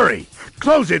have to hurry.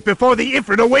 Close it before the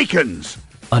Ifrit awakens.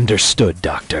 Understood,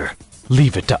 Doctor.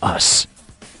 Leave it to us.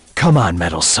 Come on,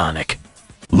 Metal Sonic.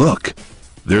 Look,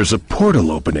 there's a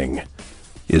portal opening.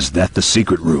 Is that the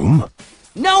secret room?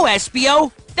 No,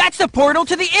 Espio! That's the portal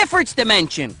to the Ifrit's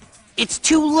dimension! It's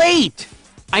too late!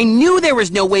 I knew there was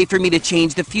no way for me to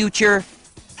change the future.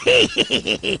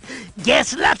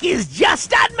 Guess luck is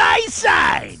just on my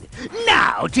side.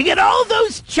 Now, to get all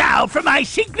those chow from my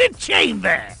secret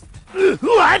chamber.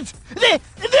 What?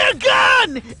 They're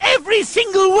gone! Every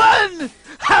single one!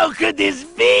 How could this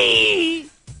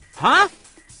be? Huh?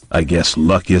 I guess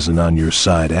luck isn't on your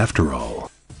side after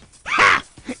all. Ha!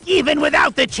 Even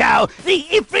without the chow, the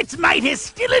Ifrit's might is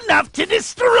still enough to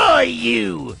destroy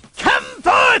you! Come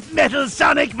forth, Metal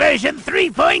Sonic version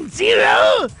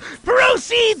 3.0!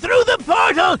 Proceed through the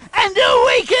portal and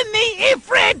awaken the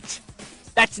Ifrit!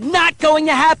 That's not going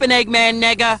to happen, Eggman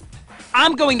Nega!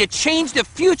 I'm going to change the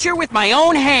future with my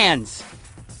own hands!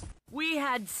 We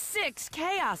had 6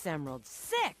 Chaos Emeralds.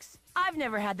 6! I've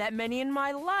never had that many in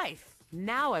my life.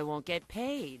 Now I won't get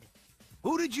paid.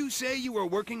 Who did you say you were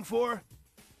working for?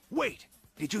 Wait,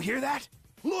 did you hear that?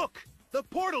 Look! The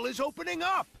portal is opening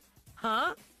up!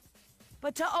 Huh?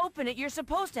 But to open it, you're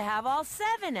supposed to have all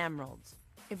 7 emeralds.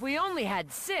 If we only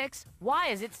had 6, why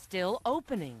is it still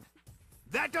opening?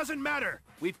 That doesn't matter!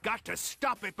 We've got to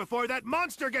stop it before that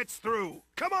monster gets through!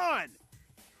 Come on!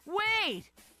 Wait!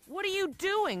 What are you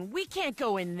doing? We can't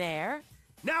go in there.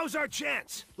 Now's our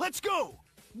chance! Let's go!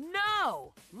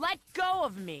 No! Let go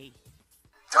of me!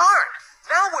 Darn!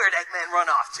 Now where'd Eggman run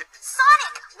off to?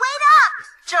 Sonic, wait up!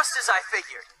 Just as I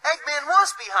figured. Eggman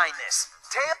was behind this.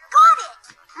 Tail... Got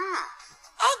it!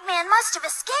 Eggman must have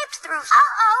escaped through...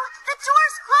 Uh-oh! The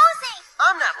door's closing!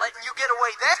 I'm not letting you get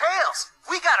away there. Tails!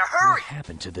 We gotta hurry! What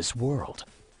happened to this world?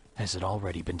 Has it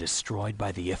already been destroyed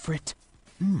by the Ifrit?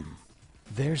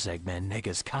 There's Eggman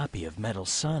Nega's copy of Metal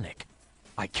Sonic.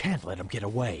 I can't let him get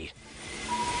away.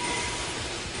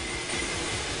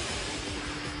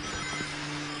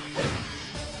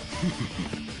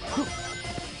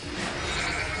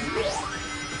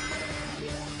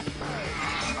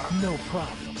 No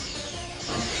problem.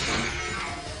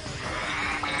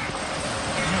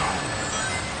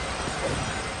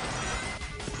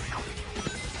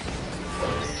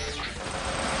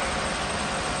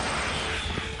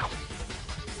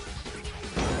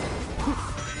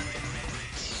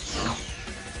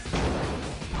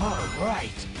 All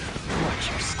right. Watch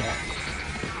your step.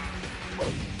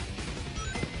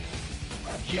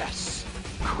 Yes.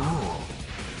 Cool.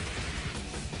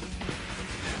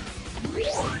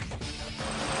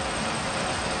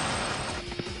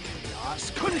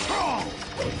 Chaos control!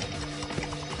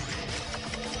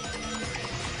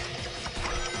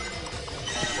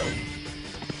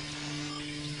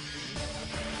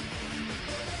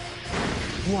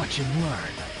 Watch and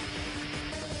learn.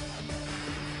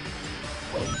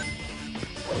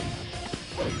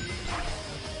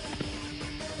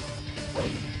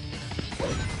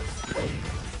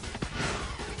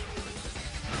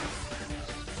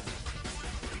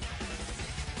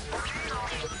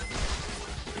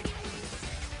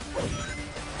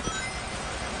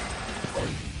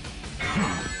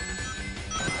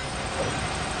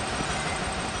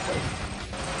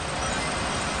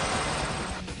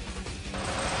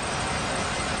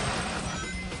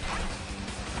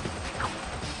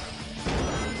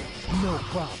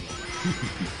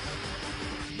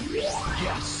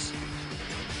 Yes!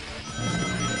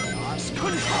 Lost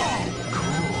control!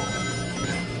 Cool.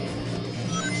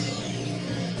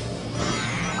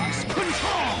 Lost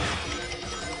control!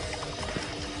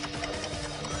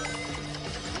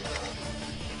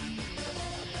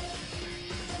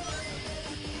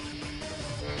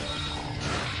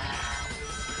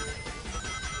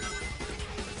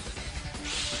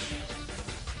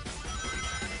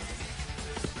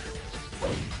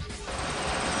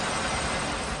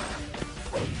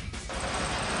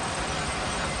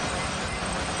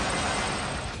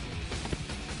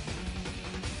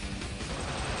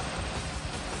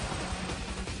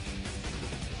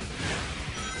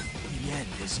 The end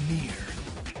is near.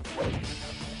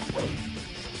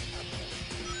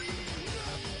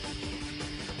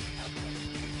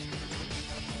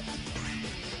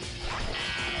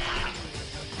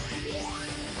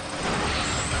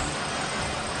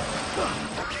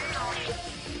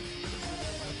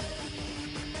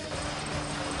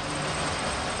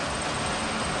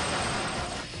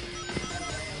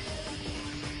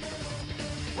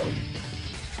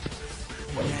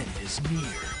 The end is near.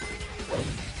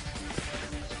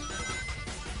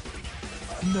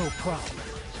 No problem.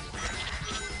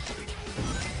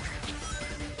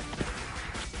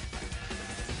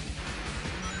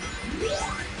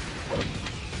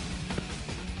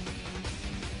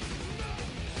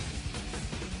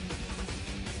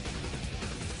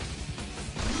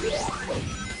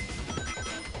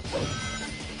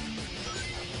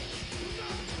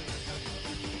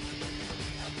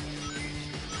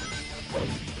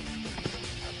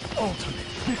 Ultimate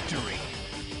victory.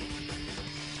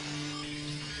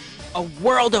 A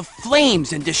world of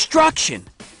flames and destruction.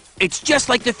 It's just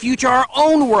like the future our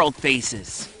own world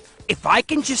faces. If I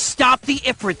can just stop the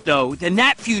Ifrit, though, then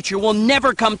that future will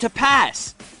never come to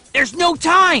pass. There's no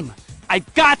time.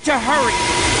 I've got to hurry.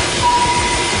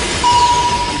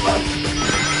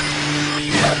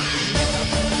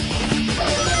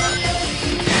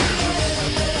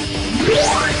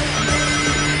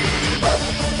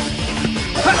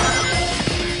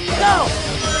 Go!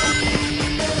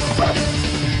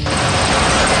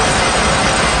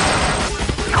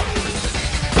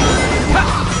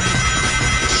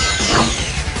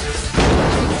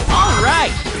 All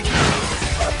right.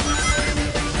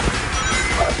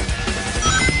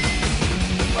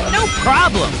 No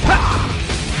problem.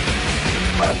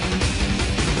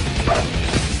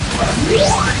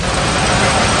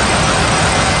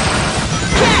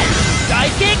 Catch!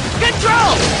 Psychic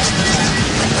control!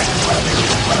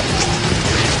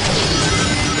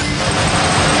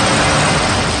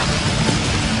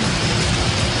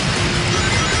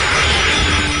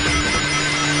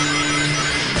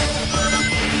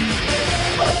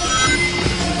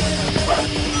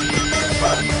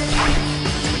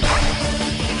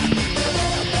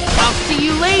 I'll see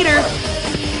you later.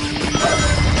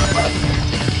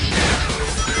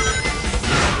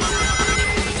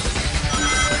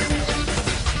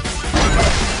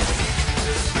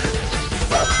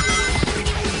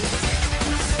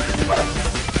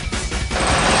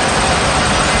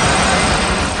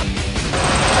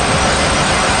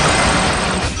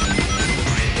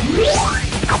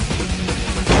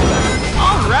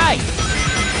 All right.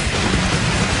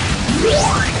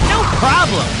 No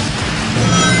problem.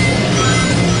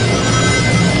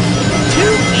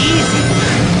 Too easy.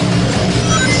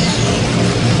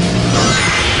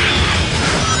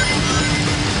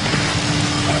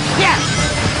 Yes.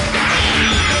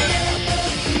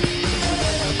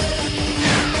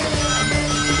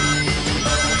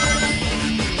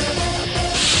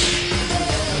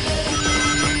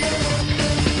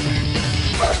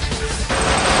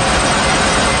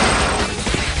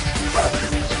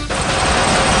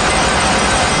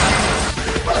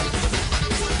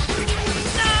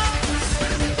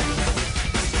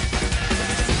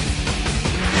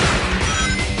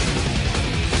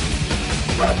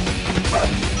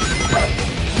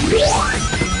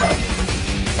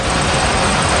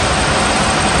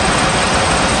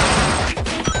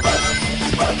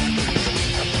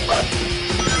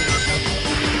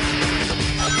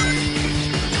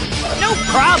 No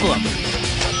problem.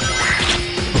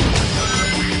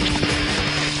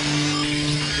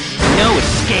 No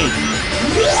escape.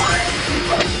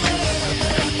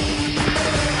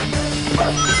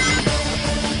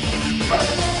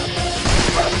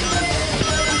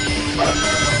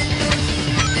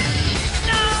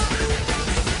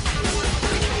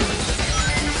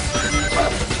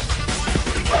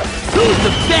 Who's the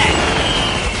best?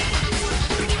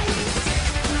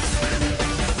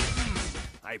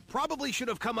 I probably should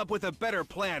have come up with a better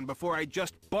plan before I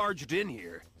just barged in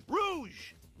here.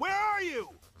 Rouge! Where are you?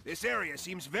 This area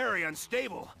seems very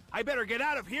unstable. I better get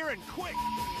out of here and quick!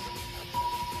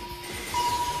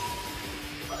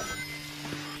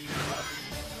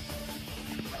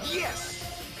 Yes!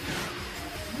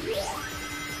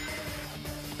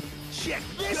 Check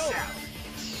this out!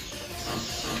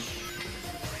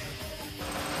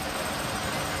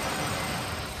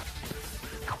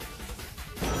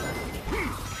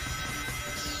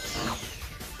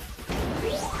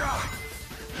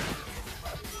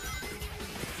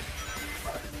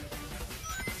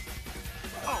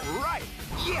 All right!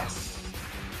 Yes!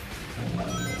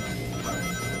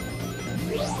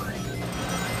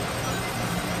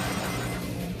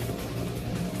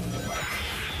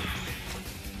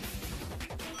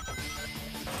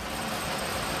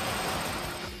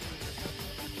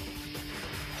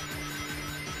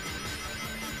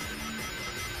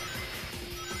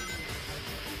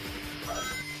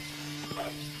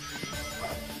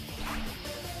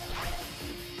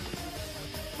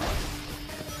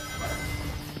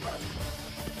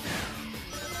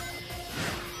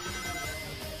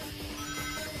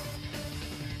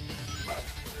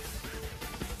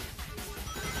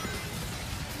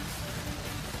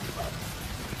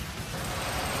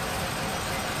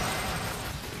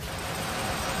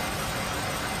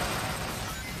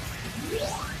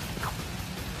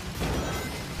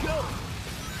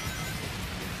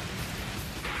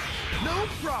 No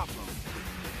problem.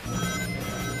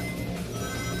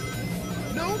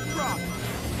 No problem.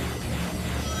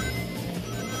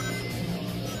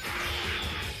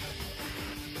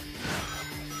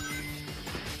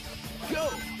 Go.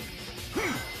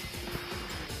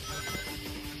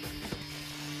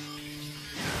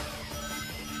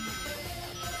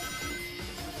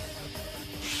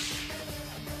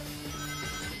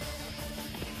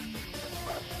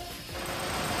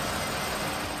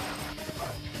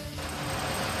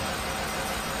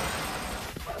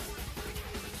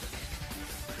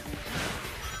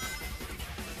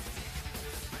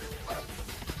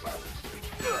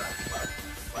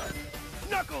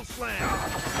 Knuckle slam!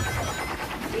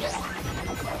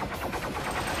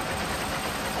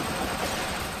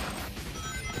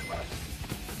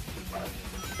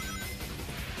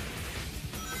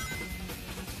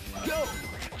 Go!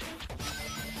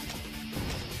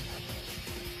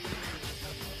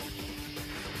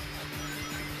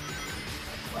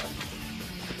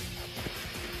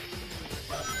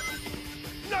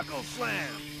 Knuckle slam!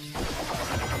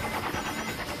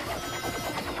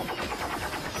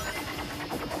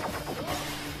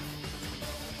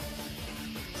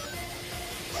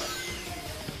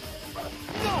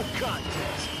 No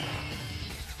contest!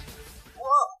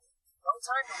 Whoa! No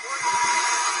time to worry.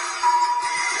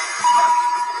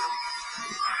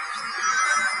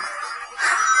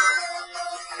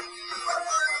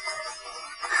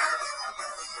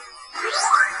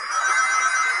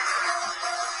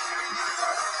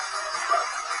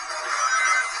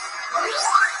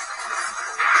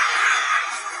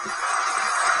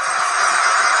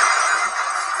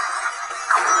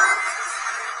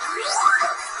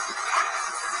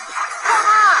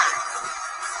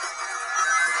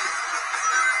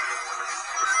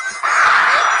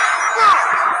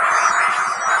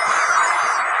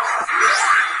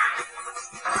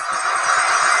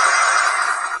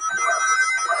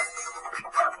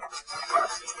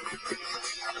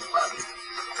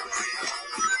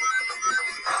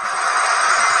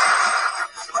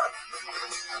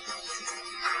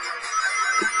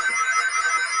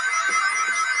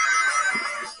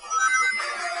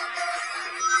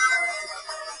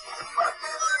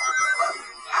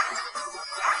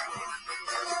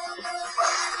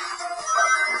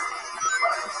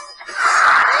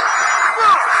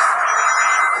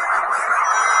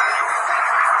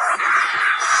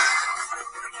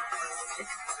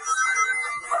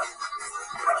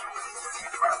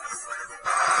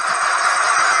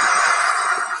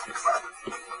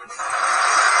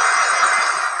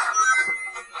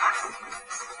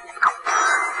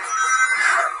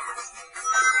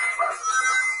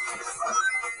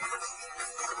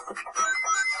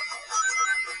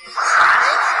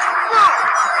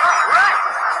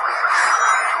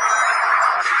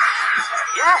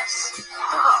 Yes!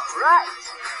 All right!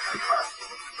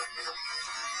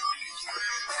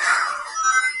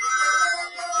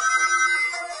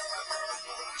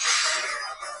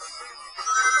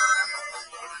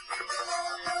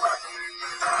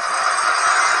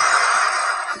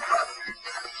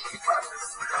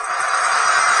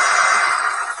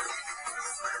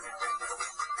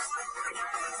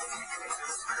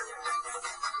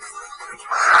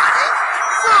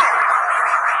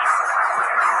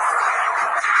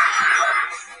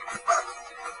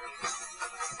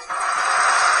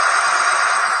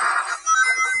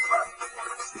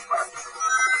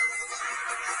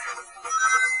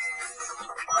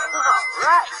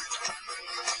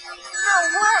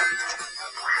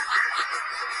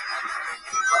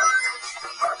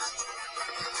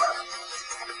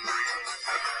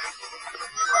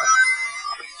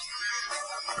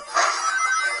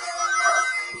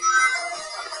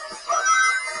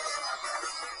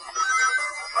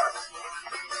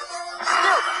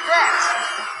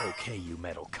 Okay, you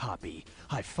metal copy.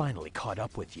 I finally caught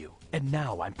up with you, and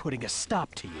now I'm putting a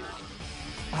stop to you.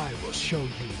 I will show you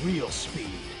real speed.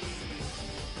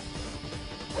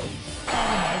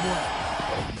 Out of my way.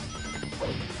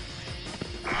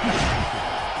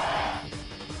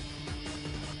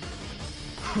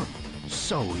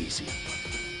 So easy.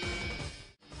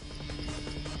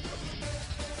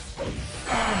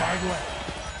 Out of my way.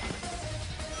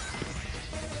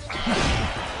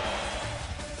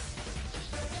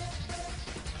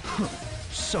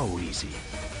 So easy.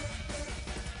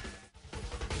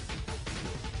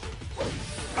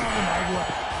 Out of my way.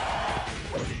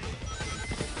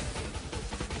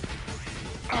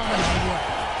 Out of my way.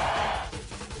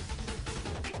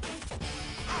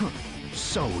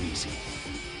 So easy.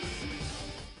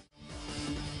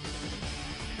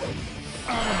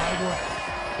 Out of my way.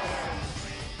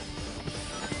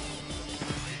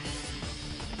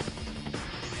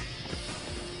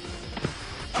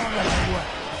 Out of my way.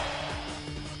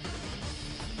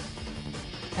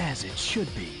 As it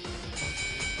should be.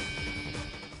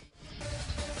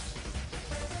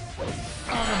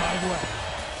 Out of my way.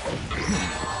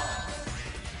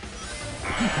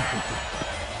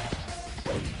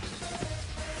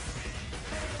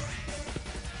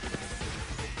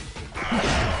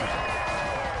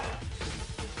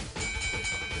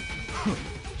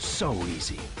 So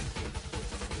easy.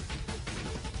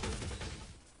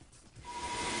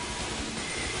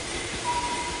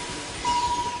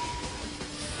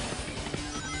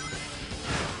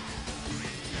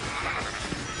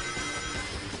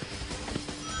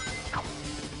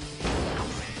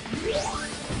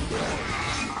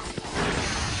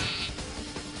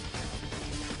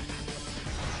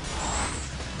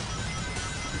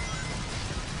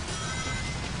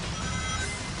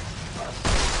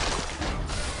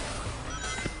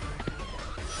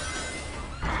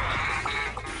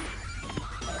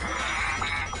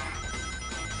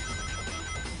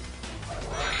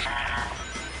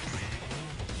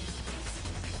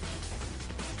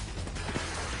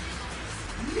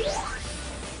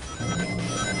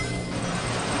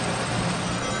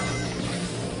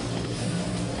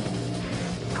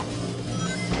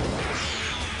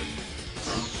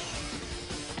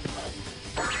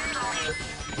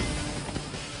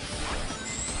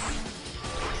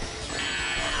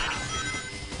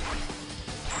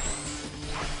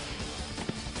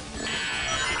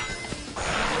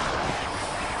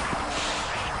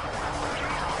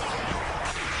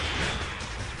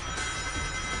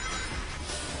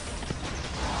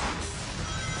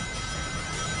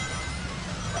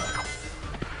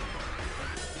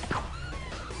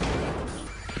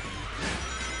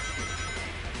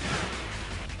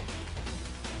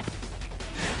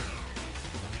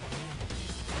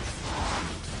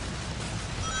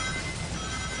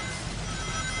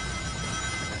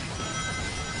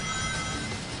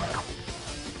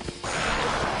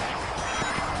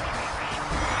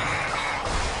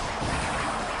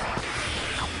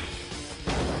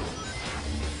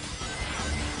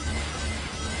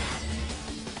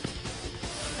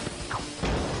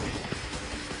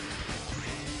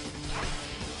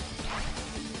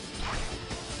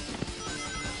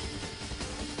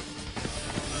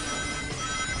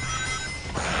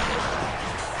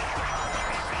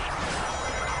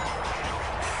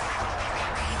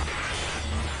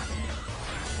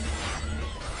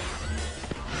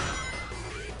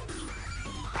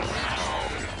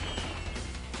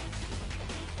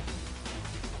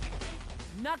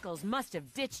 Knuckles must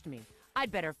have ditched me.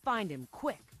 I'd better find him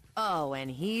quick. Oh, and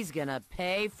he's gonna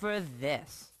pay for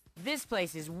this. This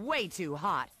place is way too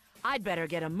hot. I'd better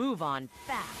get a move on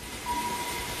fast.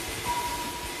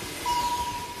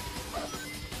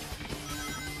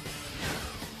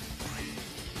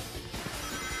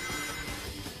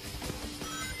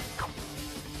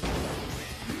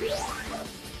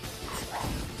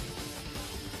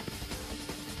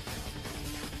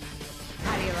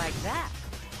 How do you like that?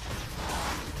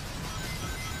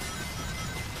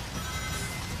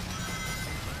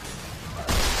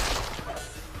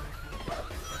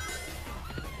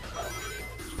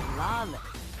 Flawless.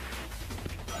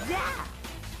 Yeah!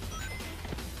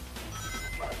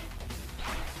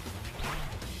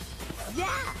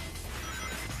 Yeah!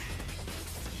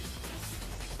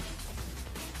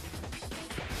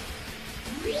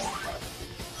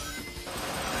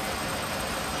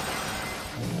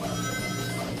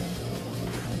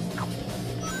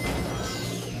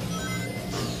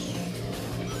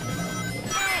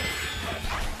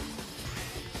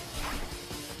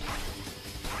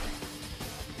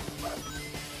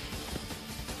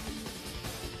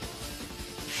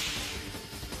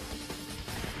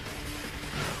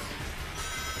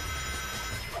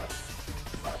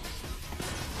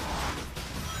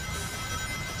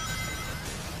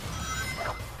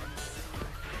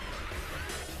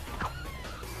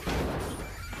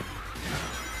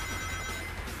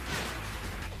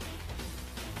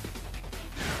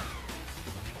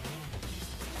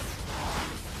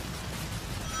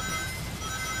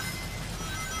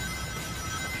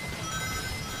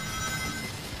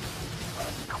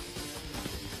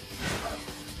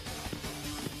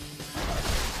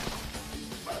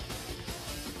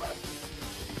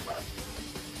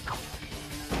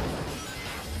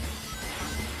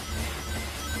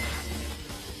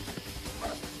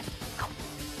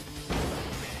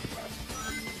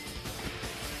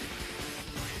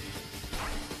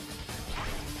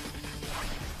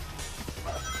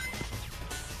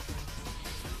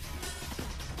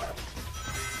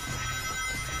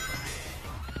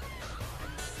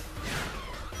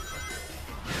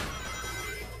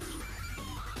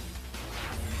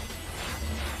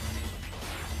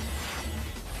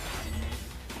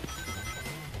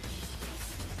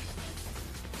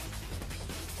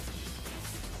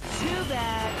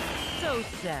 So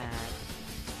sad.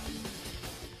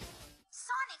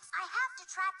 Sonic, I have to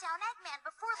track down Eggman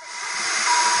before the...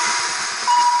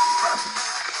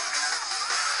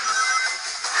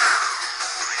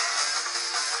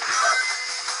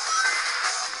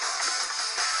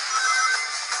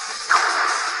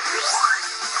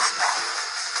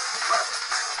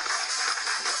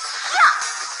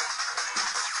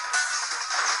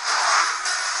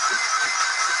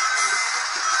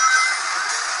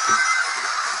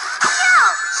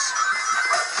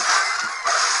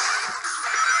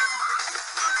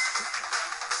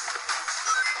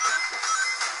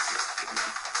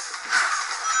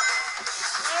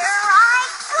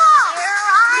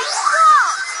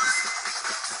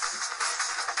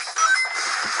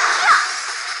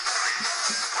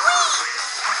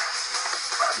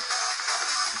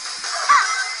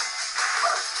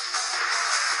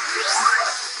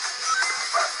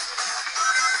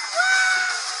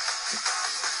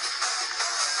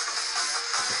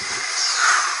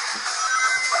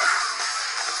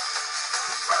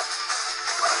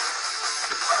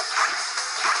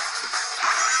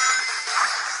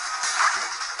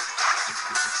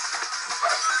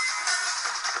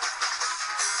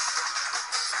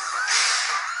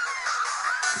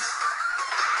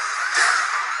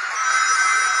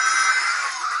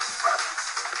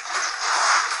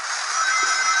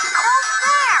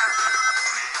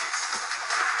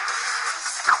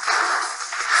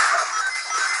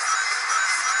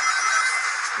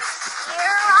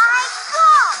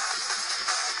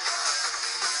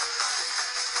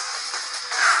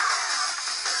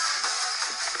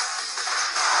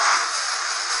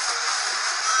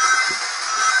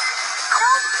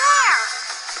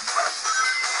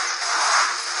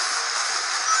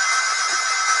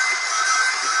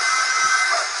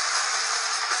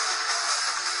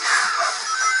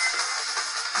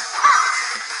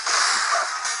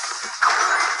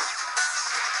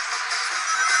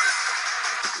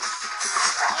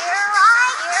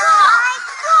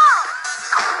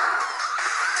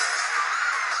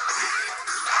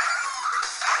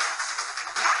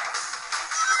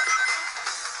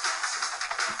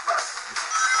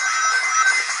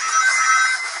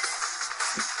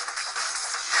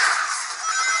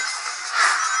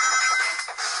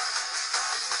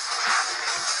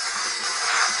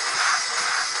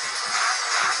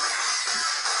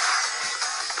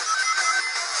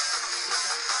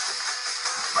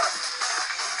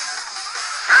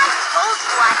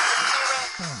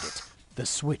 The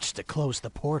switch to close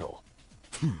the portal.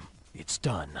 It's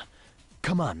done.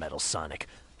 Come on, Metal Sonic.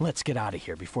 Let's get out of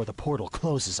here before the portal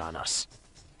closes on us.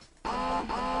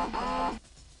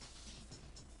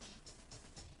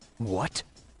 What?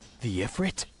 The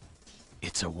Ifrit?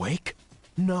 It's awake?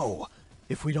 No.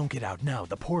 If we don't get out now,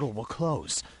 the portal will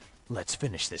close. Let's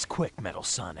finish this quick, Metal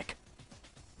Sonic.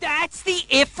 That's the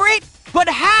Ifrit? But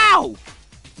how?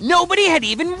 Nobody had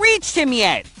even reached him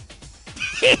yet.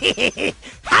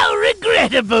 How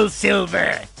regrettable,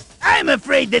 Silver! I'm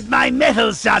afraid that my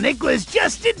Metal Sonic was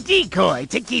just a decoy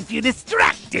to keep you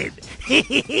distracted.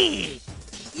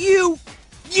 You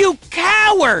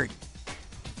coward!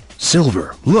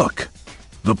 Silver, look!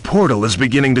 The portal is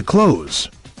beginning to close.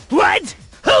 What?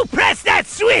 Who pressed that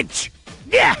switch?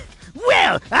 Yeah,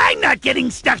 well, I'm not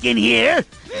getting stuck in here.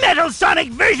 Metal Sonic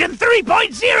version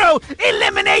 3.0!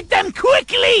 Eliminate them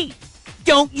quickly!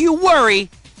 Don't you worry.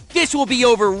 This will be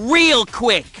over real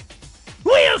quick.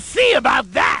 We'll see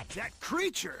about that! That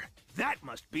creature! That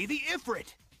must be the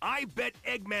Ifrit! I bet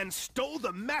Eggman stole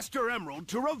the Master Emerald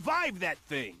to revive that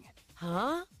thing!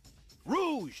 Huh?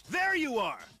 Rouge, there you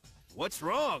are! What's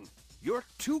wrong? You're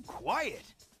too quiet.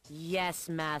 Yes,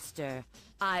 Master.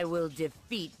 I will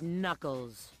defeat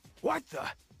Knuckles. What the?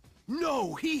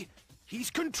 No, he's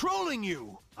controlling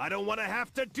you! I don't want to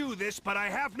have to do this, but I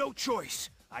have no choice.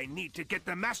 I need to get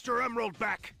the Master Emerald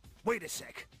back. Wait a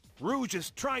sec. Rouge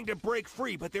is trying to break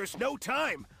free, but there's no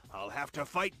time. I'll have to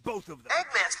fight both of them.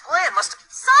 Eggman's plan must...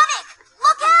 Sonic!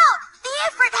 Look out! The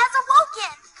Ifrit has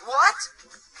awoken! What?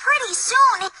 Pretty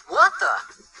soon... What the?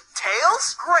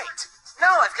 Tails? Great!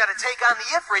 Now I've got to take on the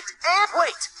Ifrit and...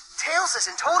 Wait! Tails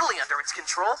isn't totally under its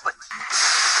control, but...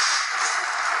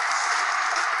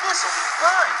 This'll be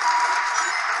fine.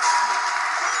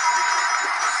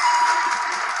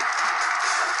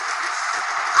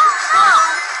 Oh no!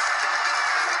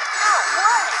 No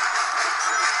way!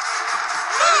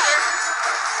 There!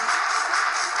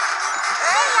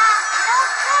 No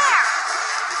fair!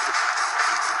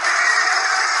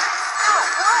 No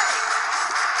way!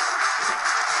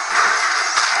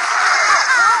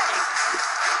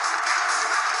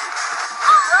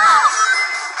 Oh no!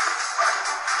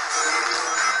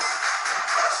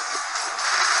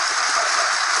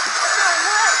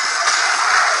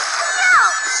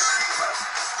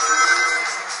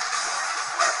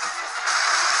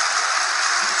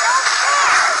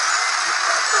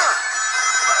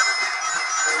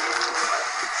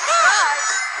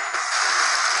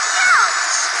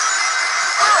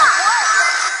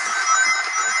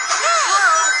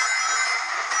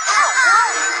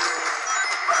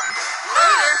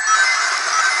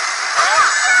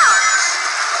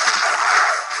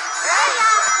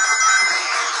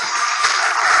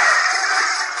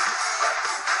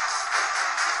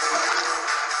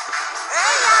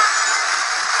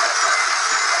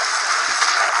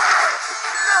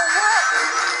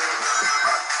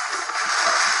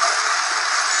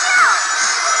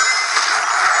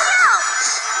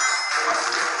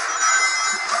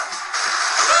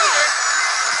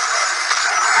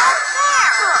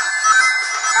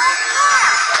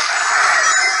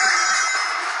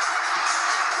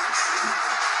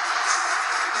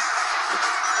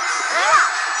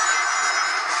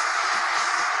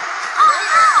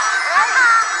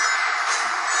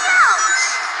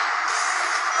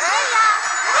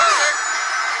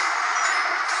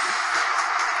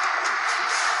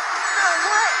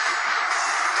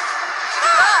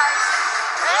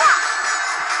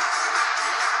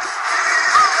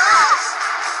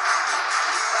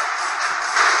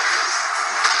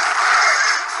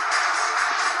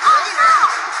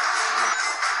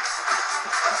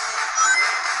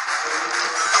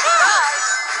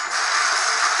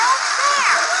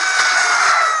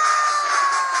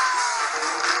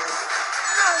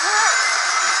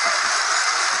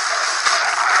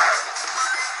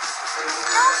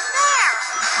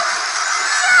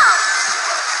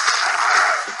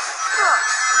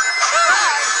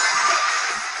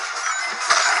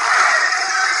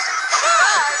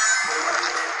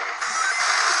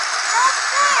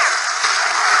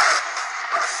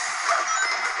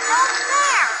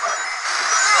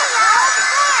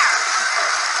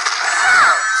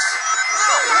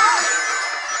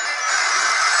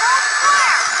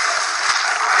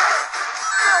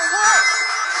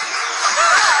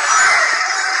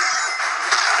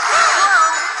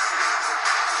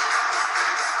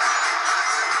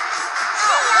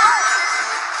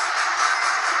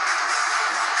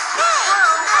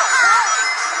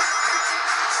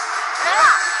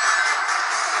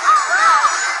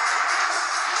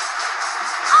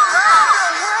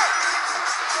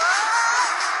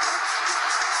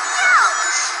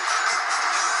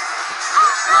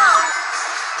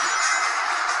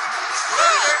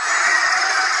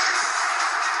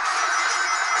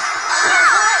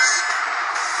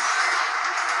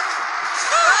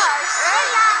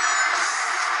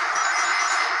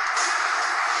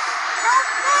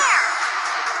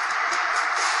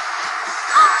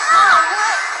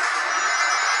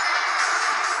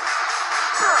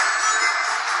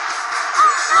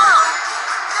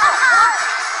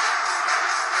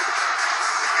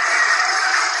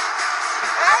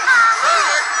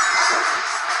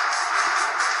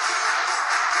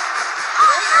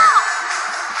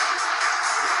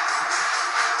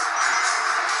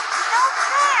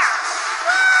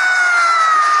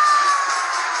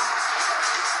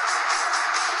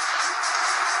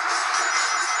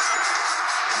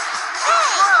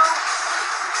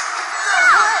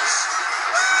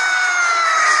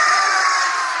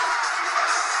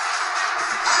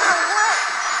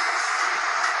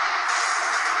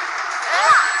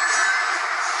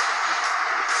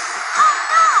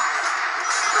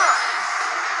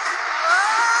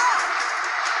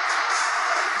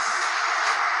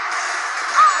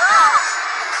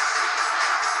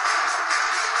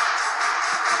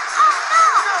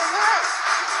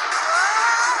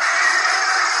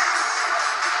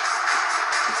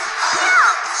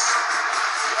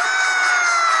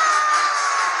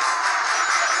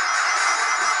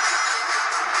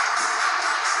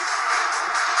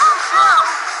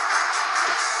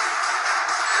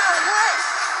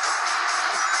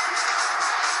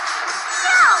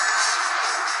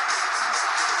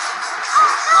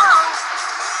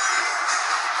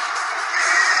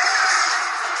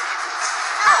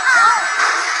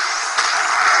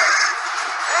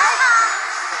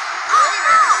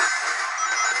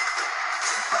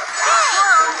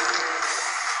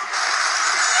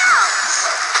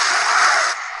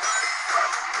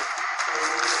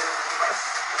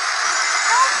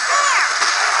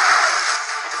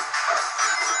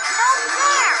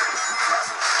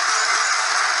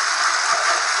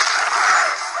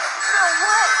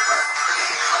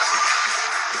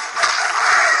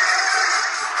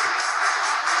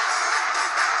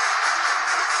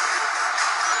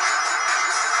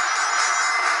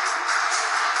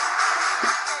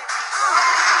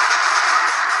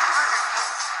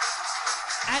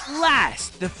 At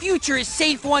last, the future is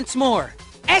safe once more.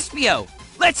 Espio,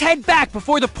 let's head back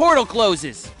before the portal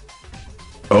closes.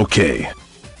 Okay.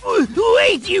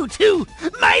 Wait, you two!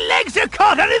 My legs are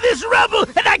caught under this rubble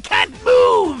and I can't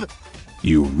move!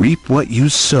 You reap what you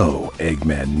sow,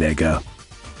 Eggman Nega.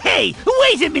 Hey,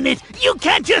 wait a minute! You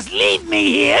can't just leave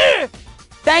me here!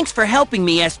 Thanks for helping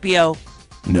me, Espio.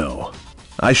 No,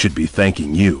 I should be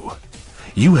thanking you.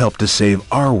 You helped to save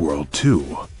our world,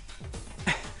 too.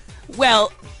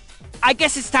 Well, I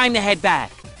guess it's time to head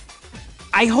back.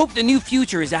 I hope the new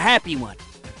future is a happy one.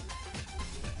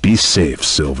 Be safe,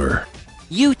 Silver.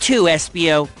 You too,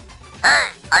 Espio. Hey,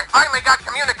 I finally got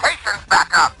communications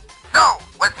back up. So,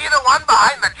 was he the one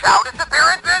behind the Chow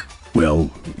disappearances?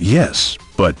 Well, yes,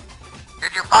 but...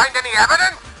 Did you find any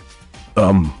evidence?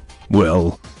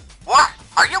 Well... What?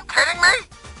 Are you kidding me?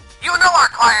 You know our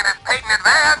client is paid in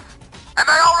advance. And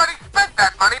I already spent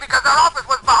that money because our office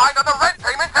was behind on the rent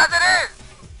payments as it is.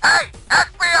 Hey,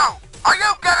 Espio! Are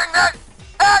you getting this?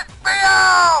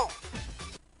 Espio!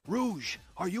 Rouge,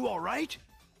 are you alright?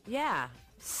 Yeah,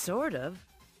 sort of.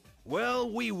 Well,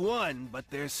 we won, but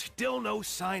there's still no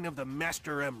sign of the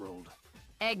Master Emerald.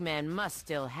 Eggman must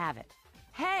still have it.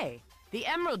 Hey, the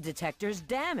emerald detector's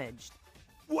damaged.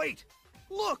 Wait!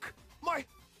 Look! My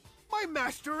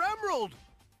Master Emerald!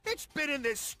 It's been in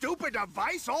this stupid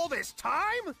device all this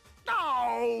time?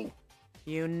 No!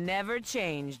 You never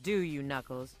change, do you,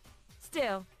 Knuckles?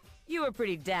 Still, you were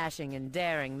pretty dashing and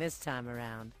daring this time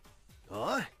around.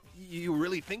 Huh? You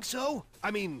really think so? I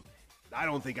mean, I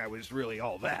don't think I was really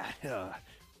all that.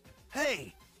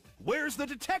 Hey, where's the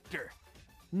detector?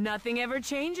 Nothing ever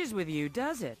changes with you,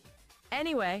 does it?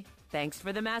 Anyway, thanks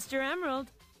for the Master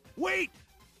Emerald. Wait!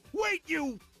 Wait,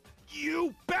 you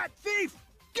bat thief!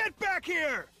 Get back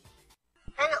here!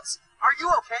 Tails, are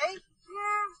you okay?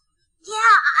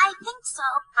 Yeah, I think so.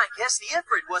 I guess the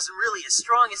Ifrit wasn't really as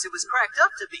strong as it was cracked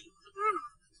up to be.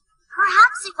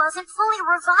 Perhaps it wasn't fully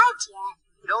revived yet.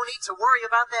 No need to worry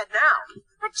about that now.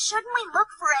 But shouldn't we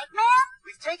look for Eggman?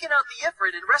 We've taken out the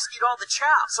Ifrit and rescued all the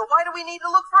Chow, so why do we need to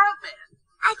look for Eggman?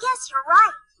 I guess you're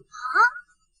right. Huh?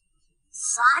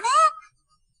 Sonic?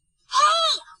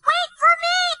 Hey, wait for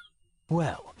me!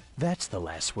 Well, that's the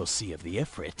last we'll see of the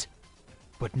Ifrit.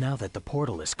 But now that the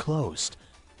portal is closed,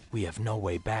 we have no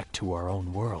way back to our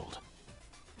own world.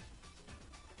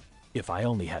 If I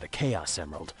only had a Chaos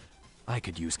Emerald, I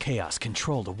could use Chaos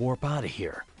Control to warp out of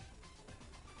here.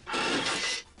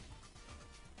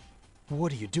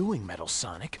 What are you doing, Metal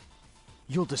Sonic?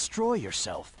 You'll destroy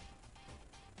yourself.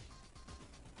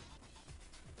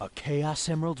 A Chaos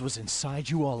Emerald was inside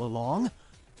you all along?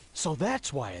 So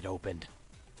that's why it opened.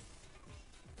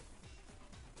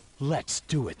 Let's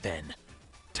do it then.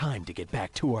 Time to get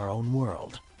back to our own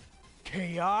world.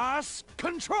 Chaos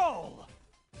Control!